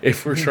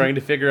 if we're trying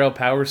to figure out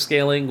power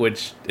scaling,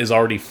 which is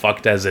already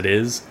fucked as it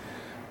is.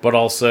 But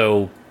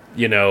also,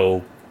 you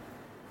know,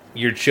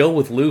 you're chill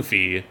with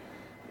Luffy,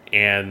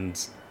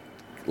 and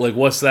like,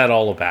 what's that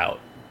all about?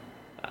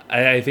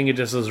 I think it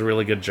just does a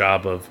really good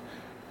job of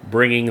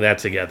bringing that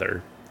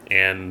together.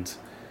 And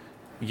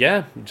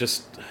yeah,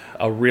 just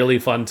a really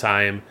fun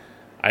time.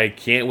 I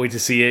can't wait to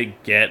see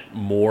it get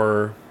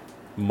more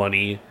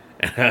money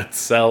and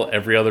sell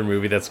every other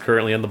movie that's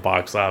currently in the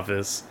box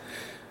office.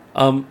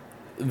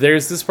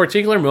 There's this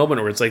particular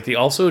moment where it's like they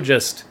also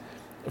just,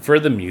 for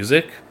the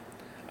music,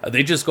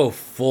 they just go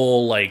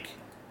full like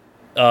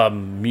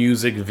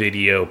music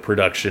video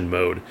production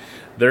mode.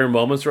 There are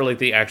moments where like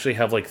they actually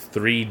have like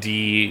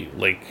 3D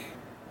like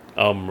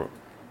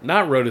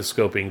not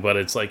rotoscoping, but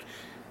it's like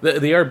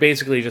they are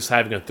basically just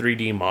having a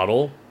 3D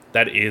model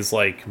that is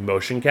like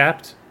motion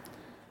capped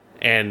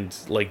and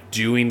like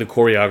doing the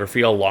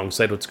choreography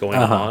alongside what's going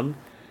on.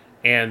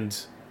 And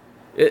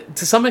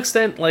to some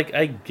extent, like,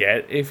 I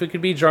get if it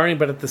could be jarring,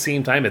 but at the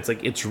same time, it's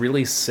like it's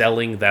really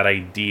selling that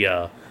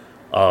idea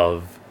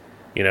of,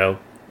 you know,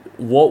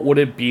 what would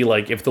it be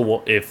like if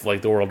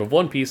like the world of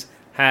One Piece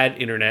had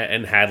internet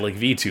and had like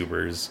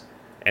VTubers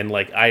and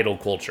like idol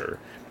culture.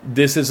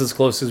 This is as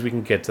close as we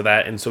can get to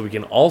that, and so we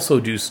can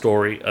also do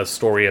a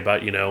story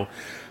about, you know,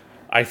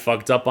 I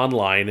fucked up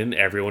online and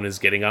everyone is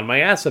getting on my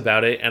ass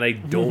about it, and I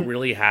don't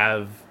really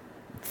have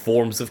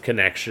forms of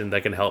connection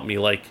that can help me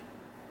like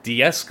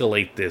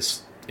de-escalate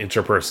this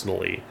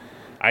interpersonally.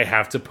 I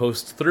have to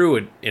post through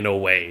it in a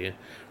way,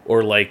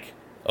 or like,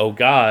 oh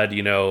god,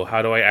 you know,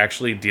 how do I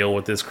actually deal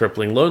with this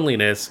crippling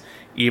loneliness,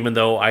 even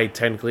though I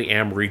technically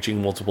am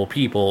reaching multiple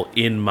people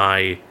in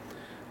my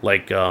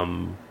like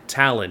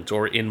talent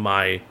or in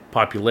my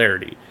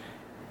popularity.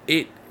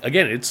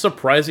 It's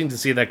surprising to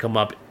see that come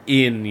up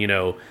in, you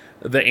know,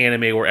 the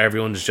anime where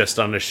everyone's just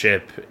on a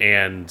ship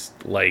and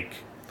like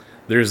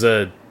there's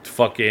a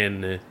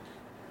fucking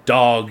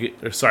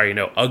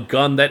a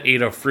gun that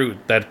ate a fruit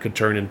that could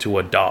turn into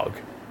a dog.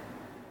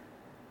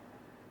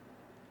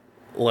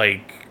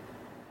 Like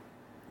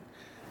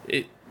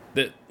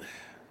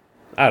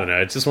I don't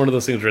know, it's just one of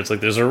those things where it's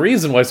like there's a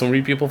reason why so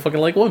many people fucking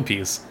like One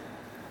Piece.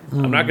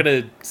 I'm not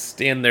gonna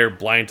stand there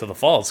blind to the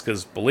faults,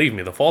 because believe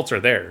me, the faults are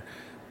there.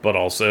 But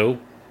also,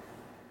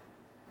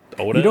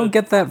 Oda, you don't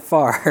get that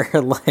far,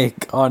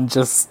 like, on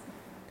just,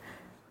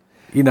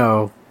 you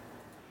know,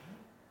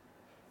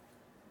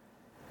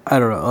 I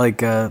don't know, like,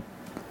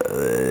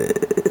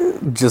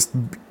 just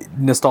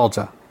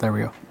nostalgia. There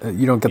we go.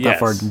 You don't get that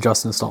far in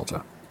just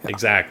nostalgia. Yeah.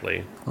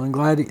 Exactly. Well, I'm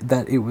glad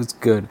that it was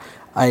good.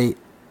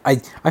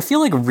 I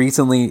feel like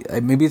recently,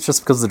 maybe it's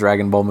just because the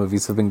Dragon Ball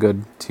movies have been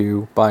good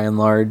too, by and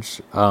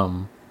large.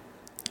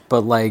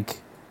 But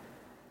like,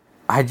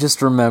 I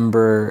just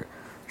remember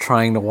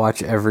trying to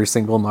watch every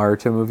single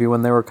Naruto movie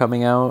when they were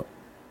coming out,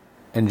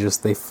 and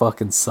just they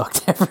fucking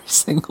sucked every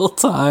single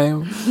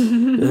time.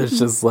 It's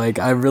just like,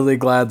 I'm really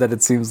glad that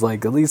it seems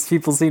like at least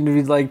people seem to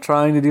be like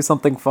trying to do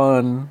something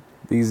fun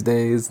these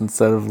days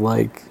instead of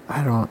like,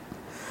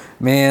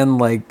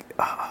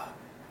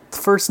 the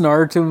first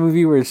Naruto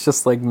movie where it's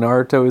just like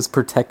Naruto is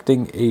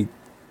protecting a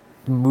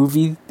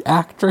movie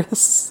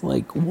actress.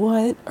 Like,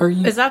 what are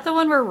you? Is that the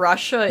one where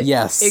Russia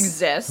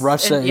exists?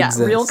 Russia exists.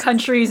 Yeah, real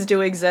countries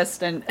do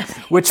exist, and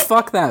which,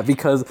 fuck that,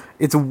 because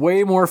it's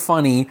way more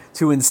funny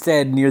to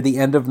instead near the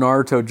end of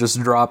Naruto just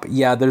drop,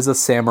 yeah, there's a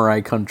samurai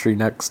country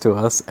next to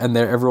us, and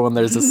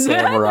there's a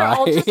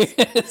samurai.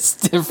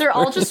 they're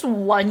all just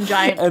one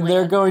giant and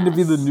they're going to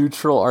be the mass.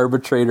 neutral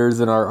arbitrators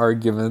in our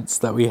arguments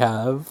that we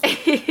have,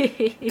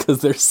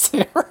 because they're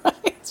samurai,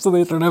 so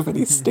they don't have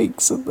any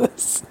stakes in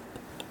this.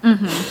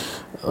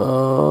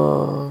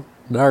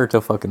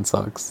 Naruto fucking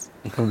sucks.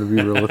 I'm gonna be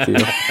real with you.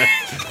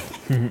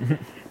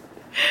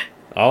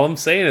 All I'm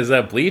saying is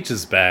that Bleach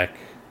is back.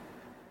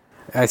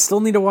 I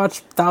still need to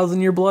watch 1,000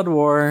 Year Blood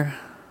War.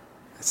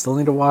 I still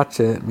need to watch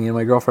it. Me and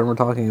my girlfriend were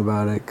talking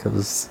about it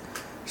because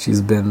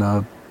she's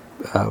been.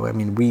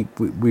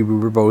 We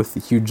were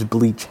both huge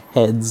Bleach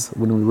heads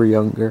when we were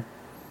younger.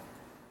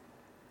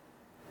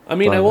 I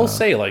mean, I will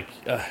say, like,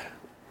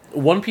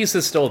 One Piece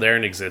is still there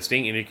and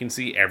existing, and you can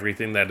see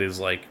everything that is,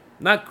 like,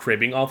 not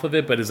cribbing off of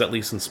it, but is at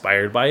least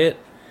inspired by it.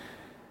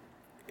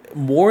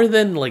 More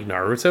than, like,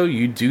 Naruto,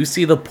 you do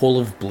see the pull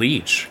of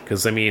Bleach.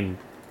 Because, I mean,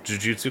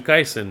 Jujutsu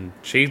Kaisen,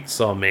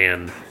 Chainsaw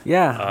Man,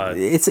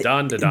 it's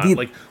Dan,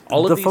 like,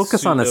 all of the these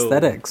focus on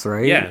aesthetics,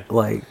 right? Yeah.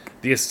 Like,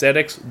 the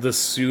aesthetics, the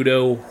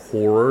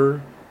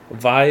pseudo-horror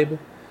vibe,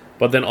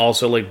 but then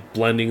also, like,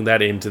 blending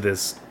that into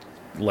this,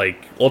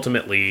 like,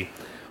 ultimately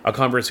a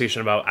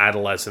conversation about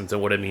adolescence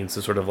and what it means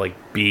to sort of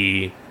like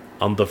be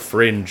on the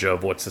fringe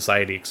of what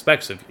society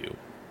expects of you.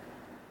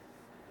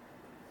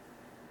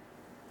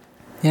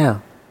 Yeah.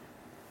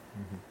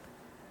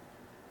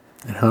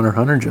 And Hunter x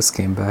Hunter just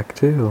came back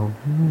too.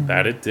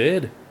 That it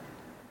did.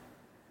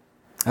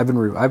 I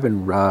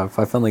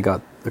finally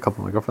got a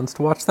couple of my girlfriends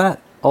to watch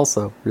that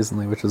also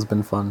recently, which has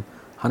been fun.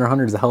 Hunter x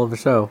Hunter is a hell of a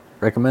show.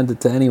 Recommend it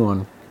to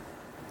anyone.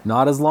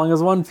 Not as long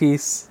as One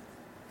Piece,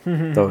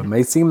 though it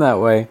may seem that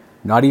way.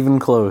 Not even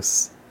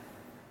close.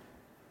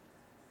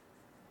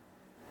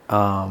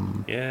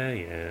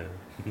 Yeah.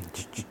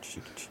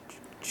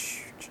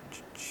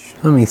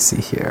 Let me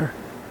see here.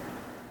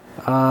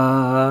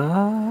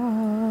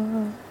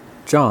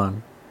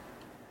 John,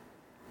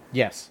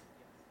 Yes.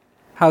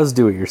 how's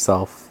Do It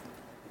Yourself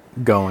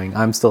going?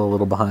 I'm still a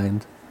little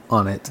behind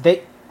on it.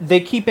 They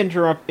keep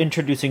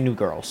introducing new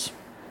girls.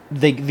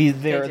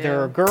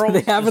 There are girls.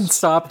 They haven't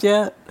stopped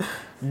yet.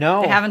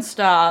 No, They haven't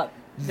stopped.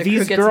 The crew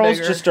these gets girls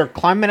bigger. just are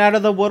climbing out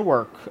of the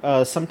woodwork.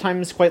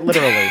 Sometimes quite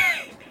literally.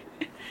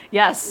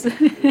 Yes.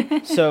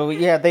 So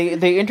yeah,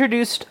 they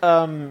introduced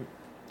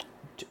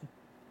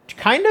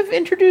kind of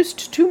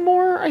introduced two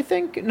more, I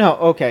think. No,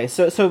 okay.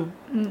 So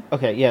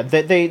okay, yeah.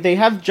 They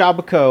have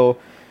Jabako.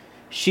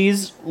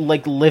 She's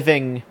like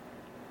living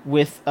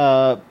with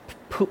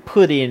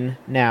Puddin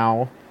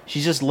now.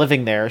 She's just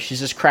living there. She's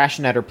just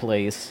crashing at her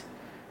place.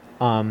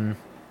 Okay.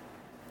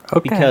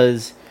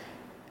 Because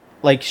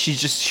like she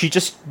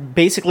just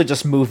basically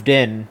just moved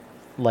in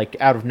like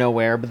out of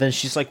nowhere, but then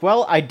she's like,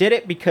 well, I did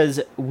it because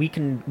we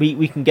can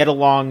get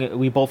along.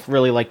 We both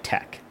really like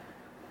tech.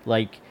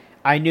 Like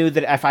I knew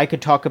that if I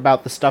could talk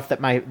about the stuff that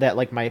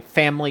my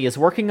family is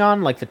working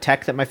on, like the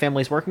tech that my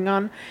family's working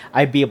on,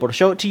 I'd be able to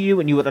show it to you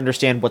and you would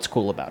understand what's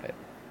cool about it.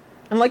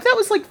 And like that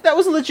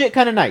was legit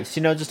kind of nice,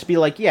 you know, just to be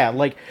like, yeah,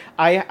 like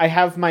I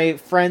have my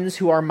friends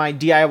who are my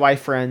DIY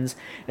friends,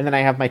 and then I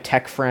have my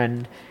tech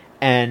friend,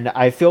 and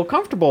I feel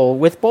comfortable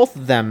with both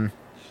of them.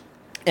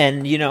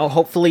 And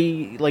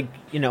hopefully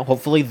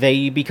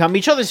they become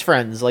each other's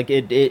friends. Like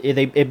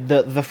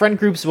the friend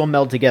groups will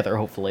meld together.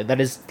 Hopefully, that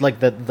is like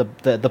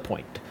the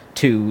point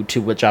to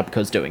what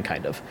Jabako's doing,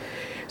 kind of.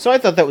 So I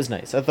thought that was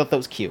nice. I thought that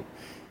was cute.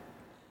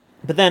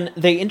 But then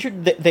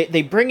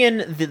they bring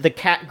in the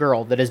cat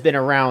girl that has been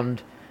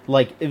around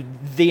like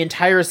the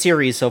entire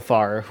series so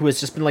far, who has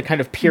just been like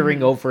kind of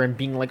peering over and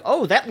being like,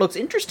 "Oh, that looks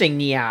interesting,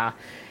 yeah."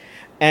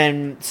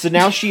 And so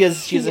now she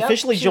has Yep,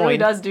 officially she joined. really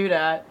does do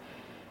that.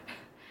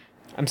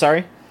 I'm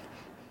sorry.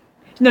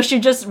 No,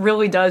 she just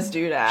really does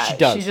do that. She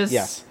does. She just,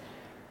 yes.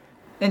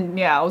 And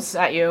yells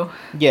at you.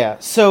 Yeah.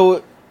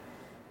 So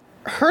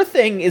her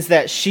thing is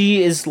that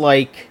she is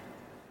like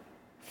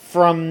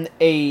from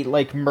a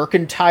like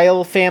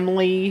mercantile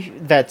family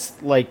that's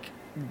like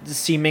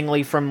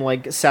seemingly from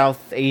like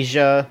South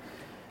Asia,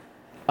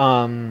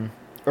 or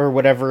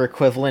whatever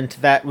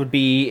equivalent that would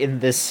be in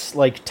this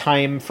like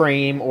time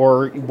frame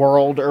or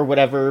world or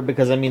whatever,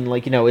 because I mean,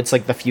 like, it's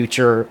like the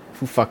future.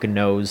 Who fucking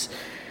knows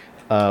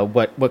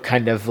what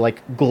kind of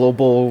like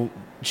global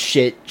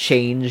shit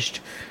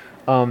changed.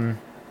 But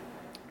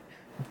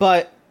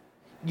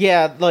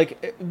yeah,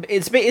 like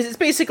it's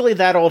basically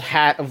that old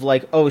hat of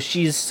like, oh,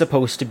 she's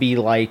supposed to be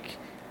like,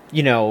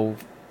 a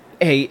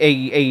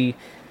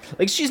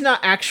like, she's not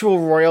actual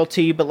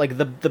royalty, but like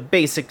the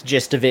basic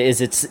gist of it is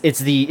it's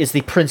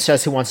the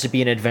princess who wants to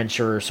be an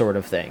adventurer sort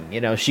of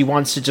thing. She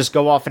wants to just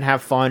go off and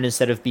have fun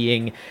instead of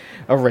being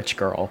a rich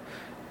girl.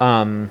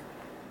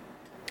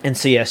 And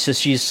so yeah, so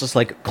she's just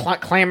like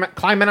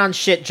climbing on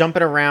shit,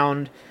 jumping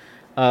around.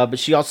 But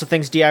she also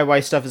thinks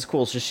DIY stuff is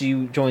cool, so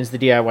she joins the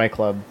DIY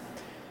club.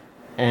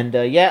 And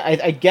yeah,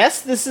 I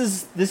guess this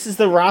is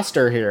the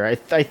roster here. I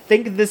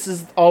think this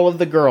is all of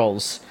the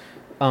girls.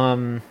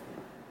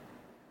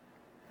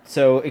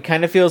 So it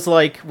kind of feels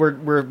like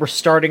we're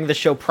starting the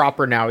show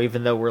proper now,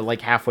 even though we're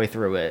like halfway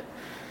through it.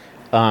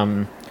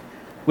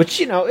 Which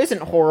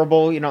isn't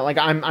horrible. Like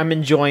I've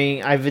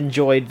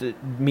enjoyed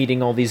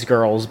meeting all these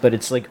girls, but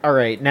it's like, all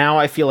right, now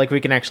I feel like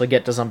we can actually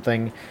get to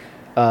something.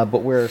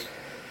 But we're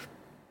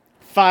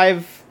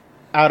 5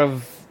 out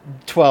of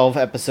 12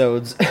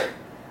 episodes.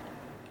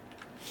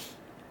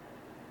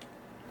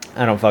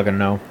 I don't fucking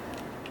know.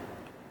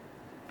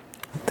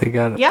 They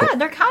got it. Yeah,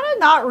 they're kind of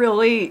not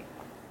really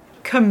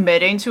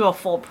committing to a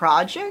full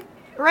project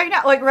right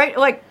now.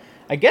 Like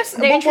I guess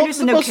they introduce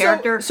a new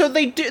character. So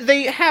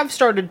they have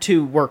started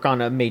to work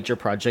on a major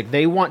project.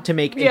 They want to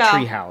make a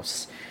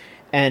treehouse,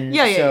 and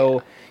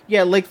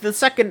like the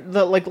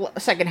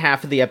second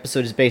half of the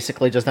episode is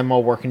basically just them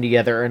all working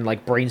together and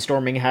like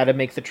brainstorming how to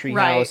make the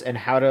treehouse and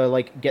how to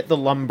like get the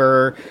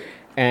lumber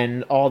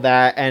and all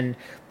that. And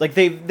like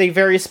they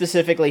very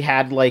specifically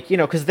had like,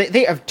 because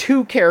they have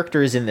 2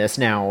 characters in this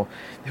now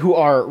who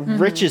are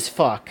rich as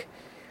fuck.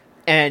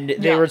 And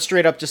they were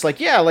straight up just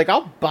like, yeah, like,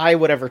 I'll buy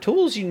whatever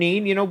tools you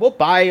need, we'll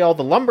buy all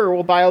the lumber,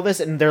 we'll buy all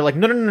this. And they're like,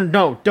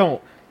 no,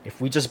 don't.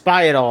 If we just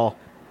buy it all,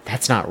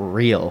 that's not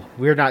real.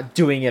 We're not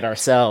doing it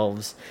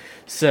ourselves.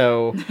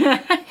 So,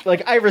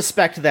 like, I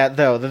respect that,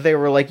 though, that they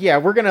were like, yeah,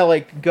 we're gonna,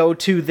 like, go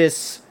to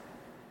this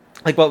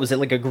like what was it,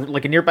 like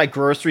a nearby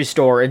grocery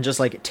store, and just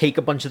like take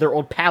a bunch of their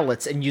old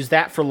pallets and use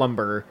that for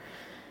lumber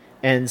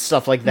and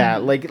stuff like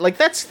that. Like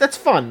that's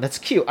fun. That's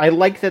cute. I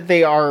like that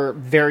they are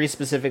very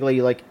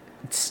specifically like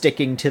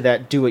sticking to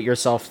that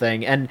do-it-yourself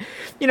thing, and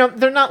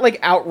they're not like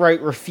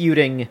outright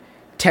refuting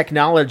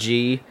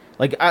technology.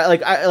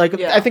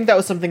 I think that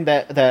was something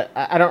that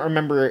I don't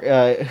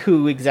remember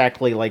who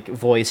exactly like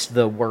voiced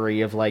the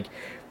worry of like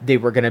they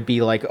were gonna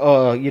be like,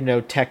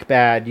 tech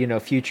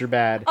bad, future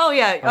bad. Oh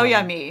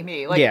yeah,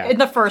 me. Like in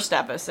the first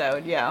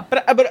episode, yeah.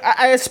 But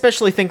I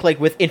especially think like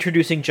with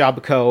introducing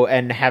Jabko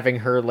and having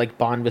her like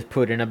bond with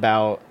Putin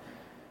about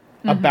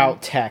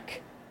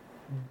tech,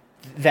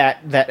 that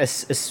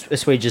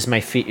assuages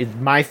my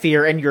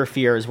fear and your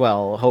fear as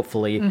well.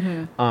 Hopefully,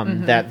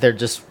 that they're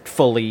just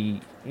fully.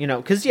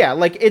 Because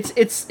like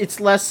it's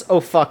less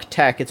oh fuck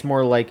tech. It's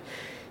more like,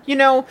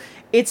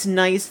 it's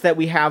nice that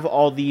we have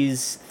all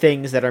these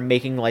things that are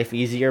making life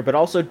easier, but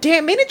also,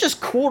 damn, ain't it just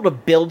cool to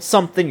build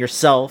something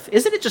yourself?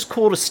 Isn't it just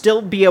cool to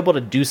still be able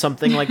to do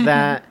something like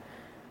that?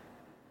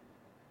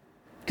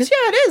 Because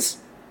it is.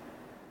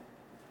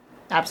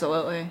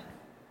 Absolutely.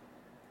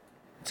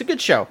 It's a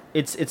good show.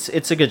 It's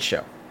a good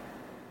show.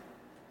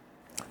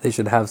 They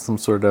should have some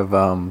sort of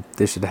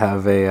they should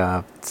have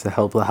a to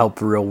help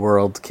real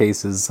world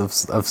cases of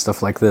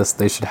stuff like this.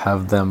 They should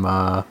have them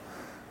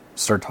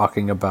start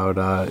talking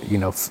about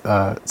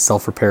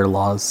self repair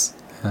laws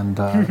and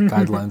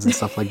guidelines and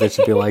stuff like that.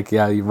 Should be like,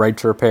 yeah, you right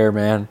to repair,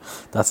 man.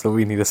 That's what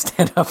we need to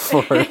stand up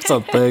for, or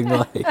something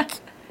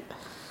like.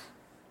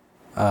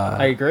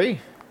 I agree.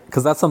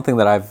 Because that's something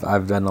that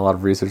I've done a lot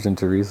of research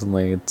into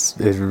recently. It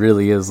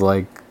really is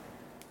like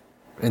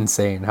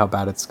insane how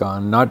bad it's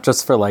gone. Not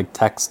just for like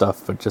tech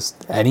stuff, but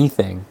just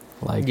anything.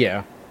 Like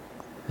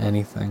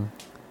anything.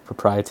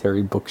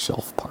 Proprietary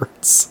bookshelf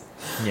parts.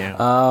 Yeah.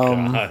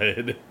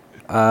 God.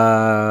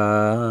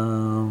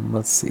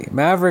 Let's see.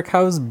 Maverick,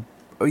 how's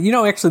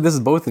actually this is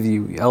both of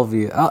you,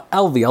 Elvie.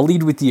 Elvie, I'll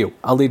lead with you.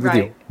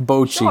 Right.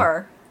 Bochi.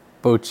 Sure.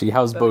 Bochi,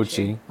 how's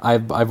Bochi?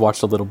 I've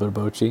watched a little bit of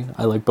Bochi.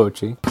 I like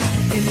Bochi.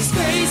 In this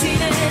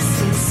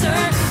craziness,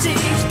 uncertainty,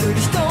 一人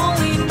一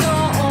人の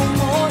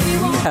思い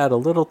を We had a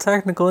little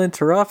technical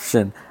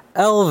interruption.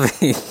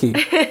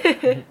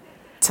 Elvie,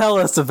 tell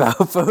us about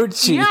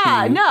Bochi.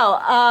 Yeah, no.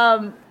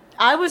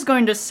 I was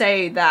going to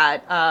say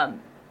that.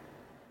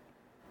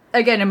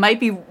 Again, it might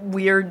be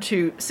weird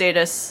to say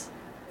this,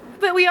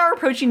 but we are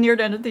approaching near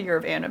the end of the year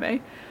of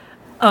anime.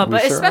 But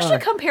sure especially are.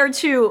 compared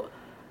to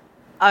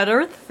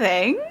other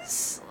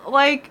things,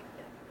 like,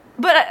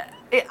 but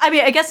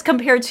I guess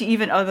compared to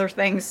even other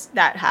things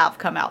that have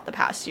come out the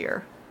past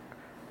year,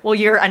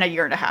 year and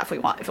a half, if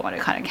you want to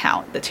kind of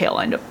count the tail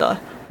end of the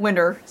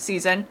winter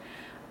season,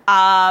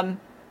 the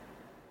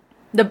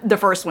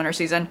first winter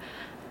season.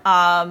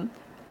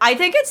 I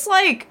think it's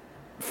like,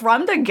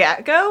 from the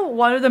get-go,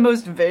 one of the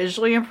most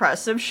visually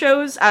impressive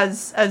shows,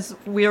 as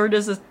weird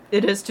as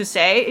it is to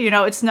say.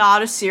 It's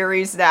not a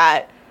series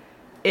that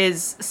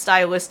is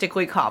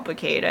stylistically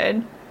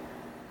complicated,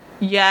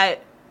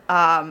 yet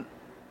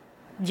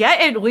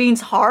it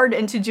leans hard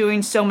into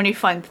doing so many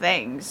fun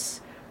things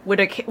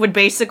with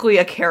basically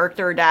a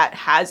character that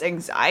has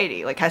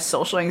anxiety, like has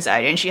social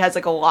anxiety, and she has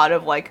like a lot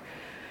of like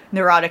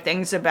neurotic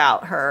things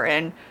about her,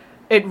 and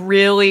it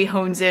really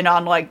hones in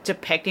on like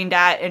depicting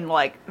that in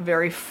like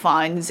very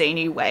fun,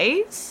 zany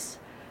ways.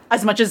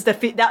 As much as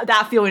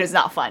that feeling is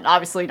not fun,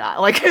 obviously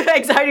not. Like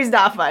anxiety is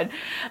not fun,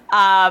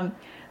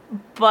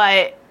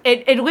 but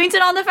it leans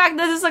in on the fact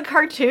that this is a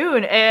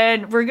cartoon,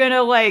 and we're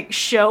gonna like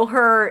show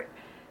her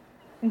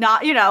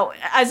not,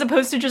 as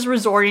opposed to just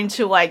resorting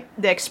to like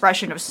the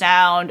expression of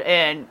sound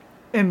and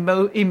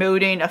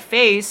emoting a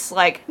face.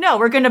 Like, no,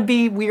 we're gonna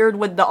be weird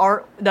with the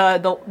art,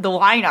 the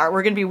line art.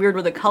 We're gonna be weird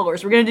with the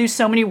colors. We're gonna do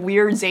so many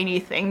weird zany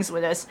things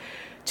with this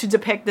to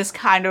depict this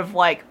kind of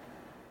like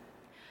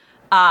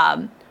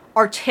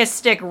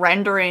artistic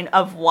rendering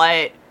of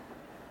what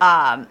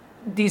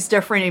these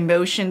different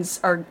emotions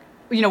are.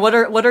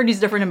 What are these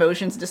different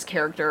emotions this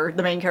character,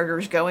 the main character,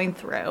 is going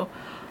through.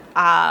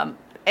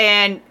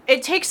 And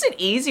it takes it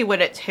easy with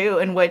it too,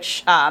 in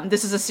which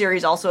this is a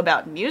series also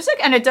about music,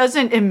 and it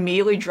doesn't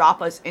immediately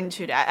drop us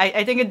into that.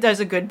 I think it does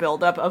a good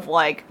buildup of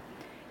like,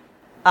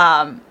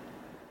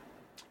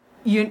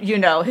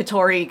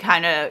 Hitori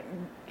kind of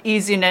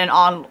easing in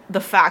on the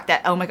fact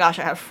that, oh my gosh,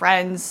 I have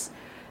friends,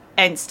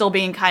 and still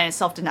being kind of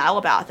self-denial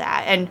about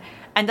that, and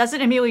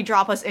doesn't immediately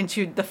drop us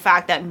into the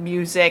fact that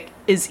music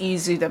is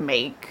easy to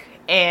make,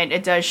 and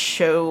it does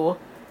show.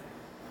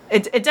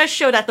 It does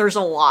show that there's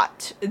a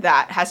lot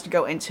that has to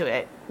go into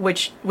it,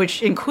 which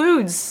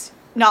includes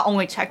not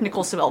only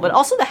technical skill, but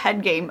also the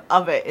head game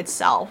of it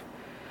itself.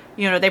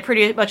 They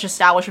pretty much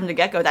established from the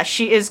get-go that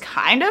she is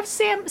kind of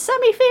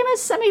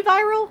semi-famous,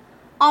 semi-viral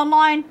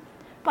online,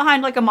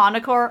 behind like a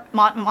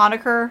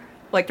moniker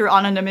like through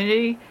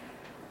anonymity.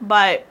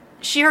 But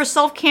she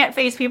herself can't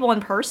face people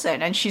in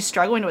person, and she's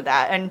struggling with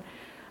that. And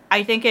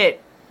I think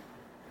it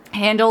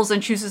handles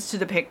and chooses to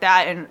depict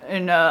that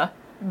in a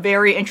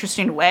very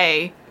interesting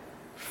way,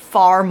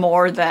 far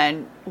more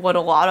than what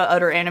a lot of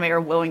other anime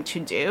are willing to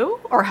do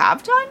or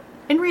have done.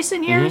 in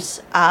recent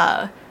years.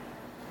 I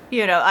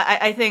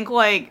think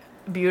like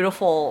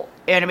beautiful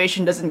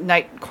animation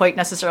doesn't quite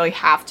necessarily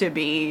have to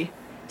be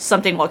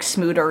something like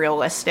smooth or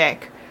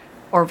realistic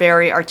or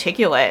very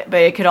articulate,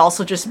 but it could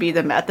also just be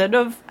the method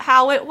of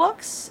how it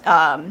looks,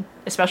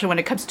 especially when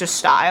it comes to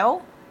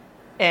style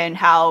and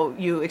how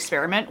you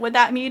experiment with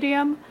that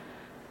medium.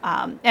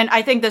 And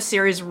I think the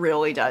series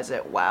really does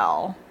it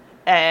well,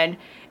 and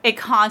it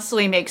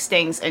constantly makes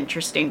things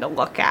interesting to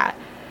look at.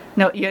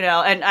 No,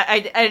 and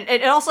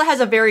it also has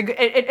a very good.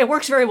 It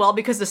works very well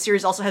because the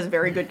series also has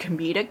very good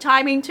comedic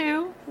timing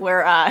too,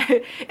 where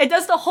it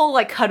does the whole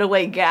like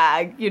cutaway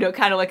gag,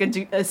 kind of like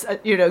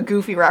a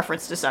goofy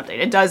reference to something.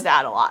 It does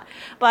that a lot,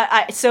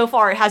 but so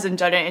far it hasn't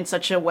done it in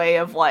such a way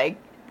of like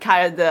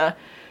kind of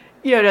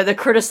the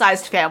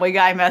criticized Family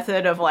Guy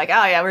method of like,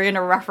 oh yeah, we're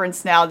gonna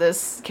reference now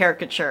this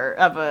caricature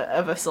of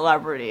a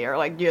celebrity, or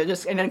like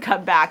just and then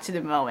cut back to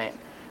the moment.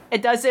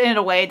 It does it in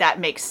a way that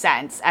makes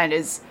sense and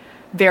is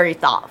very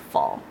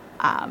thoughtful.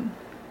 And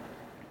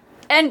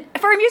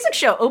for a music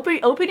show,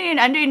 opening and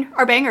ending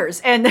are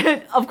bangers, and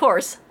of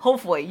course,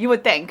 hopefully, you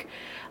would think.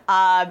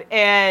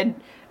 And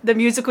the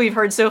music we've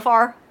heard so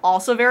far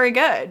also very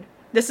good.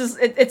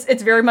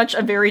 It's very much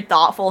a very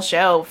thoughtful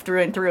show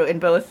through and through in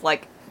both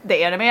like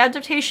the anime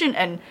adaptation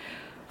and,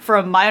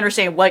 from my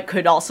understanding, what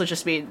could also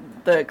just be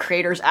the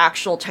creator's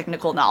actual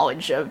technical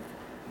knowledge of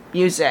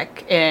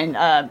music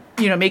and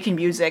making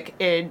music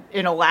in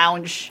a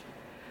lounge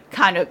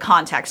kind of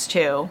context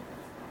too.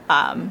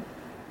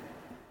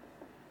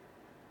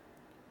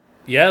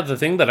 Yeah, the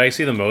thing that I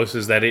see the most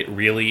is that it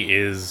really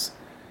is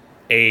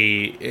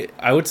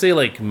I would say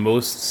like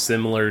most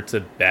similar to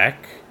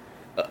Beck,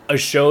 a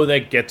show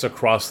that gets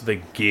across the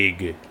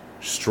gig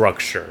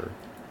structure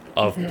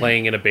of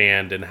playing in a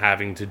band and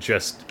having to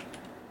just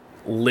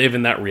live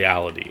in that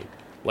reality.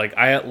 Like,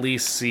 I at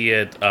least see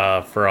it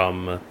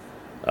from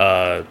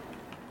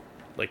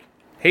like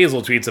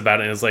Hazel tweets about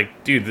it and is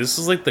like, dude, this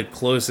is like the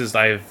closest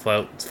I've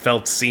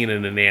felt seen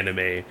in an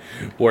anime,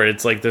 where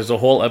it's like there's a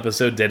whole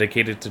episode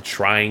dedicated to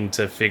trying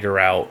to figure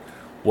out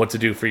what to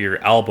do for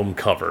your album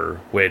cover,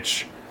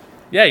 which,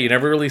 yeah, you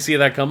never really see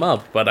that come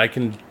up, but I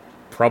can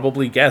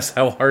probably guess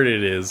how hard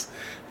it is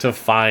to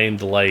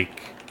find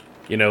like,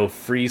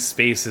 free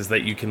spaces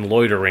that you can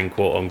loiter in,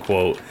 quote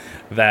unquote,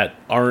 that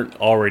aren't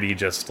already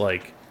just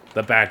like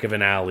the back of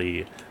an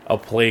alley, a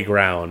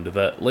playground.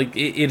 That like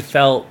it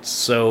felt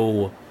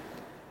so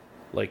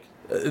like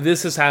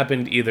this has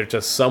happened either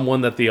to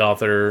someone that the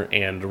author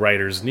and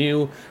writers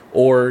knew,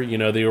 or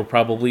they were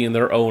probably in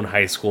their own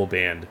high school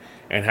band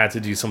and had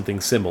to do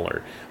something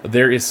similar.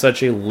 There is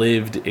such a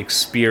lived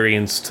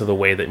experience to the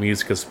way that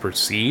music is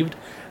perceived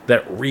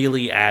that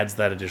really adds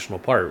that additional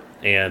part.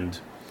 And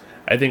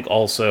I think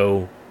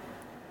also,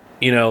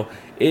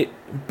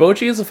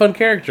 Bocchi is a fun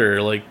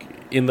character, like,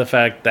 in the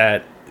fact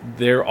that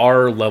there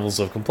are levels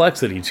of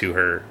complexity to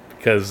her,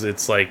 because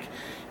it's like,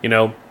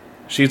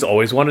 she's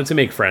always wanted to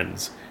make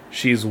friends.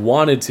 She's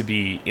wanted to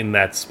be in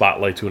that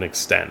spotlight to an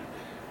extent.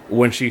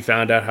 When she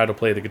found out how to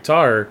play the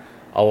guitar,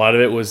 a lot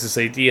of it was this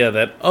idea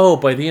that, oh,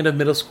 by the end of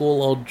middle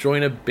school, I'll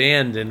join a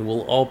band and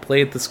we'll all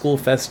play at the school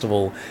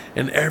festival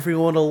and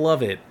everyone will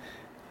love it.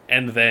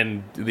 And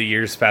then the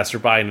years pass her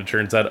by and it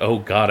turns out, oh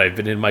god, I've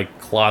been in my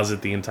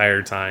closet the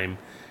entire time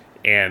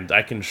and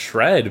I can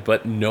shred,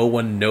 but no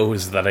one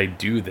knows that I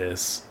do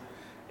this.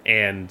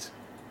 And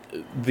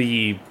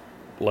the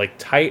like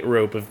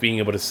tightrope of being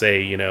able to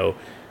say,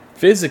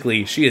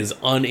 physically she is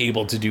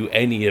unable to do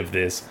any of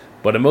this,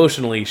 but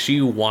emotionally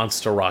she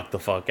wants to rock the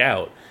fuck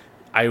out.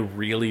 I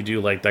really do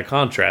like that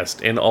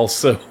contrast. And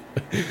also,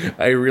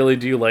 I really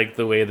do like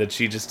the way that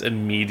she just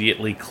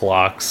immediately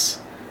clocks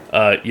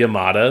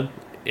Yamada,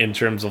 in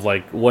terms of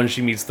like when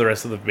she meets the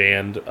rest of the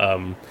band.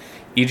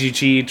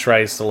 Ichichi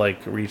tries to like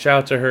reach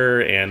out to her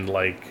and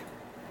like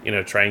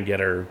try and get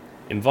her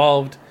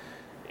involved,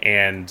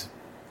 and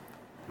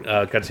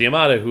Katsu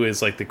Yamada, who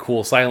is like the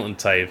cool silent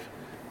type,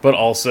 but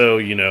also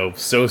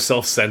so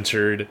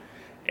self-centered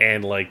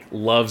and like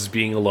loves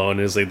being alone,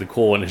 is like the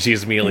cool one, and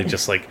she's immediately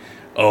just like,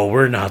 oh,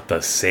 we're not the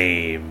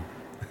same.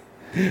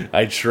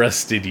 I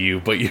trusted you,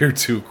 but you're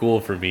too cool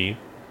for me.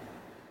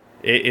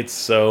 It's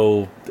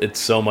so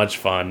much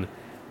fun.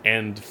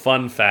 And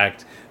fun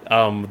fact,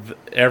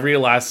 every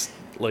last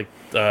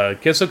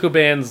Kisoku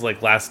band's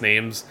like last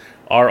names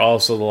are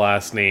also the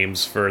last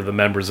names for the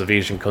members of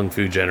Asian Kung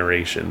Fu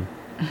Generation.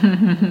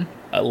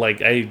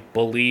 I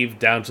believe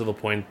down to the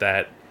point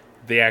that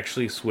they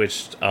actually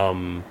switched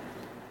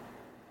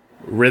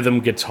rhythm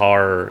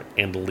guitar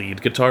and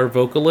lead guitar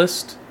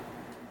vocalist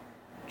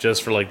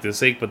just for like the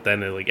sake, but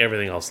then like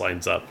everything else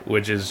lines up,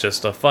 which is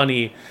just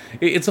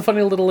it's a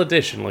funny little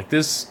addition. Like,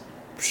 this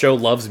show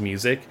loves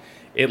music.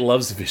 It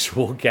loves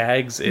visual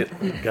gags.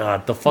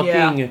 God, the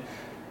fucking... Yeah.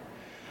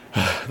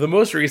 The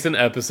most recent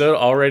episode,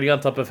 already on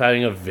top of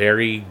having a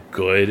very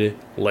good,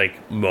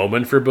 like,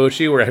 moment for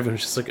Bocchi, where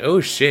everyone's just like, oh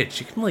shit,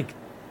 she can, like,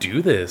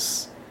 do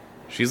this.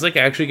 She's, like,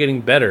 actually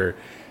getting better.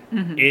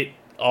 Mm-hmm. It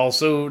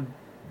also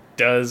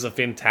does a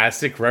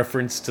fantastic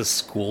reference to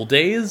School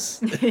Days,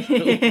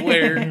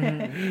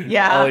 where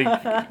Yeah.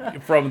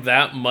 like from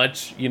that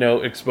much,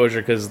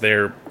 exposure, because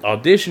they're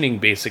auditioning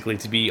basically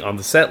to be on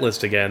the set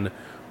list again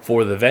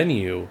for the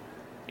venue,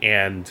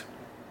 and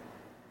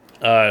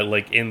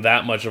like in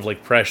that much of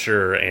like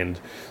pressure and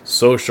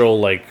social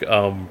like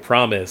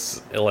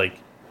promise, like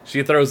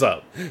she throws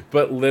up.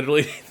 But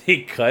literally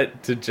they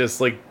cut to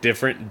just like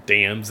different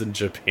dams in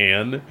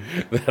Japan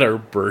that are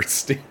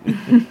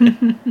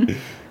bursting.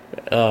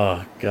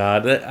 Oh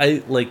god,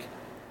 I like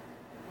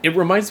it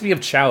reminds me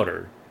of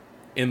Chowder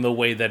in the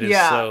way that it's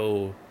Yeah.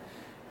 so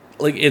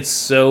like it's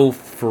so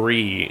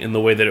free in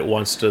the way that it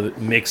wants to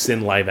mix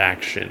in live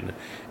action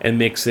and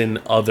mix in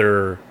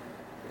other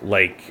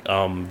like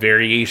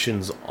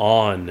variations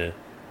on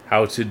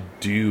how to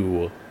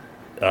do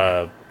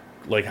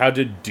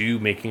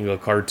making a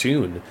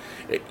cartoon.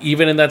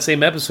 Even in that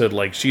same episode,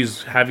 like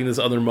she's having this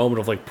other moment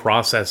of like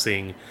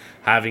processing,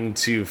 having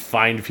to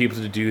find people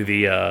to do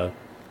the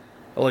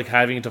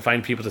having to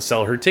find people to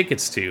sell her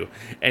tickets to,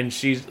 and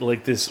she's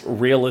like this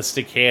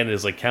realistic hand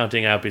is like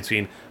counting out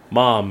between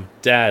mom,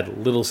 dad,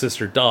 little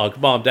sister, dog,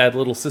 mom, dad,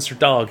 little sister,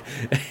 dog,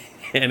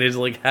 and is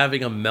like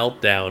having a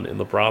meltdown in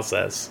the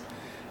process,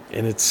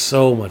 and it's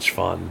so much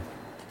fun.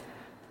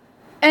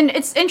 And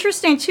it's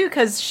interesting too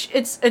because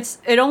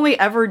it only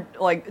ever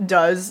like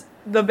does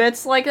the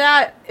bits like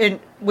that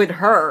with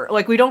her.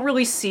 Like we don't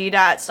really see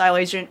that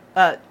stylization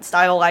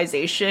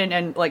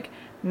and like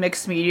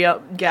mixed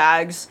media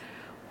gags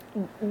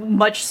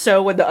much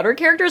so with the other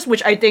characters,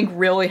 which I think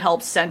really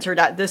helps center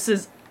that this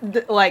is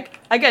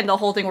like again the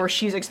whole thing where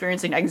she's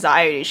experiencing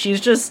anxiety.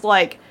 She's just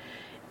like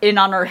in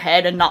on her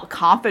head and not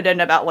confident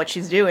about what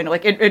she's doing.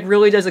 Like it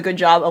really does a good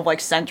job of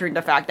like centering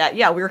the fact that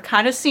we're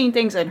kind of seeing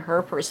things in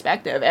her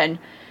perspective and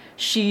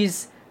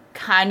she's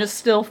kind of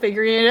still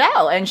figuring it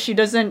out and she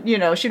doesn't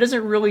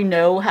really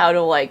know how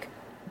to like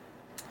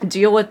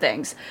deal with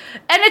things.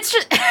 And it's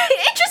just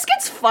it just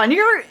gets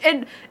funnier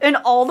in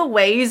all the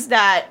ways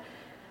that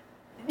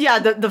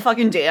the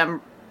fucking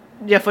dam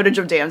footage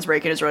of dams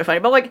breaking is really funny,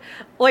 but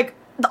like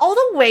all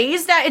the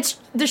ways that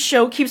the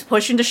show keeps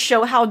pushing to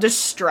show how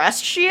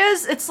distressed she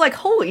is, it's like,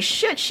 holy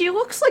shit, she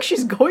looks like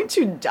she's going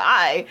to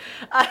die.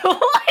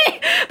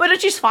 But then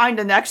she's fine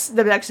the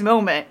next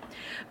moment.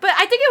 But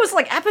I think it was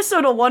like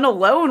episode 1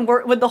 alone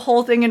with the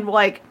whole thing and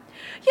like,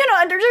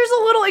 and there's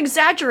a little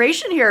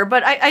exaggeration here,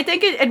 but I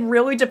think it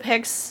really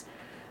depicts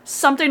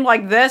something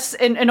like this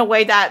in a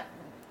way that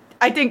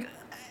I think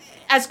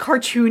as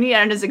cartoony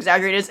and as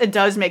exaggerated, it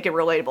does make it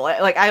relatable.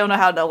 Like, I don't know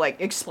how to,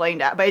 like, explain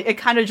that, but it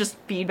kind of just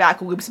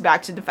feedback loops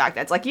back to the fact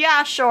that it's like,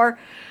 yeah, sure,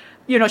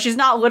 she's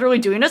not literally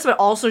doing this, but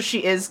also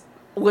she is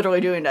literally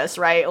doing this,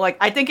 right? Like,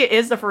 I think it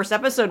is the first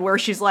episode where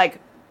she's like,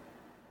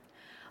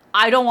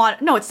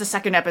 it's the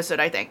second episode,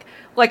 I think.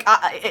 Like,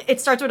 it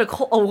starts with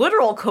a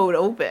literal cold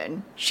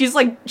open. She's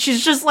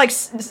just, like,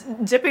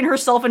 dipping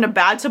herself in a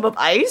bathtub of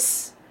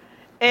ice.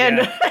 And...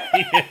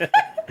 Yeah.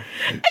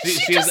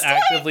 She is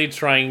actively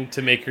trying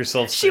to make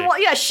herself sick.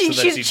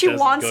 She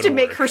wants to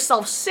make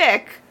herself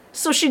sick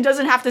so she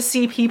doesn't have to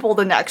see people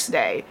the next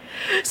day.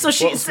 So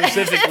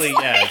specifically,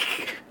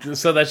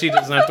 so that she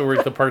doesn't have to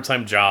work the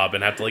part-time job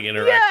and have to like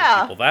interact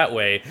with people that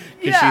way.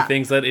 Because she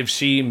thinks that if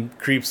she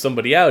creeps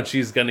somebody out,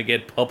 she's gonna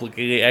get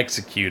publicly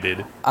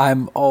executed.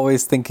 I'm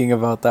always thinking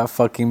about that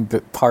fucking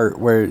part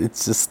where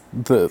it's just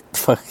the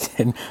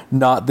fucking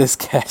not this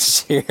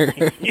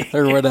cashier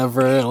or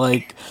whatever,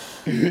 like.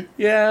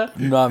 Yeah.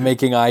 Not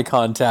making eye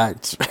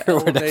contact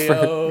or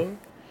whatever.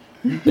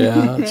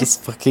 Yeah,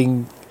 just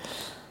fucking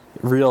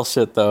real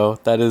shit though.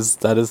 That is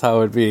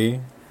how it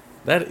be.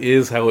 That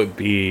is how it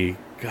be.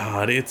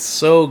 God, it's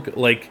so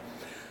like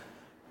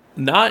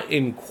not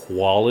in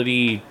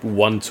quality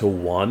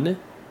 1-to-1,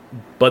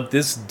 but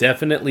this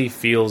definitely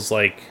feels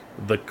like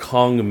the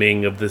Kong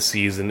Ming of the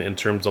season in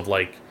terms of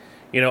like,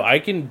 I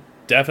can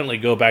definitely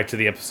go back to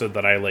the episode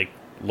that I like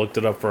looked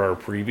it up for our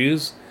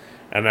previews.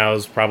 And I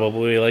was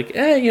probably like,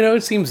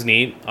 it seems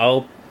neat.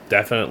 I'll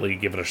definitely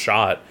give it a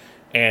shot.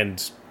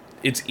 And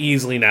it's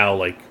easily now,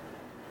 like,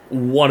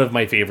 one of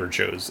my favorite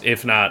shows,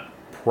 if not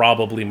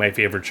probably my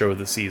favorite show of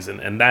the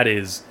season. And that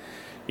is,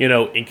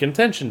 in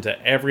contention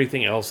to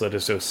everything else that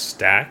is so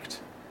stacked.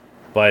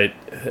 But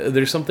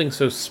there's something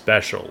so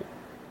special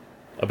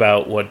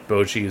about what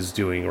Bocchi is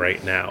doing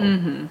right now.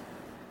 Mm-hmm.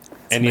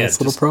 And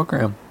nice little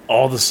program.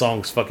 All the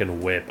songs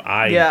fucking whip.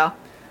 I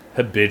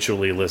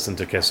habitually listen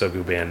to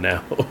Kesoku Band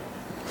now.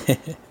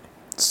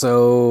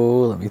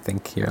 So let me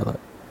think here.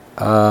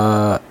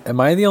 Am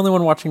I the only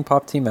one watching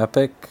Pop Team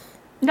Epic?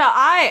 No,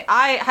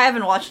 I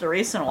haven't watched the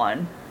recent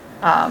one.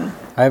 I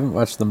haven't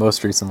watched the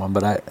most recent one,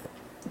 but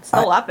it's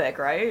still epic,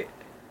 right?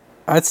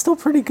 It's still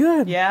pretty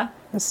good. Yeah,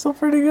 it's still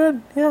pretty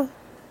good. Yeah.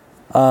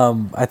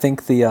 I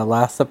think the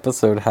last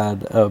episode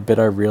had a bit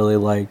I really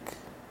like,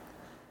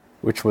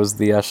 which was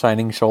the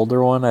Shining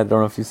Shoulder one. I don't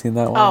know if you've seen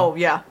that one. Oh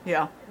yeah.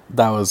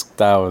 That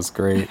was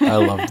great. I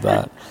loved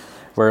that.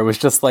 Where it was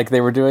just like they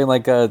were doing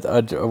like a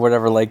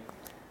whatever like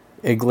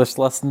English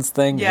lessons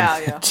thing.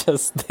 Yeah.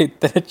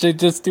 They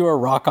just do a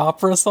rock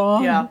opera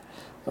song. Yeah.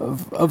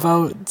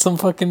 about some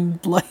fucking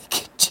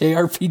like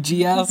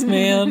JRPG ass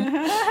man.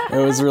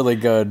 It was really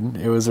good.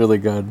 It was really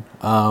good.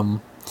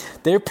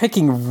 They're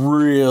picking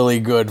really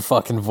good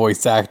fucking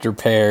voice actor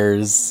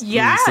pairs.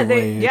 Yeah,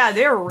 recently.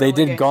 they're really They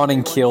did good Gon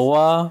and voice.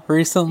 Killua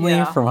recently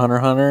Yeah. from Hunter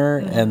x Hunter,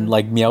 and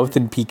like Meowth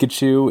and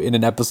Pikachu in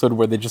an episode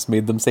where they just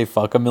made them say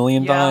fuck a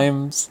million Yeah.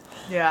 times.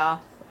 Yeah.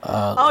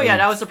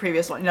 That was the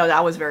previous one. No,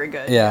 that was very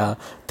good. Yeah.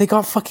 They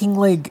got fucking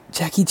like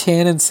Jackie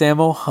Chan and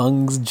Sammo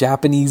Hung's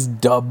Japanese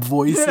dub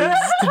voices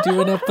to do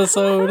an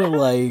episode.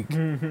 Like,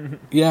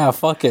 yeah,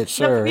 fuck it,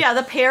 sure.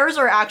 The pairs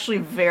are actually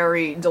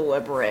very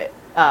deliberate.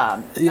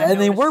 Yeah, and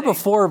they were noticing.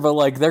 before, but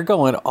like they're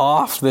going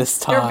off this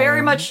time. They're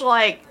very much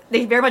like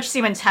they very much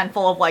seem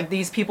intentful of like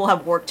these people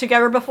have worked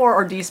together before,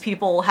 or these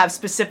people have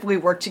specifically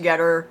worked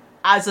together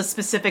as a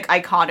specific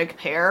iconic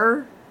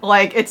pair.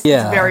 Like it's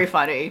very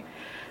funny.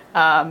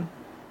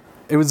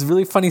 It was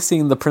really funny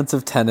seeing the Prince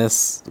of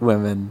Tennis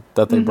women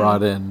that they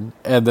brought in,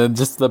 and then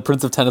just the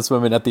Prince of Tennis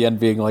women at the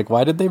end being like,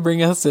 "Why did they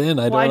bring us in?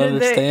 I Why don't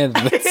did they?"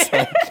 understand." It's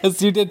like,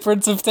 because you did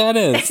Prince of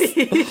Tennis.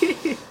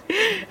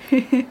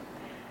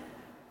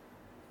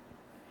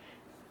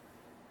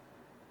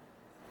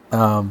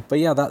 But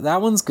yeah,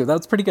 that one's good.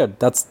 That's pretty good.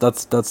 That's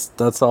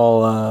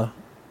all.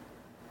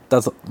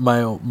 That's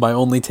my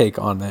only take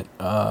on it.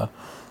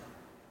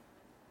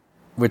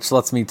 Which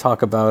lets me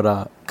talk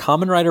about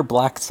Kamen Rider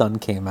Black Sun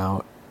came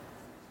out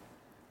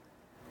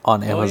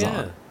on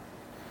Amazon.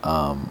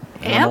 Oh,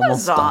 And I'm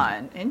almost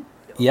done. Amazon.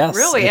 Yes,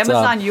 Really? it's,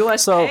 Amazon so-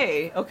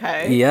 USA.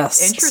 Okay.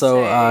 Yes. Interesting. So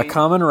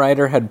Kamen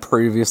Rider had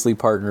previously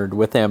partnered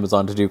with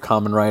Amazon to do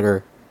Kamen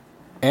Rider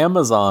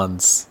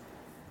Amazons,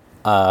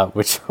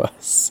 which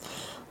was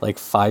like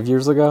 5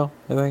 years ago,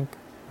 I think,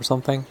 or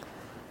something.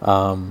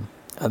 And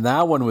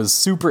that one was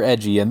super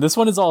edgy, and this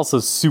one is also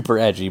super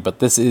edgy, but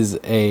this is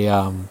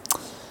a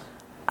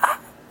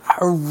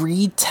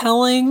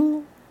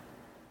retelling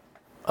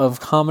of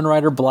Kamen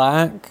Rider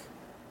Black,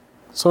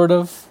 sort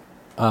of,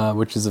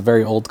 which is a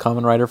very old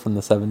Kamen Rider from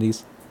the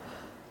 70s.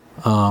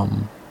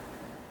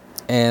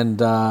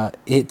 And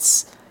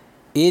it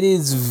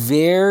is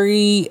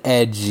very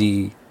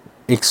edgy,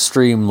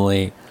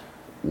 extremely,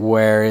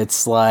 where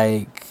it's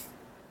like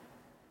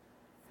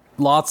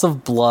lots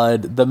of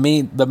blood. The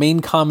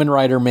main Kamen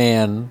Rider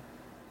man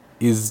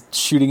is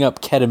shooting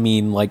up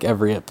ketamine like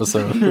every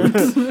episode.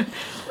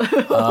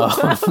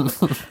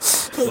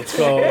 let's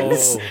go.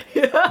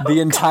 The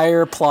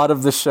entire plot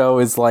of the show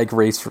is like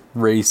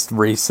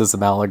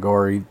racism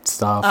allegory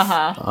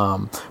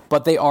stuff.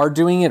 But they are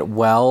doing it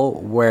well,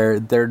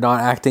 where they're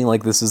not acting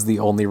like this is the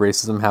only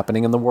racism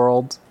happening in the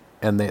world,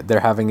 and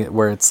they're having it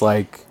where it's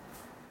like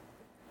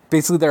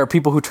basically there are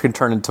people who can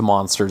turn into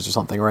monsters or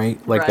something, right?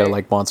 Like they're Right.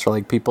 like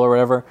monster-like people or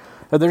whatever.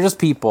 They're just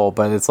people,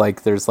 but it's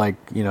like there's like,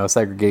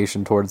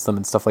 segregation towards them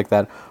and stuff like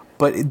that.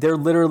 But they're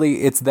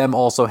literally, it's them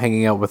also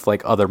hanging out with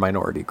like other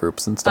minority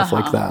groups and stuff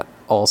like that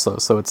also.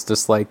 So it's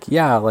just like,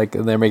 yeah, like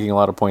they're making a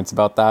lot of points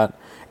about that.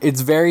 It's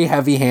very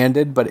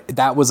heavy-handed, but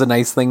that was a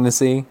nice thing to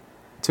see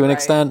to an Right.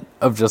 extent,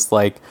 of just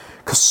like,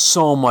 because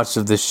so much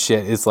of this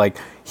shit is like,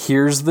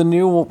 here's the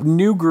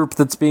new group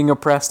that's being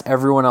oppressed.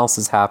 Everyone else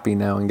is happy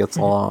now and gets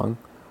along.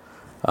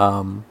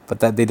 But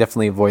that they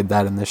definitely avoid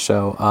that in this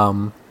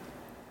show.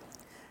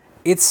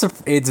 It's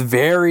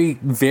very,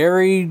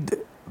 very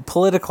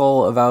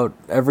political about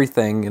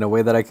everything in a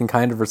way that I can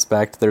kind of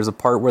respect. There's a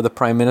part where the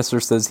Prime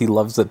Minister says he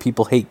loves that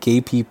people hate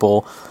gay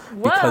people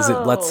because it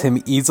lets Whoa.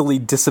 him easily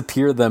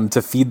disappear them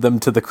to feed them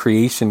to the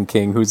Creation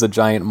King, who's a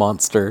giant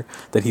monster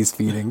that he's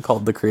feeding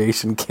called the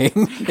Creation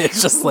King.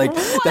 It's just like,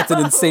 that's an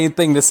insane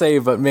thing to say,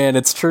 but man,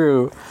 it's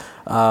true.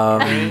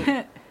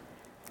 There's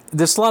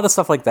a lot of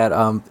stuff like that.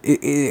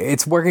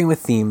 It's working with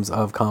themes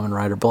of Kamen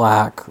Rider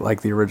Black,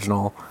 like the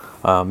original,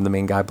 the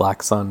main guy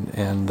Black Sun,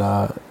 and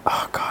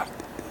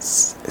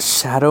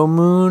Shadow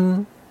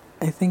Moon,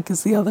 I think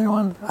is the other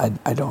one.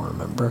 I don't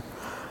remember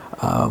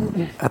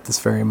at this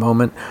very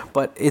moment,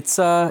 but it's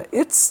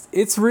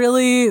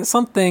really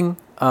something.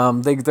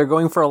 They're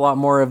going for a lot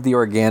more of the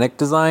organic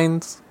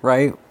designs,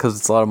 right? Because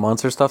it's a lot of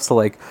monster stuff. So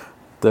like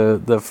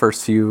the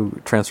first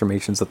few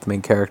transformations that the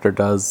main character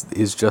does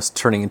is just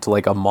turning into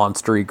like a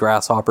monstery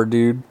grasshopper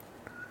dude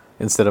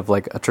instead of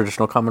like a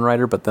traditional Kamen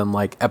Rider. But then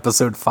like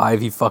episode 5,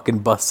 he fucking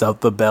busts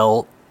out the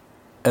belt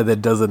and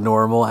then does a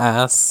normal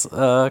ass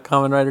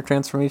Kamen Rider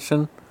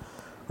transformation,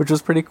 which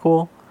was pretty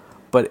cool.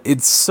 But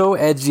it's so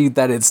edgy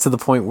that it's to the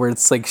point where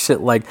it's like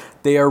shit, like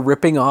they are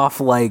ripping off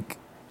like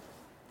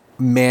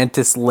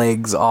mantis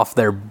legs off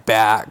their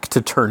back to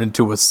turn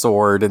into a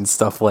sword and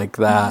stuff like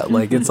that.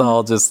 Like it's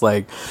all just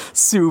like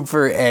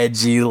super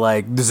edgy,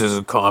 like this is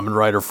a Kamen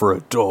Rider for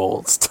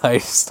adults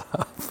type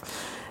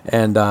stuff.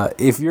 And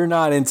if you're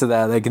not into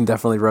that, they can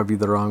definitely rub you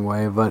the wrong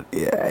way. But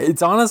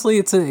it's honestly,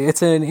 it's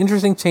an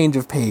interesting change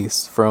of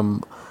pace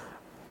from.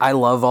 I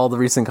love all the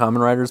recent Kamen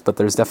Riders, but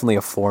there's definitely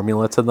a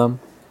formula to them.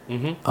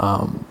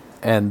 Mm-hmm.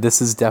 And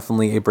this is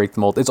definitely a break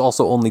the mold. It's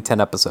also only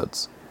 10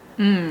 episodes.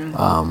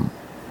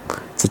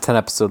 It's a 10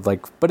 episode,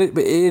 but it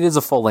is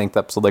a full length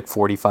episode, like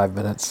 45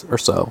 minutes or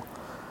so.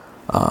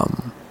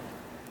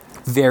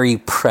 very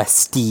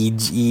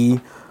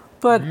prestige-y.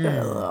 But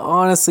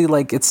honestly,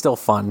 like, it's still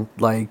fun.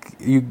 Like,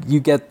 you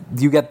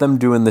get them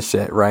doing the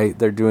shit, right?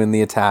 They're doing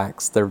the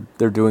attacks. They're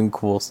doing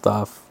cool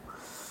stuff.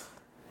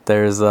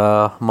 There's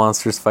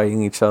monsters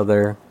fighting each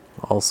other,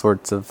 all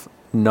sorts of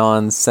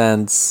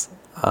nonsense.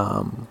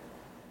 But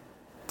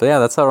yeah,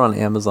 that's out on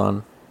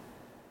Amazon.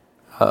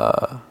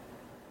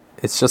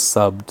 It's just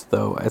subbed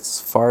though,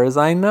 as far as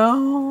I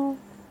know.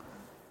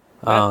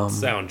 That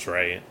sounds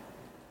right.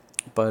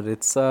 But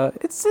it's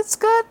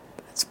good.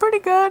 It's pretty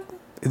good.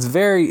 It's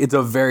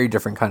a very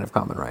different kind of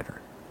Kamen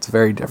Rider. It's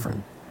very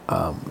different.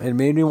 It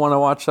made me want to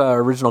watch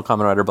original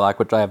Kamen Rider Black,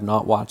 which I have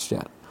not watched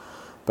yet,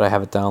 but I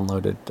have it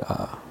downloaded.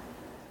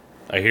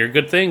 I hear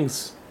good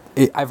things.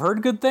 I've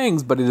heard good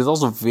things, but it is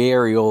also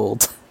very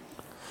old.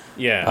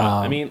 Yeah,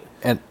 I mean,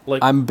 And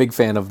like, I'm a big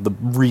fan of the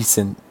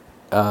recent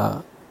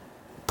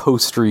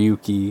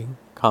post-Ryuki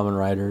Kamen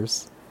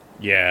Riders.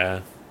 yeah.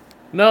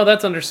 No,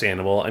 that's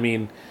understandable. I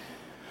mean,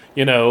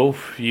 you know,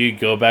 you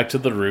go back to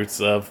the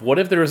roots of what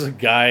if there was a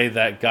guy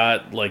that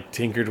got, like,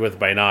 tinkered with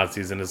by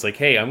Nazis and is like,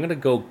 hey, I'm gonna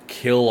go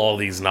kill all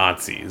these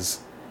Nazis.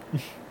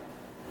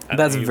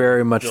 That's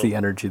very much you'll- the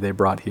energy they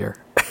brought here.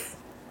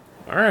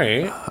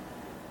 Alright.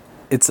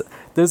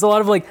 There's a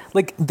lot of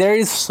like there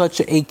is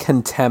such a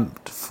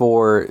contempt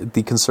for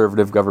the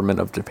conservative government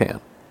of Japan.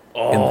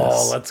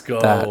 Oh, let's go.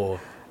 that-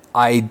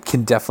 I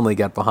can definitely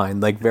get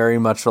behind. Like, very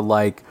much a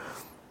like,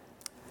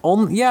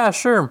 yeah,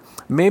 sure.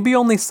 Maybe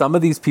only some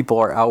of these people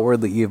are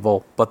outwardly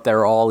evil, but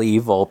they're all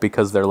evil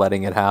because they're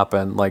letting it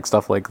happen. Like,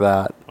 stuff like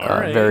that. All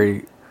right.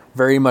 Very,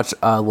 very much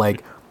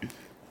like,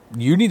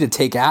 you need to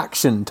take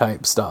action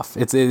type stuff.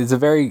 It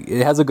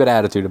has a good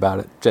attitude about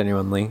it.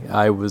 Genuinely,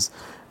 I was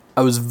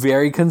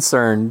very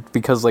concerned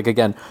because, like,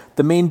 again,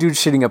 the main dude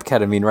shitting up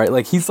ketamine, right?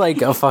 Like, he's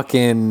like a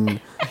fucking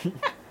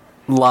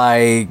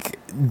like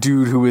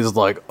dude who is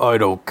like, I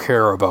don't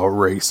care about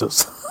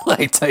racism,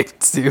 like, type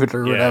dude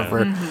or Yeah.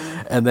 whatever.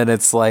 And then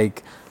it's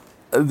like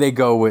they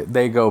go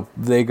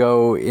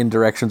in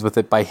directions with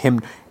it by him.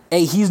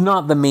 He's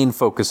not the main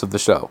focus of the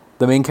show.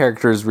 The main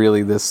character is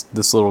really this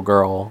little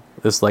girl,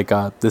 this like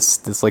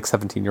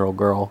 17-year-old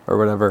girl or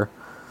whatever.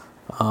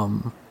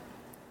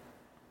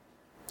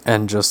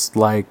 And just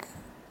like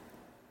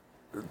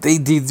they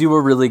do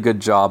a really good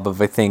job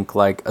of, I think,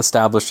 like,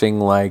 establishing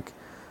like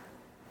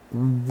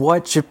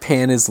what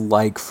Japan is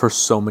like for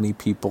so many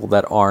people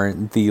that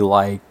aren't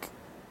the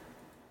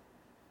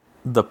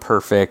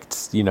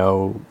perfect, you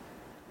know,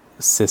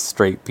 cis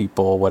straight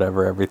people,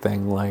 whatever,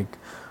 everything. Like,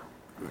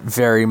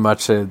 very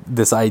much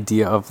this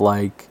idea of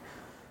like,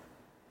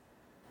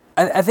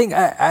 I think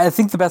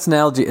the best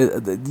analogy,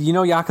 you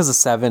know, Yakuza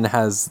 7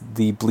 has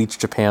the Bleach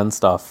Japan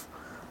stuff.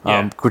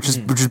 Yeah. Which is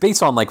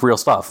based on like real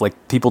stuff.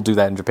 Like, people do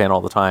that in Japan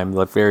all the time.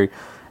 Like,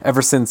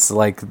 ever since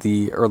like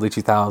the early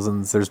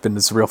 2000s, there's been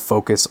this real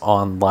focus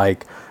on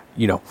like,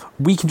 you know,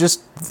 we can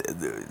just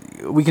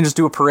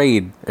do a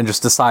parade and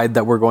just decide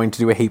that we're going to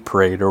do a hate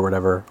parade or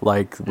whatever.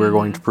 Like, we're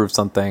going to prove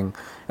something.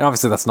 And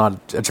obviously that's not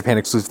a Japan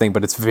exclusive thing,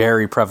 but it's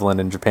very prevalent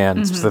in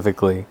Japan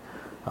specifically.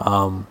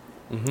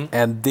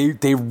 And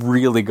they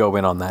really go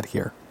in on that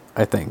here,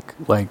 I think,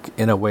 like,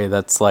 in a way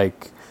that's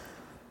like,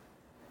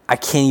 I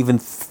can't even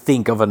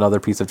think of another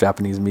piece of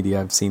Japanese media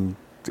I've seen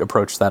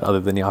approach that other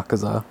than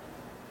Yakuza.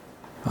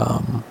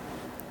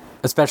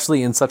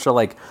 Especially in such a,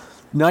 like,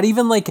 not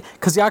even like,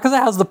 because Yakuza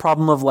has the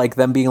problem of like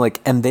them being like,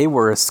 and they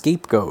were a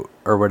scapegoat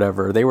or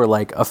whatever. They were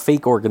like a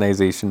fake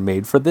organization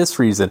made for this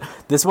reason.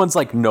 This one's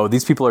like, no,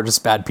 these people are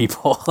just bad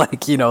people.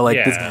 Like, you know, like,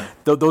 Yeah.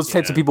 those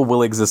types of people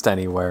will exist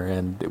anywhere,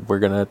 and we're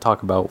gonna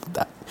talk about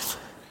that.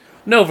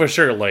 No, for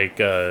sure.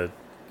 Like,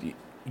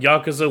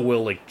 Yakuza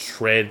will, like,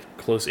 tread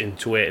close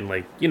into it and,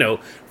 like, you know,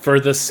 for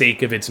the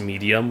sake of its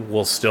medium,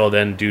 will still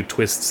then do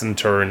twists and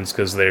turns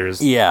because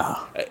there's Yeah.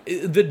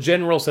 the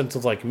general sense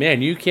of, like,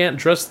 man, you can't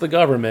trust the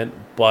government,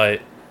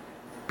 but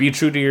be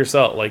true to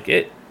yourself. Like,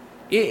 it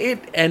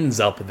ends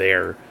up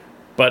there.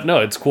 But no,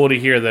 it's cool to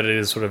hear that it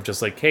is sort of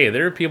just like, hey,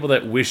 there are people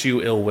that wish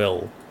you ill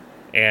will,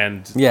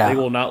 and they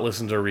will not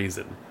listen to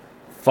reason.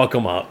 Fuck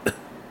them up.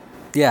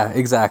 Yeah,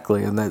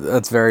 exactly, and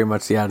that's very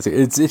much the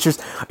attitude.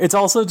 It's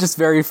also just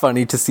very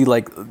funny to see,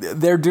 like,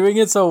 they're doing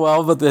it so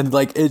well, but then,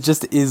 like, it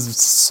just is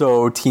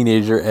so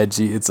teenager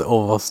edgy. It's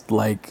almost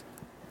like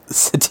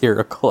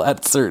satirical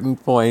at certain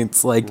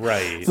points. Like,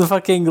 Right. the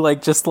fucking,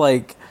 like, just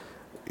like,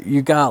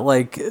 you got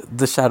like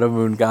the Shadow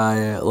Moon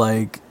guy,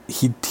 like,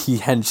 he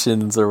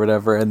henshins or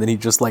whatever, and then he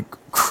just like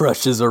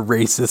crushes a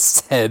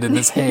racist's head in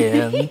his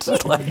hand,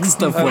 like,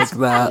 stuff like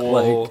that.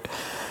 Cool.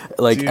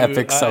 Like Dude,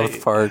 epic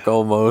South Park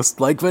almost.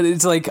 Like, but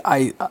it's like,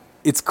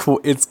 it's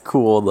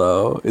cool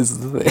though, is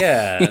the thing.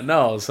 Yeah,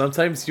 no,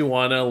 sometimes you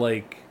want to,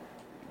 like,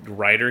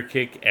 rider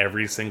kick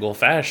every single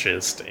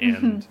fascist,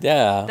 and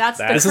Yeah, That's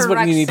the this is what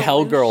correct you need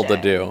Hellgirl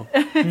to solution.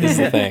 do. Is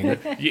the thing.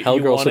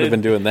 Hellgirl should have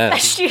been doing that.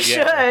 She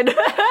Yeah.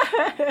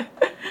 should.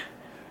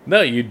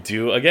 no, you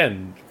do,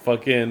 again,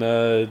 fucking,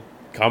 Kamen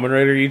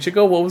Rider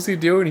Ichigo, what was he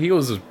doing? He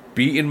was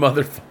beating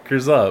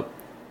motherfuckers up.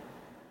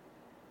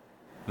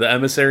 The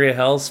Emissary of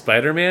Hell,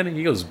 Spider-Man,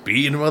 he goes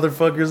beating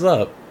motherfuckers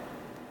up.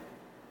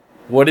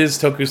 what is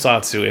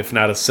tokusatsu if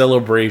not a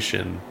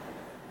celebration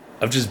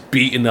of just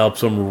beating up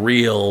some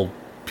real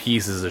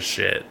pieces of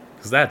shit?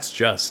 Because that's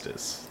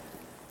justice.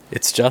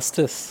 It's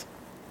justice.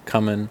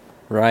 Kamen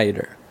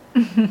Rider.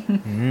 Very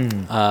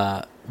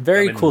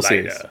Kamen cool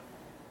Rider. series.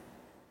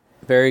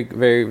 Very,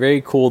 very,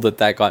 very cool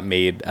that got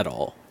made at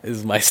all,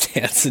 is my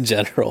stance in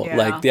general. Yeah.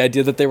 Like, the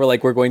idea that they were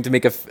like, we're going to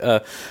make a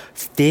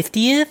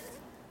 50th?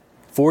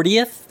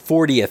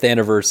 40th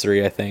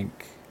anniversary, I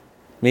think.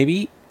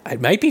 Maybe?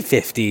 It might be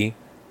 50.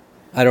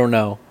 I don't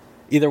know.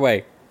 Either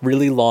way,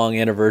 really long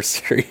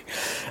anniversary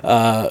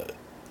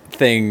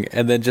thing.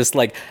 And then just,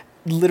 like,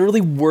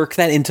 literally work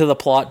that into the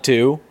plot,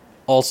 too,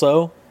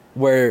 also,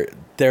 where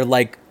they're,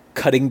 like,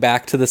 cutting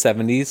back to the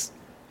 70s.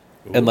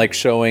 And like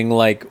showing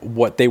like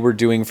what they were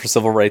doing for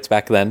civil rights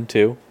back then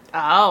too.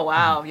 Oh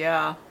wow,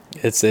 yeah.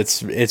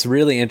 It's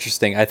really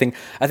interesting. I think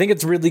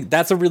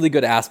that's a really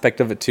good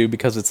aspect of it too,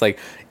 because it's like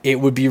it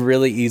would be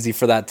really easy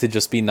for that to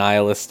just be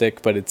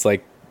nihilistic, but it's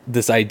like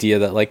this idea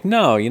that like,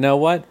 no, you know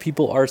what,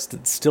 people are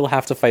still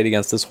have to fight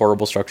against this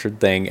horrible structured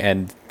thing,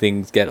 and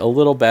things get a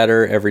little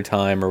better every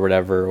time or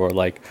whatever, or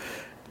like,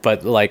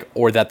 but like,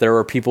 or that there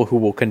are people who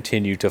will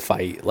continue to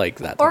fight like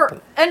that.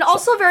 And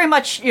also very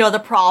much,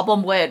 the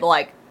problem with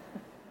like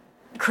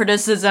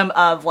criticism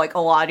of like a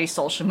lot of these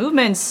social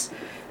movements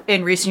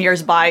in recent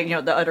years by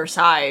the other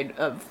side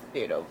of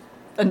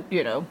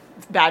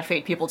bad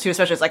faith people too,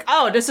 especially. It's like,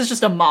 oh, this is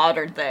just a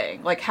modern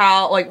thing, like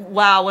how, like,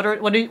 wow, what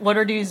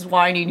are these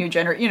whiny new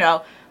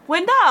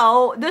when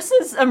no, this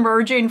is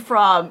emerging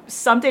from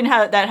something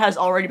that has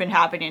already been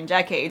happening in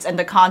decades, and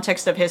the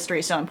context of history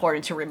is so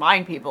important to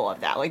remind people of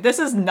that. Like, this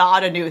is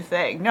not a new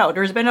thing. No,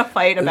 there's been a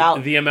fight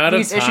about the amount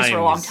these of issues for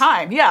a long times-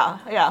 time.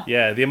 Yeah.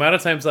 Yeah, the amount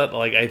of times that,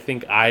 like, I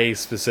think I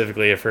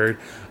specifically have heard,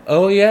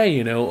 oh yeah,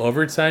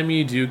 over time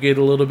you do get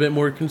a little bit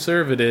more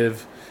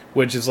conservative,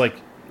 which is like,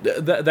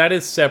 that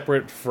is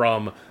separate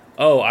from,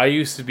 oh, I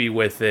used to be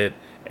with it,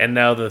 and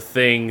now the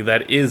thing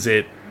that is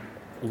it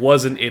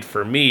wasn't it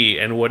for me,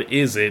 and what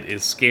is it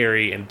is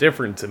scary and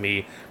different to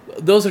me.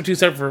 Those are two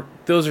separate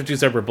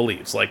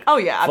beliefs. Like, Oh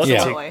yeah, fuck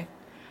absolutely.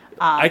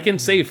 I can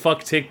say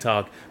fuck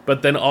TikTok,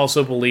 but then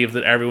also believe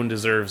that everyone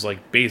deserves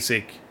like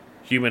basic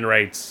human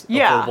rights,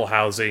 Yeah. affordable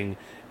housing,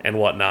 and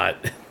whatnot.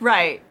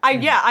 Right. I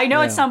know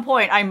Yeah. at some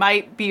point I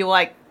might be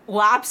like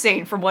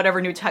lapsing from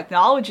whatever new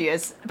technology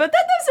is, but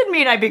that doesn't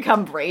mean I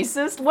become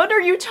racist. What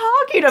are you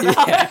talking about?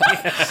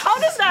 How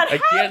does that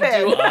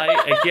happen?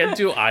 I can't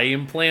do eye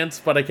implants,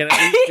 but I can at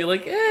least be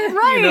like,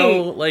 Right.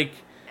 like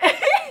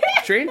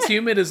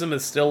transhumanism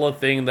is still a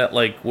thing that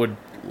like would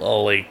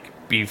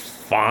like be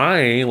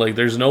fine. Like,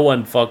 there's no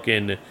one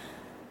fucking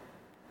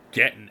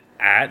getting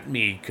at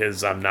me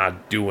because I'm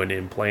not doing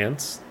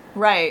implants.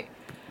 Right.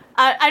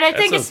 And I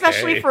think That's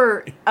especially okay.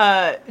 for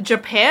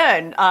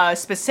Japan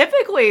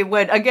specifically,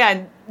 when,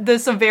 again,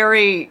 there's a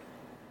very...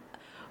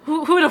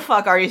 Who the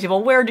fuck are these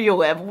people? Where do you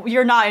live?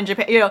 You're not in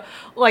Japan.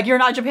 Like, you're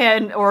not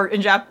Japan or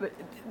in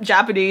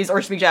Japanese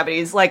or speak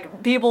Japanese.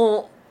 Like,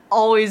 people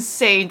always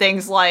saying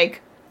things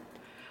like,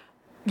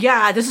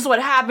 yeah, this is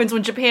what happens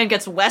when Japan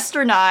gets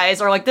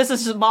westernized, or like, this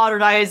is just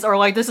modernized, or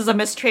like, this is a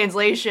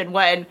mistranslation,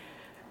 when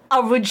a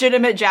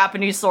legitimate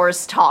Japanese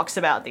source talks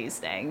about these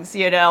things,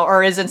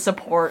 or is in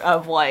support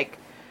of like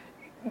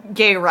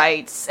gay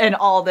rights and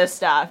all this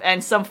stuff,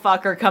 and some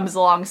fucker comes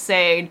along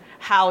saying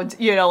how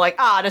like,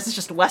 this is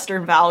just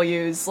Western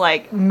values,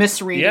 like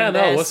misreading Yeah,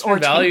 no, this Western or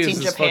values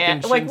tainting is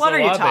Japan. fucking Like, what Shinzo are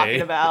you Abe.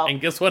 talking about?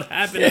 And guess what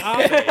happened to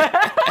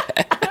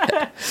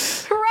Abe?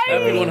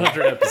 Every Right?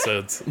 100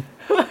 episodes.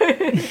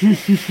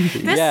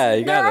 Yeah,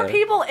 you There are gotta.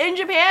 people in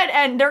Japan,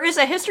 and there is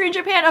a history in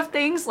Japan of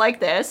things like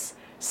this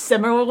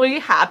similarly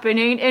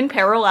happening in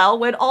parallel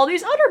with all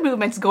these other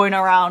movements going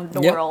around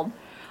the Yep. world.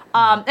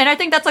 And I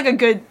think that's like a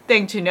good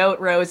thing to note,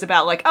 Rose,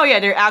 about like, oh yeah,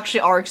 they actually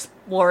are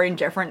exploring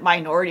different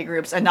minority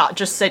groups and not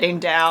just sitting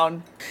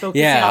down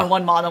focusing Yeah. on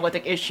one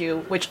monolithic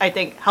issue, which I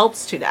think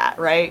helps to that,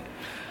 right?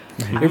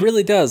 It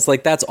really does.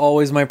 Like, that's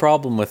always my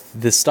problem with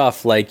this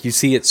stuff. Like, you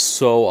see it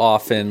so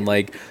often.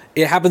 Like,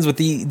 it happens with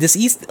this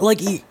East,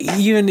 like,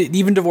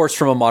 even divorced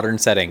from a modern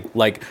setting,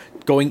 like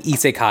going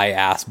isekai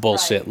ass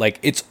bullshit. Right. Like,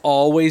 it's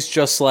always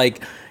just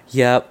like,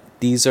 yep,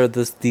 these are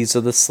the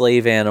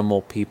slave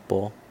animal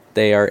people.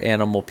 They are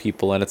animal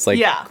people, and it's like,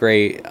 Yeah.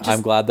 great.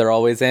 I'm glad they're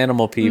always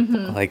animal people.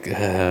 Like,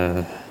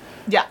 Yeah,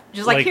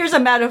 just like, Like- here's a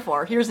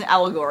metaphor, here's an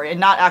allegory, and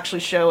not actually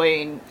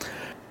showing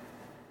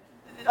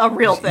a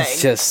real thing.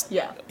 it's just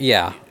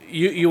yeah.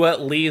 You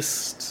at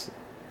least,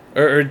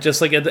 or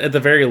just like at the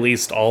very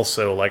least,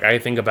 also, like, I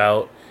think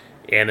about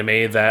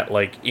anime that,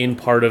 like, in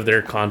part of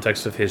their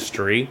context of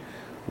history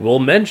will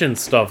mention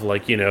stuff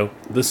like,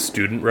 the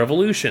student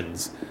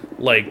revolutions.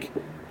 Like,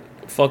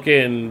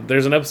 fucking,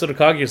 there's an episode of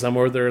Kaguya-sama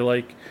where they're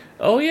like,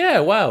 oh yeah,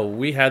 wow,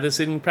 we had this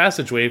hidden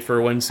passageway for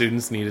when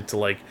students needed to,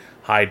 like,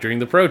 hide during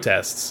the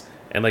protests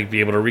and, like, be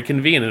able to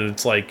reconvene. And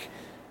it's like,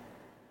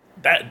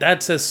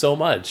 that says so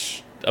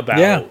much about,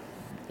 Yeah.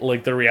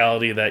 like, the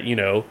reality that,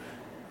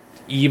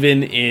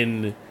 even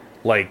in,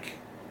 like,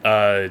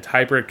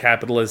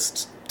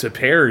 hyper-capitalist to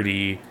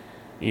parody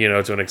You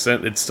know, to an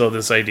extent, it's still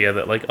this idea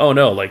that, like, oh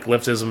no, like,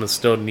 leftism is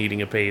still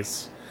needing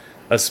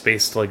a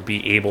space to, like,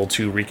 be able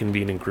to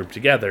reconvene and group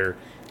together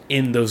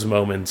in those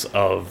moments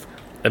of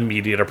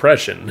immediate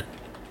oppression.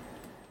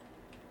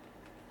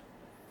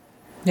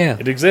 Yeah.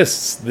 It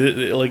exists.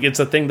 Like, it's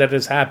a thing that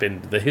has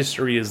happened. The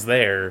history is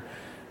there,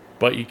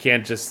 but you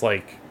can't just,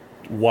 like,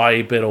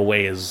 wipe it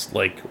away as,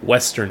 like,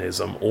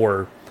 Westernism.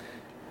 Or,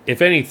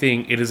 if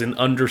anything, it is an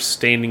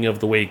understanding of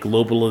the way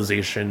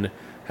globalization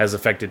has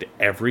affected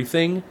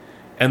everything,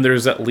 and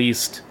there's at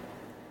least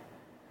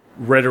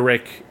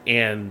rhetoric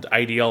and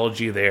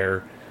ideology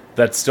there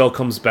that still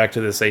comes back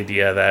to this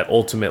idea that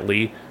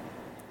ultimately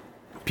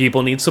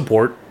people need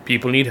support,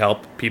 people need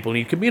help, people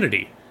need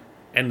community.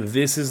 And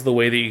this is the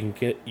way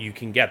that you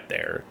can get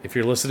there. If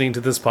you're listening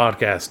to this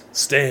podcast,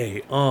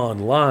 stay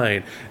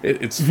online.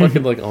 It's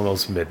fucking like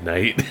almost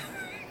midnight.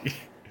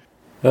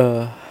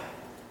 All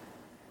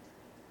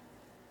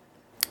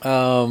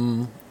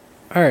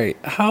right.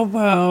 How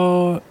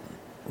about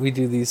we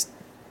do these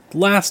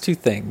last two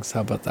things?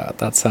 How about that?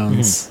 That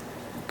sounds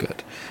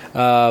good.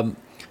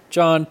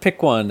 John,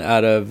 pick one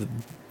out of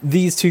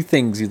these two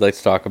things you'd like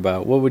to talk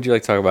about. What would you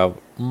like to talk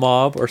about?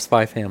 Mob or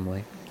Spy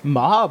Family?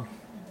 Mob.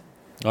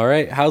 All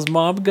right. How's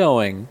Mob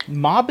going?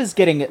 Mob is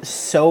getting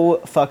so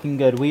fucking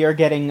good. We are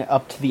getting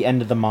up to the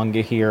end of the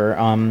manga here.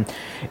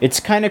 It's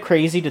kind of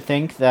crazy to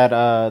think that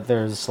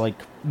there's like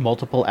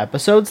multiple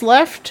episodes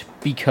left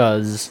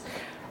because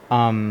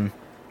I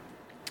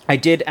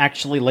did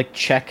actually like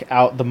check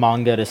out the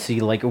manga to see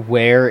like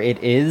where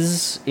it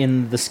is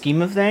in the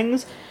scheme of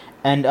things.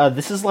 And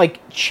this is like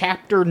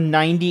chapter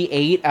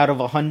 98 out of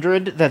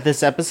 100 that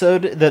this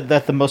episode,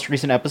 that the most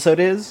recent episode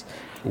is.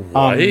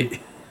 What?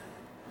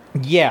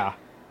 Yeah.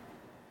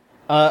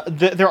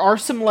 There are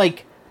some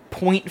like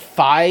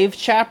 0.5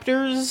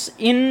 chapters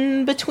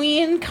in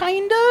between,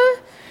 kinda,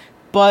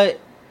 but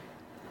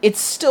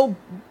it's still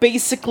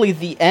basically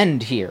the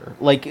end here.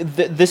 Like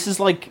this is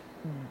like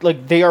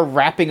they are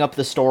wrapping up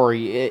the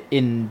story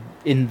in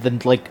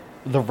the like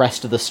the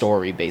rest of the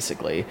story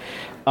basically.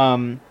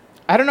 I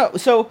don't know.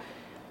 So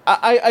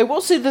I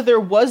will say that there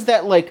was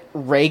that like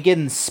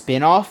Reagan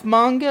spin-off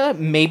manga.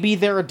 Maybe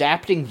they're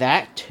adapting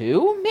that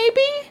too.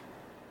 Maybe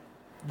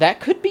that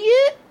could be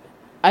it.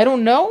 I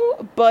don't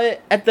know,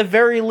 but at the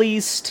very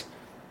least,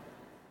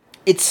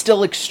 it's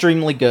still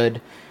extremely good.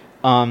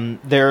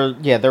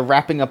 They're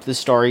wrapping up this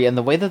story, and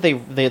the way that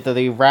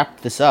they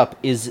wrapped this up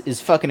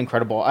is fucking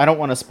incredible. I don't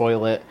want to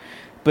spoil it,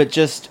 but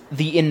just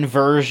the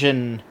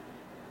inversion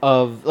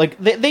of like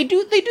they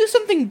do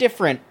something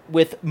different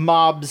with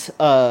Mob's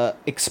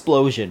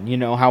explosion. You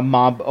know how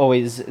Mob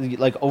always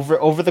like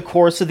over the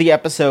course of the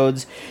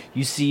episodes,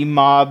 you see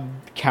Mob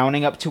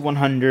counting up to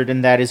 100,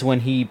 and that is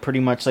when he pretty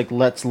much like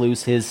lets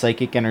loose his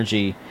psychic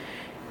energy,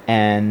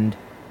 and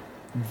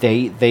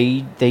they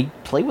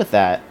play with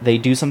that. They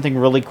do something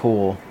really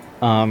cool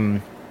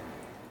that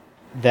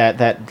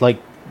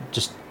like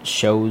just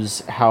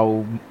shows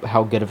how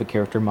good of a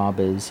character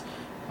Mob is.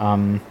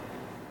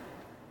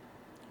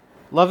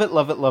 Love it,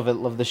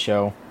 love the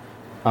show.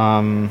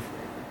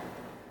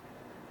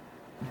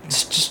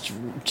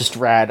 Just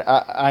rad.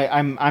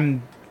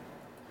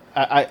 I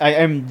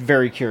am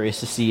very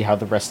curious to see how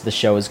the rest of the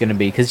show is going to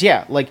be, because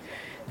yeah, like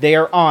they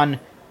are on,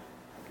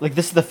 like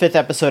this is the 5th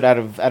episode out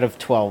of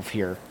 12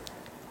 here,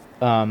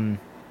 or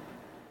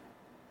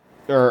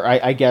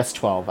I guess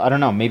 12. I don't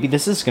know. Maybe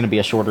this is going to be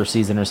a shorter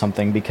season or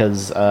something,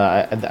 because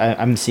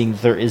I'm seeing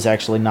there is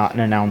actually not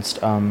an announced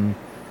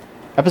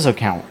episode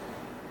count.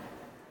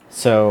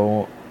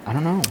 So I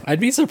don't know. I'd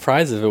be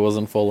surprised if it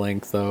wasn't full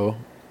length though.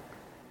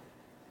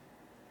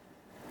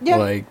 Yeah.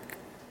 Like,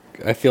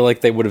 I feel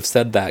like they would have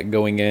said that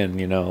going in,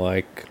 you know,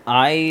 like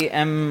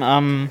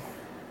I'm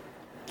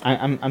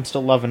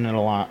still loving it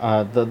a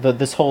lot.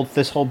 This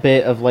whole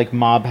bit of like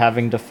Mob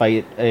having to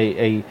fight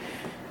a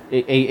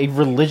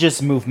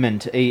religious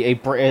movement, a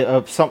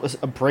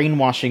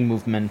brainwashing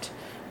movement,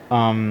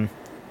 and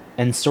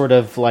sort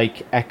of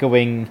like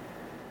echoing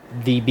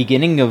the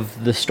beginning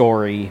of the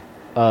story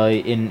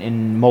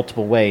in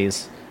multiple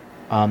ways,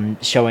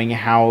 showing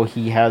how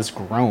he has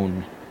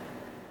grown,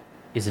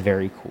 is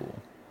very cool.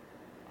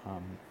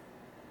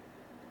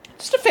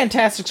 Just a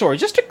fantastic story,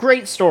 just a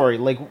great story.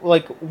 Like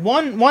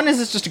one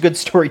is just a good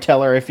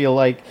storyteller. I feel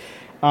like,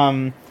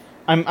 I'm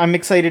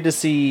excited to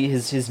see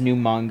his new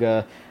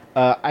manga.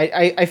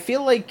 I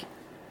feel like,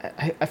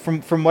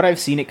 from what I've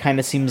seen, it kind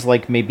of seems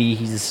like maybe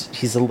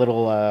he's a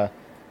little.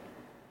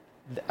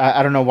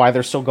 I don't know why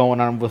they're still going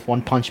on with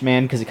One Punch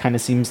Man, because it kind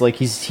of seems like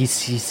he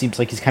seems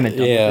like he's kind of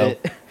done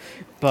with it.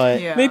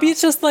 But Yeah. maybe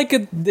it's just like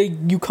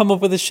you come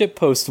up with a shit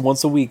post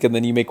once a week and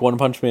then you make One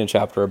Punch Man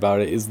chapter about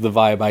it, is the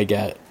vibe I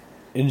get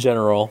in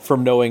general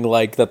from knowing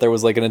like that there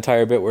was like an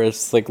entire bit where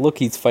it's like, look,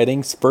 he's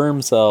fighting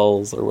sperm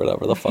cells or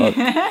whatever the fuck.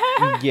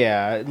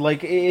 yeah,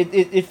 like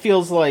it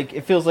feels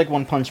like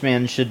One Punch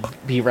Man should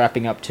be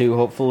wrapping up too,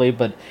 hopefully.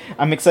 But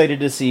I'm excited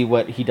to see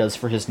what he does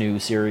for his new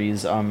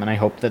series, and I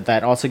hope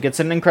that also gets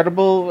an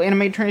incredible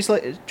anime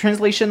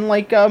translation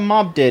like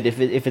Mob did,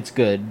 if it's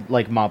good,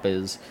 like Mob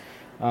is.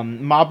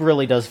 Mob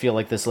really does feel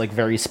like this like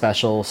very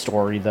special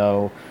story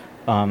though.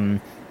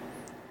 Like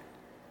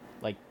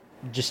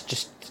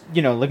just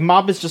like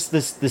Mob is just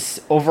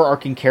this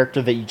overarching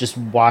character that you just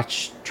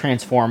watch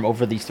transform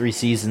over these 3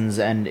 seasons,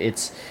 and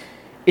it's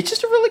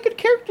just a really good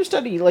character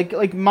study.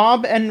 Like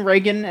Mob and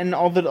Reagan and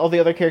all the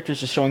other characters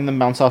just showing them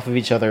bounce off of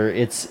each other.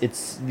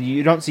 It's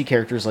you don't see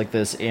characters like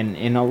this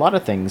in a lot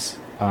of things.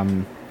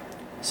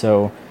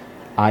 So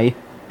I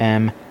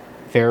am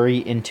very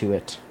into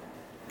it.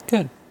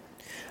 Good.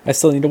 I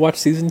still need to watch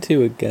season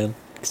 2 again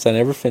because I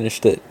never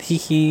finished it. Hee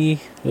hee.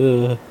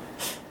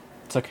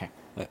 It's okay.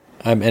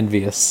 I'm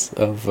envious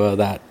of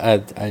that.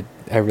 I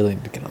really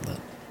need to get on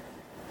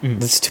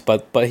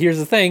that. But here's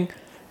the thing,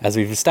 as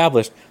we've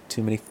established,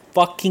 too many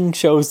fucking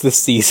shows this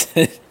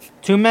season.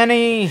 Too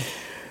many.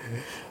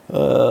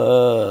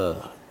 I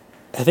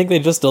think they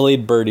just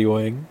delayed Birdie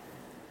Wing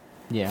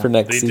Yeah. for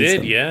next They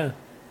season. did, yeah.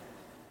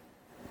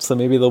 So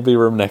maybe there'll be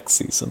room next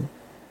season.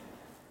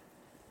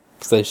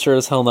 Because I sure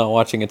as hell not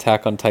watching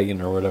Attack on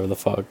Titan or whatever the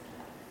fuck.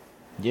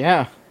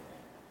 Yeah.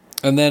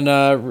 And then,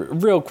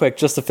 real quick,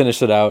 just to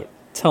finish it out,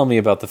 tell me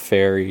about the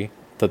fairy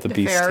that the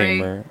Beast fairy-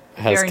 Tamer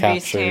has Fairy captured.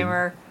 Beast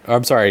Tamer.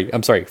 I'm sorry,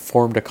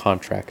 formed a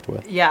contract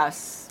with.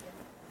 Yes.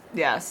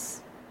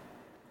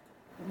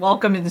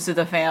 Welcome into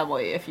the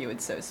family, if you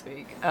would so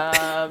speak.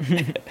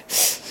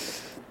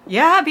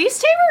 Yeah,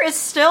 Beast Tamer is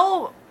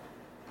still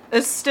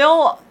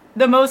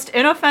the most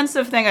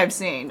inoffensive thing I've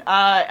seen.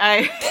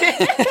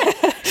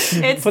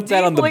 It's Put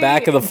that on the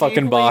back of the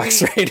fucking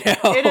box right now.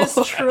 It is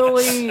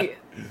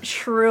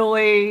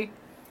truly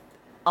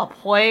a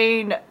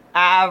plain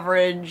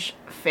average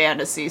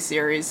fantasy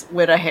series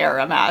with a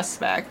harem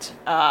aspect.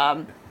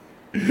 I'm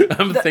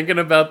thinking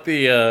about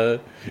the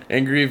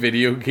angry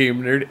video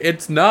game nerd.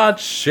 It's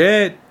not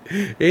shit.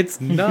 It's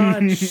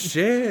not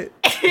shit.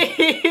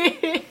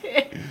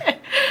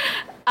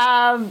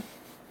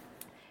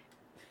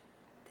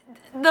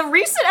 The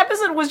recent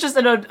episode was just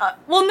no,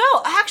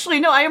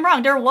 I am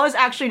wrong. There was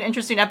actually an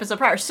interesting episode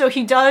prior. So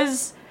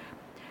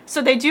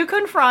they do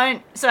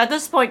confront. So at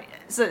this point,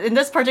 in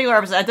this particular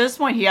episode, at this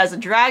point, he has a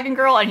dragon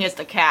girl and he has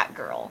the cat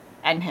girl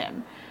and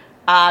him.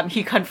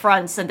 He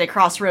confronts and they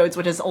cross roads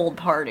with his old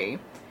party,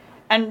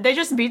 and they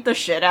just beat the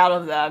shit out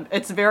of them.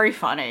 It's very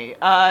funny.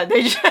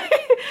 That's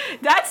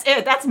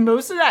it. That's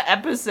most of that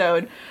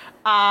episode.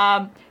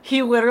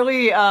 He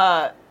literally.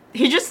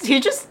 He just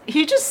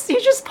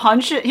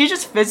punches. He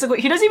just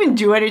physically. He doesn't even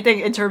do anything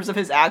in terms of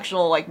his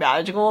actual like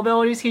magical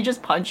abilities. He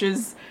just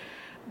punches,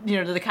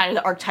 the kind of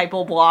the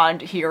archetypal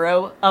blonde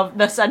hero of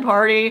the said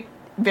party.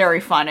 Very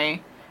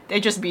funny.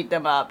 They just beat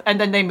them up and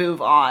then they move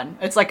on.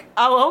 It's like,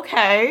 oh,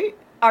 okay.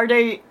 Are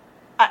they?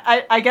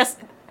 I guess.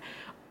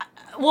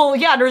 Well,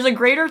 yeah. There's a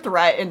greater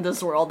threat in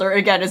this world. There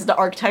again is the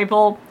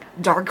archetypal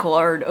Dark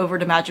Lord over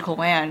the magical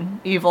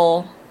land.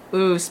 Evil.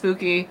 Ooh,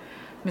 spooky,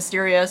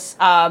 mysterious.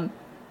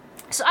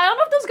 So I don't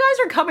know if those guys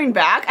are coming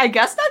back. I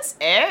guess that's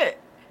it.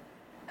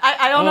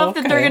 I don't know if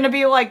they're going to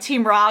be like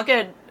Team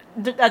Rocket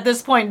at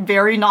this point,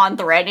 very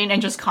non-threatening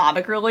and just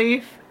comic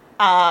relief.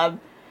 They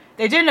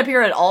didn't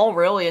appear at all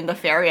really in the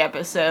fairy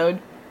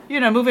episode.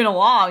 Moving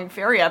along,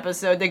 fairy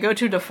episode, they go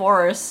to the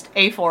forest,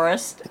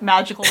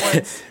 magical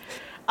woods.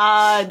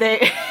 Yeah.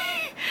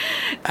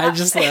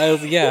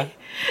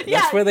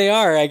 That's where they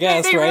are, I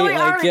guess, they right? Really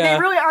like, They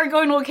really are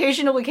going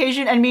location to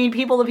location and meeting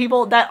people to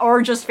people that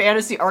are just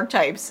fantasy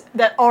archetypes,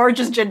 that are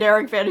just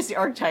generic fantasy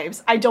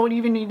archetypes. I don't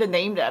even need to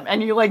name them,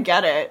 and you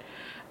get it.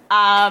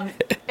 Right?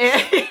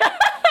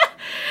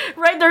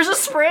 There's a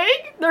spring,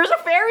 there's a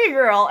fairy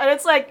girl, and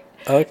it's like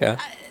okay.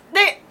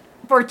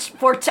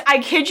 I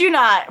kid you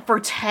not,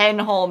 for 10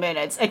 whole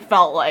minutes, it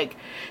felt like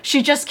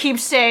she just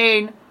keeps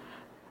saying,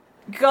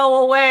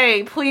 "Go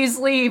away, please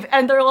leave,"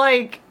 and they're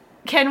like,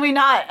 "Can we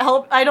not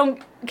help?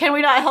 Can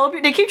we not help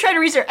you?" They keep trying to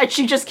reach her, and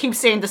she just keeps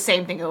saying the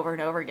same thing over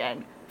and over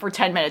again for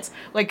 10 minutes.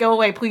 Like, "Go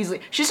away, please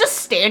leave." She's just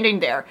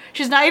standing there.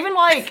 She's not even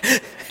doing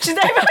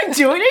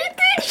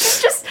anything.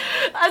 She's just,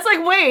 I was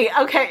like, wait,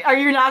 okay, are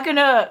you not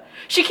gonna,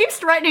 she keeps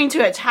threatening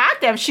to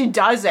attack them. She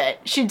does it.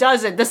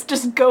 This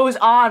just goes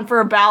on for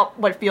about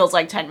what feels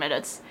like 10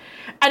 minutes.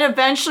 And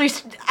eventually,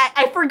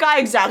 I forgot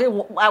exactly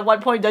at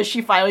what point does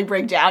she finally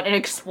break down and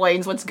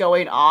explains what's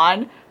going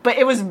on. But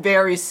it was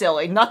very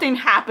silly. Nothing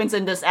happens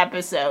in this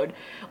episode.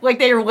 Like,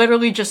 they are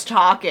literally just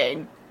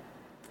talking.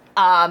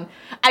 I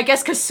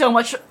guess because so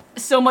much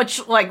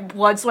like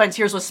blood, sweat, and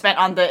tears was spent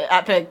on the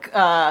epic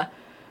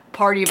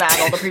party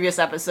battle the previous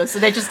episode, so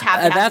they just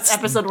have this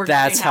episode where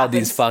that's how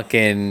happens. these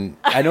fucking.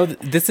 I know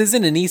this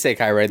isn't an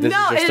isekai, right? This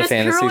No, is just a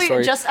fantasy purely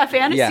story. just a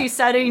fantasy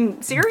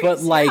setting series.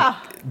 But like, yeah.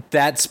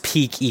 that's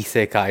peak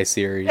isekai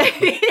series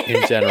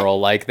in general.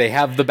 Like, they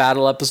have the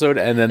battle episode,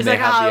 and then they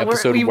have the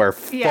episode where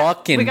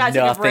fucking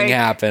nothing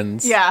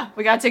happens. Yeah,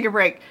 we gotta take a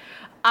break.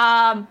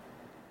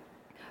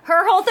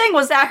 Her whole thing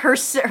was that her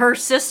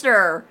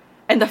sister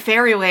and the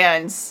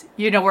fairylands,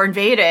 were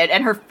invaded,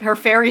 and her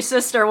fairy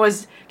sister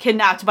was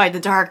kidnapped by the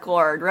Dark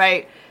Lord,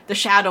 right? The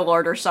Shadow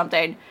Lord or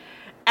something.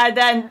 And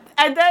then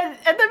the main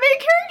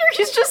character,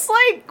 she's just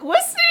like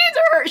listening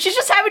to her. She's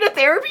just having a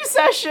therapy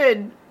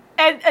session.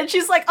 and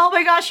she's like, "Oh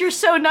my gosh, you're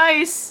so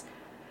nice.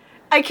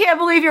 I can't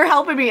believe you're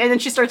helping me." And then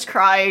she starts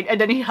crying, and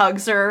then he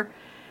hugs her.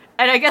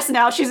 And I guess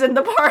now she's in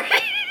the party.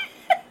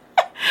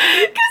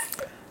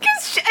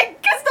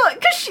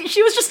 Because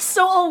she was just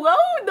so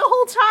alone the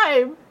whole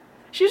time.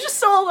 She was just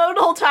so alone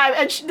the whole time.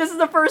 And this is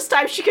the first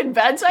time she can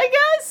vent, I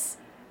guess.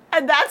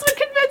 And that's what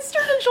convinced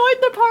her to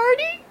join the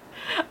party.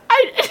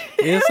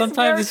 Yeah,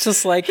 sometimes it's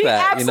just like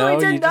that, you know? He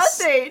absolutely did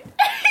nothing.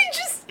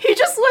 He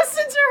just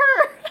listened to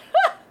her.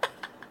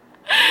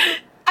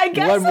 I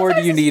guess. What more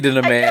do you need in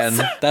a man?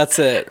 That's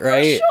it,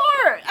 right?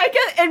 Sure. I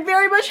guess it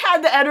very much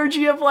had the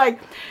energy of like,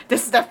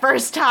 this is the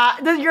first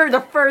time, you're the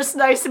first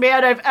nice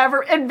man I've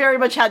ever, and very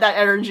much had that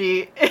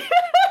energy.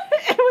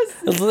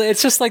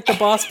 It's just like the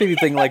Boss Baby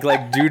thing, like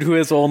dude who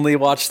has only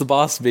watched the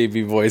Boss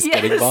Baby voice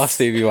getting Boss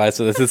Baby vibes.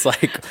 So it's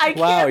like,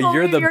 wow,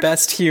 you're the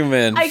best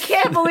human. I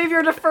can't believe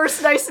you're the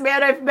first nice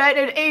man I've met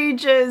in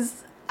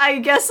ages. I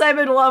guess I'm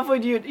in love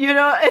with you. You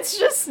know, it's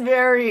just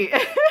very.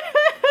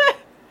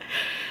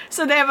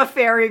 So they have a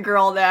fairy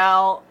girl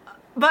now.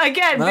 But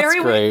again, That's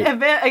great.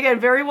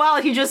 Very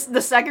wild.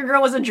 The second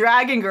girl was a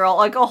dragon girl,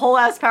 like a whole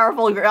ass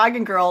powerful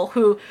dragon girl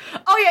who,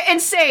 oh yeah,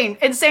 insane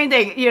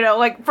thing. You know,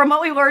 like from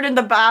what we learned in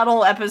the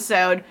battle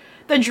episode,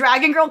 the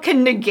dragon girl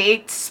can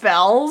negate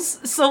spells.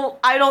 So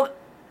I don't,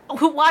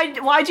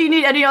 why do you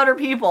need any other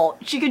people?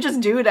 She could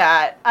just do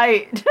that.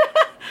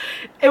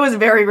 It was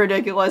very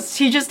ridiculous.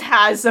 He just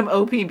has some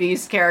OP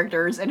beast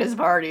characters in his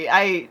party.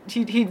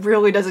 He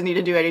really doesn't need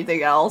to do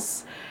anything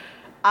else.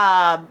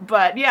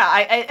 But yeah,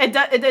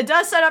 it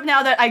does set up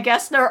now that I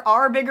guess there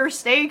are bigger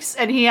stakes,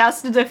 and he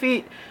has to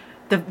defeat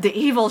the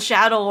evil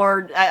Shadow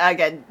Lord.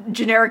 Again,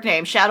 generic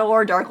name, Shadow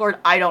Lord, Dark Lord,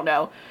 I don't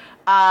know.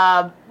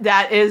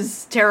 That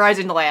is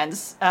terrorizing the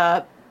lands.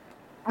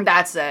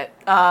 That's it.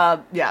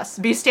 Yes,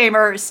 Beast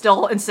Tamer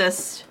still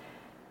insists,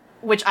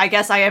 which I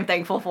guess I am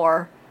thankful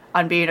for,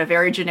 on being a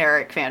very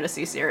generic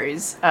fantasy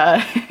series.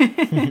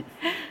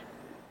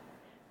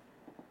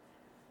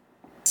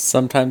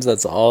 Sometimes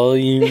that's all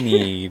you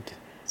need.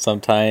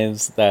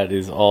 Sometimes that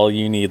is all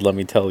you need, let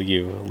me tell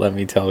you.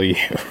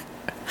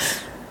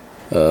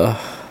 But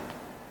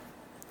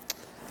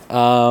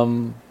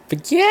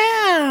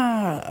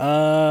yeah.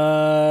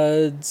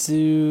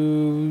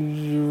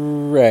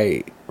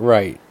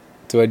 Right.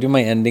 Do I do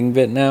my ending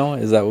bit now?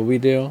 Is that what we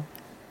do?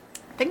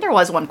 I think there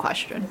was one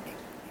question.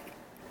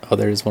 Oh,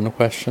 there is one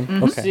question?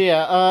 Mm-hmm. Okay. So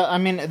yeah, I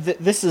mean,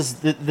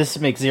 this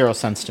makes zero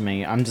sense to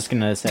me. I'm just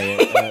gonna say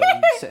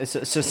it.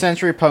 So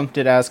Century Punk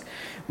did ask,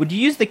 would you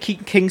use the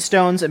King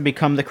Stones and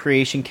become the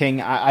Creation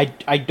King? I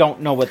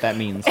don't know what that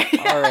means.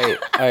 All right,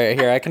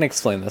 here, I can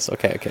explain this.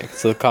 Okay.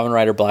 So the Kamen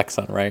Rider Black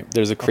Sun, right?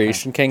 There's a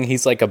Creation King.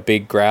 He's like a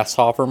big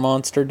grasshopper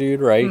monster dude,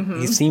 right?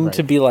 Mm-hmm. He seemed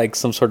to be like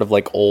some sort of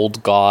like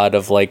old god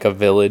of like a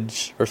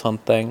village or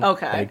something.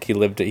 Okay. Like he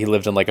lived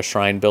in like a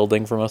shrine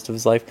building for most of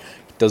his life.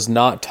 He does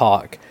not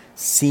talk.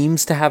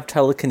 Seems to have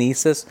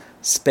telekinesis.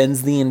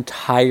 Spends the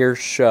entire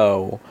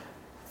show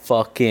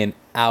fucking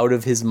out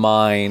of his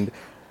mind,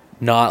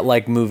 not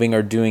like moving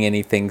or doing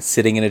anything,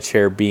 sitting in a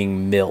chair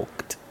being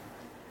milked.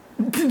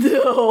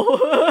 No.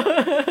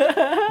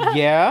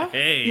 Yeah.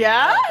 Hey.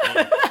 Yeah?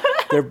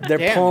 They're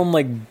Damn. pulling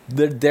like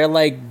they're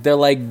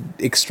like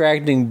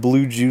extracting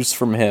blue juice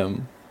from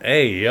him.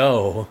 Hey,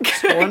 yo.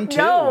 Storm 2.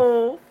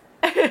 No.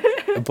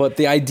 But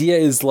the idea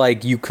is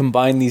like you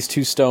combine these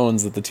two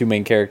stones that the two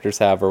main characters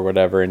have or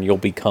whatever, and you'll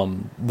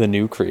become the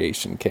new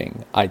Creation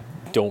King. I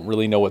don't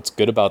really know what's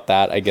good about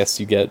that. I guess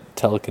you get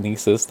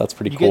telekinesis. That's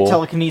pretty You cool. get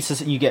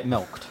telekinesis and you get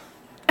milked.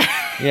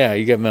 Yeah,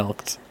 you get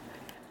milked.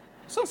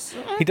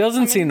 He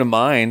doesn't seem to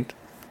mind.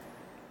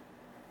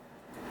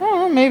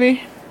 Oh,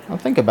 maybe. I'll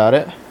think about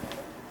it.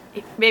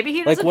 Maybe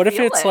he doesn't Like, what if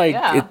feel it's it,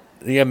 like,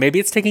 yeah. maybe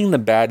it's taking the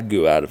bad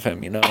goo out of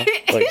him, you know?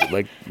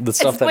 like the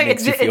stuff that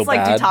makes you feel it's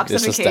like bad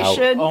is just out.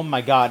 detoxification. Oh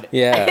my god.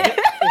 Yeah,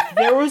 If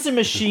there was a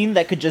machine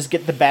that could just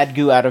get the bad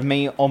goo out of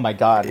me, oh my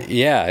god.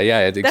 yeah,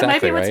 exactly, That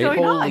might be what's right?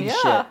 going on. Holy Yeah.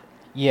 shit.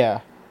 Yeah.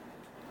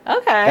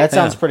 Okay. That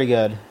sounds pretty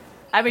good.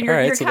 I mean, you're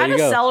Alright, so there kind you of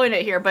go. selling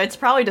it here, but it's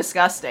probably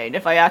disgusting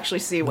if I actually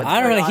see what's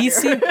I don't going know. on He here.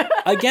 seemed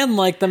again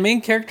like the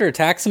main character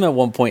attacks him at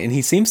one point, and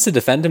he seems to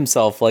defend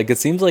himself. Like it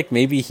seems like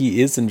maybe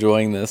he is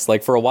enjoying this.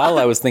 Like for a while,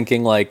 I was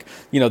thinking like,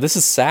 this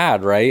is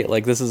sad, right?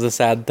 Like this is a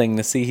sad thing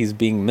to see. He's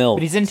being milked,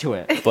 But he's into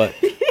it. but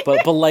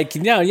like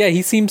yeah.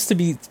 He seems to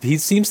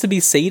be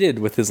sated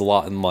with his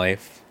lot in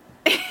life.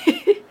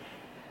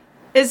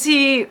 Is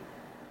he?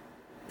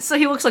 So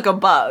he looks like a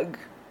bug.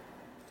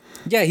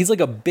 Yeah, he's like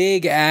a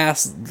big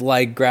ass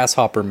like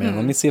grasshopper man.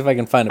 Let me see if I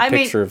can find a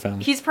picture of him.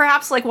 He's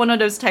perhaps like one of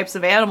those types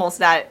of animals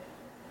that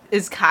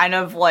is kind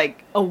of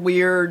like a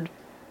weird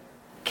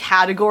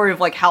category of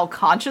like how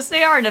conscious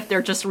they are and if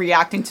they're just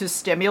reacting to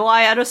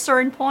stimuli at a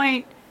certain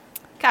point.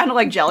 Kind of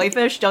like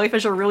jellyfish.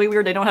 Jellyfish are really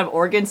weird. They don't have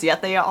organs,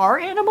 yet they are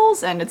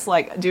animals. And it's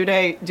like, do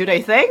they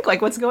think?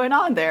 Like, what's going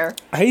on there?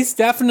 He's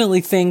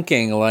definitely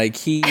thinking. Like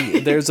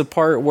there's a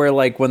part where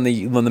like when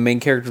the main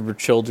characters were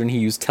children, he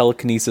used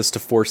telekinesis to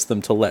force them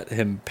to let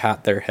him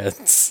pat their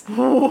heads.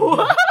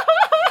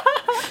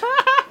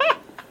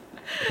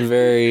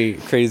 Very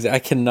crazy. I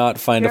cannot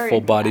find a Very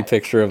full body bad.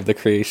 picture of the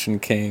Creation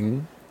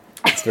King.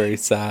 It's very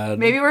sad.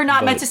 Maybe we're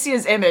not meant but- to see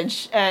his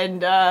image,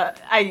 and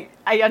I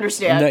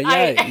understand. No,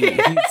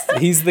 yeah,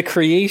 he's the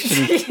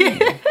Creation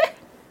King.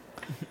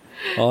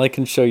 All I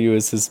can show you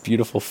is his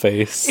beautiful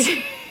face.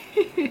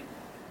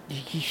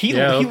 He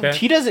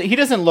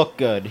doesn't look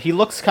good. He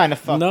looks kind of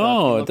fucked up. No,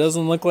 He it looks-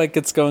 doesn't look like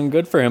it's going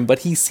good for him, but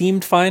he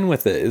seemed fine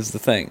with it, is the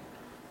thing.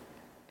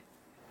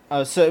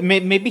 So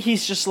maybe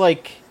he's just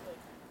like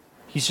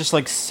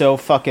so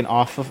fucking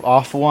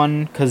off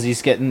one because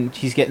he's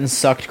getting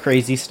sucked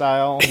crazy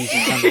style. He's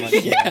just kind of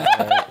like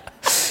yeah.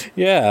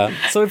 Yeah.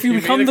 So if you He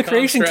made become a the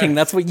Creation contract. King,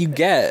 that's what you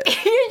get.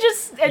 you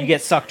just You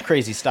get sucked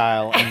crazy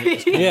style. And you're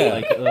just kinda Yeah.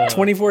 like, ugh.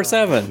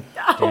 24/7.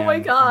 oh my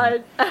Damn.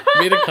 god.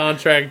 Made a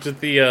contract with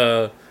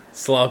the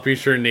sloppy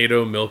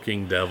tornado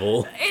milking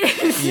devil.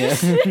 Yeah.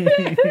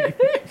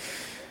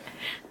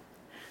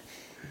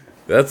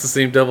 That's the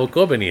same devil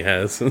Kobeni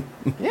has.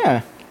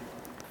 Yeah.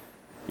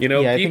 You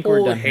know, Yeah, I think we're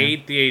people done here.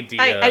 hate the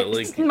idea.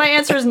 like, My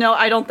answer is no.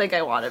 I don't think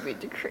I want to be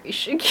the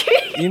Creation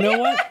King. You know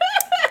what?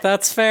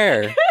 That's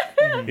fair.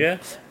 yeah.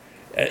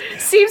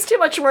 Seems too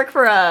much work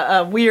for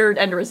a weird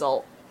end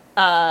result.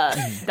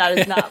 That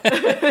is not.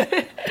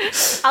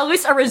 At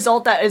least a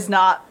result that is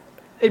not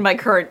in my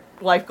current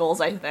life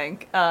goals. I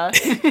think.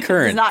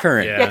 Current. Not,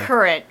 current. Yeah. Yeah,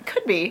 current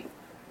could be.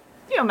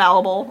 You know,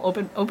 malleable,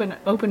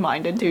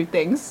 open-minded to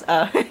things.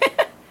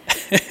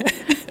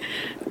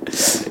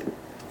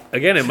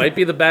 Again, it might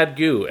be the bad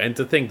goo. And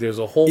to think there's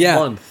a whole Yeah.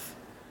 month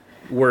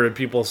where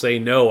people say,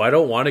 no, I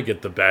don't want to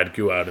get the bad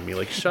goo out of me.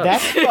 Like, shut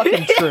That's up.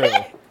 fucking true.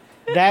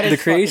 That is The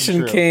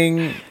Creation fucking true.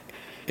 King.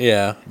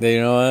 Yeah.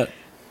 You know what?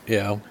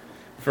 Yeah.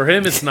 For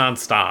him, it's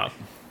nonstop.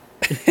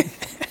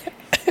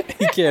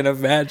 He can't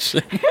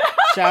imagine.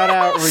 Shout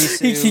out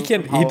Risu. He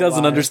can. from He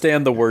doesn't Hololive.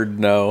 understand the word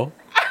no.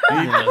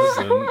 He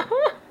doesn't.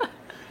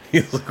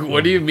 He's like,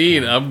 what do you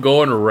mean? I'm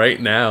going right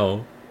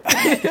now.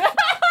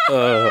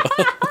 Come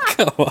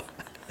on.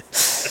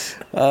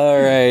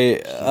 All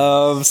right.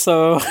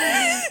 So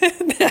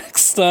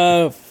next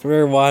up,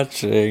 we're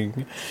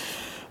watching.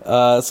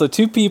 So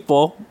two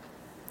people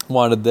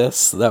wanted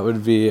this. That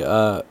would be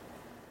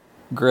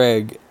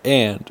Greg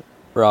and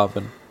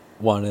Robin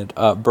wanted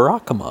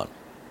Barakamon.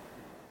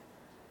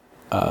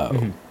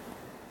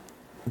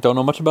 Don't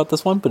know much about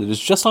this one, but it is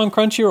just on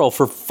Crunchyroll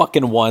for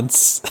fucking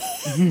once.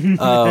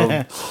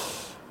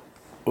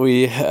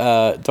 We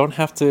don't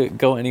have to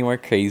go anywhere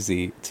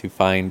crazy to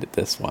find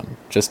this one.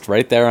 Just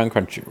right there on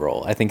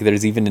Crunchyroll. I think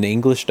there's even an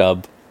English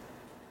dub.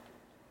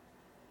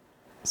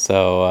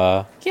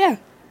 So, yeah.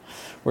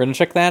 We're going to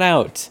check that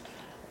out.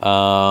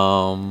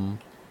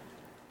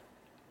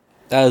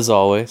 As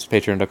always,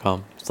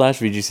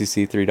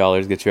 patreon.com/VGCC.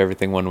 $3 gets you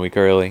everything 1 week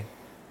early.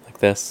 Like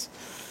this.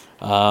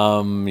 You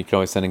can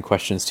always send in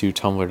questions to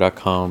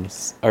tumblr.com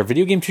or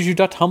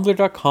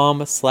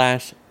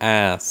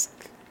videogamechuchu.tumblr.com/ask.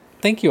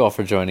 Thank you all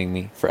for joining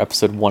me for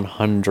episode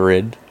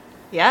 100.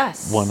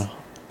 Yes.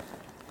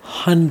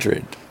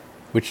 100,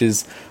 which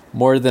is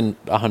more than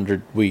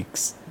 100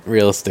 weeks.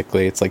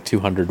 Realistically, it's like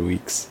 200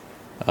 weeks,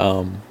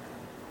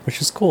 which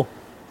is cool.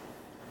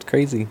 It's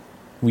crazy.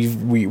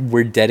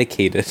 We're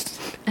dedicated.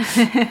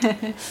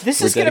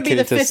 This We're is going to be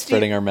the dedicated to 50th.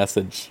 spreading our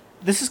message.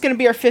 This is going to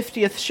be our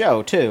 50th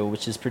show too,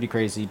 which is pretty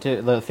crazy.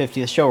 Too. The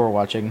 50th show we're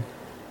watching.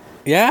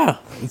 Yeah,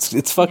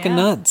 it's fucking Yeah.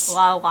 nuts. A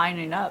lot of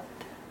lining up.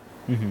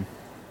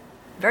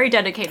 Very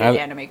dedicated I-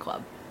 anime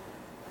club.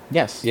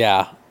 Yes.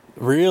 Yeah,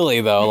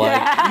 really though.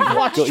 Like, We've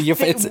watched, Go- you-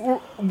 it's-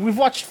 we've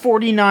watched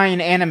 49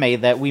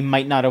 anime that we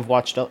might not have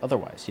watched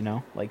otherwise. You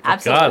know, like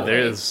Absolutely. God,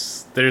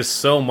 there's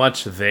so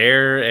much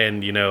there,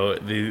 and you know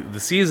the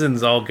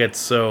seasons all get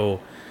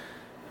so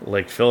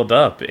like filled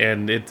up,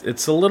 and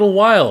it's a little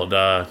wild.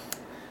 It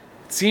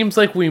seems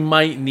like we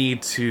might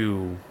need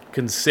to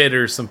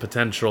consider some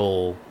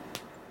potential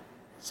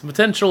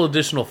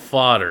additional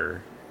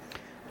fodder.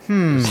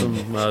 Some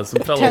fellow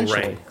Potentially.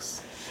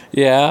 ranks.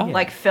 yeah.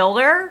 Like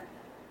filler.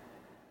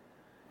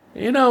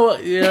 You know,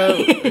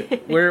 yeah,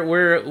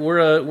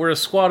 we're a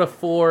squad of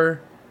 4.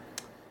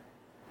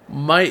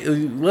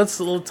 Let's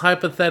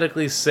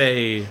hypothetically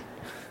say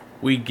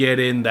we get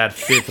in that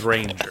 5th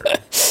ranger.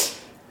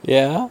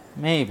 Yeah.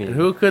 maybe. And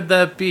who could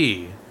that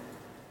be?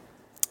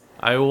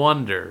 I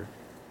wonder.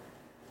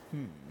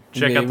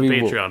 Check out the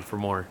Maybe we'll- Patreon for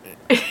more.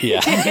 Yeah.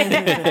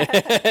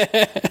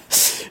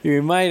 We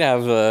might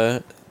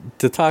have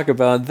to talk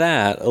about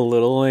that a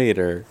little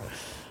later.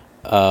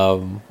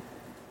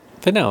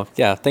 But no,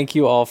 yeah, thank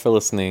you all for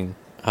listening.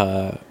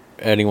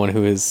 Anyone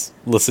who has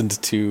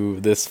listened to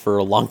this for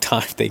a long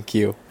time, thank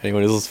you.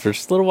 Anyone who's listened for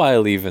just a little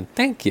while even,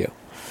 thank you.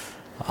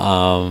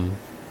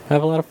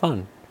 Have a lot of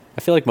fun.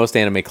 I feel like most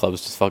anime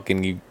clubs just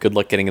fucking good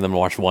luck getting them to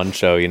watch one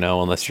show, you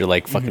know, unless you're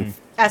like fucking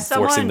As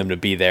forcing someone- them to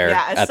be there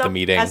as at the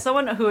meeting. As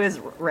someone who has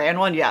ran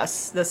one,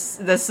 yes, this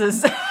is this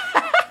is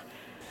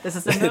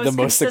the most, The most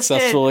consistent,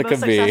 successful it most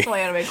can be. successful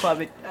anime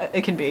club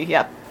it can be.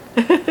 Yep.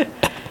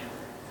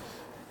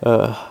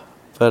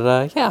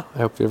 But yeah, I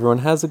hope everyone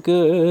has a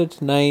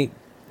good night,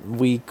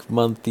 week,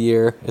 month,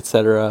 year,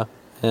 etc.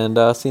 And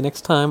see you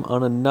next time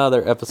on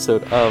another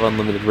episode of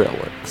Unlimited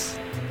Railworks.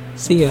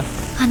 See ya.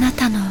 あな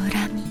たの裏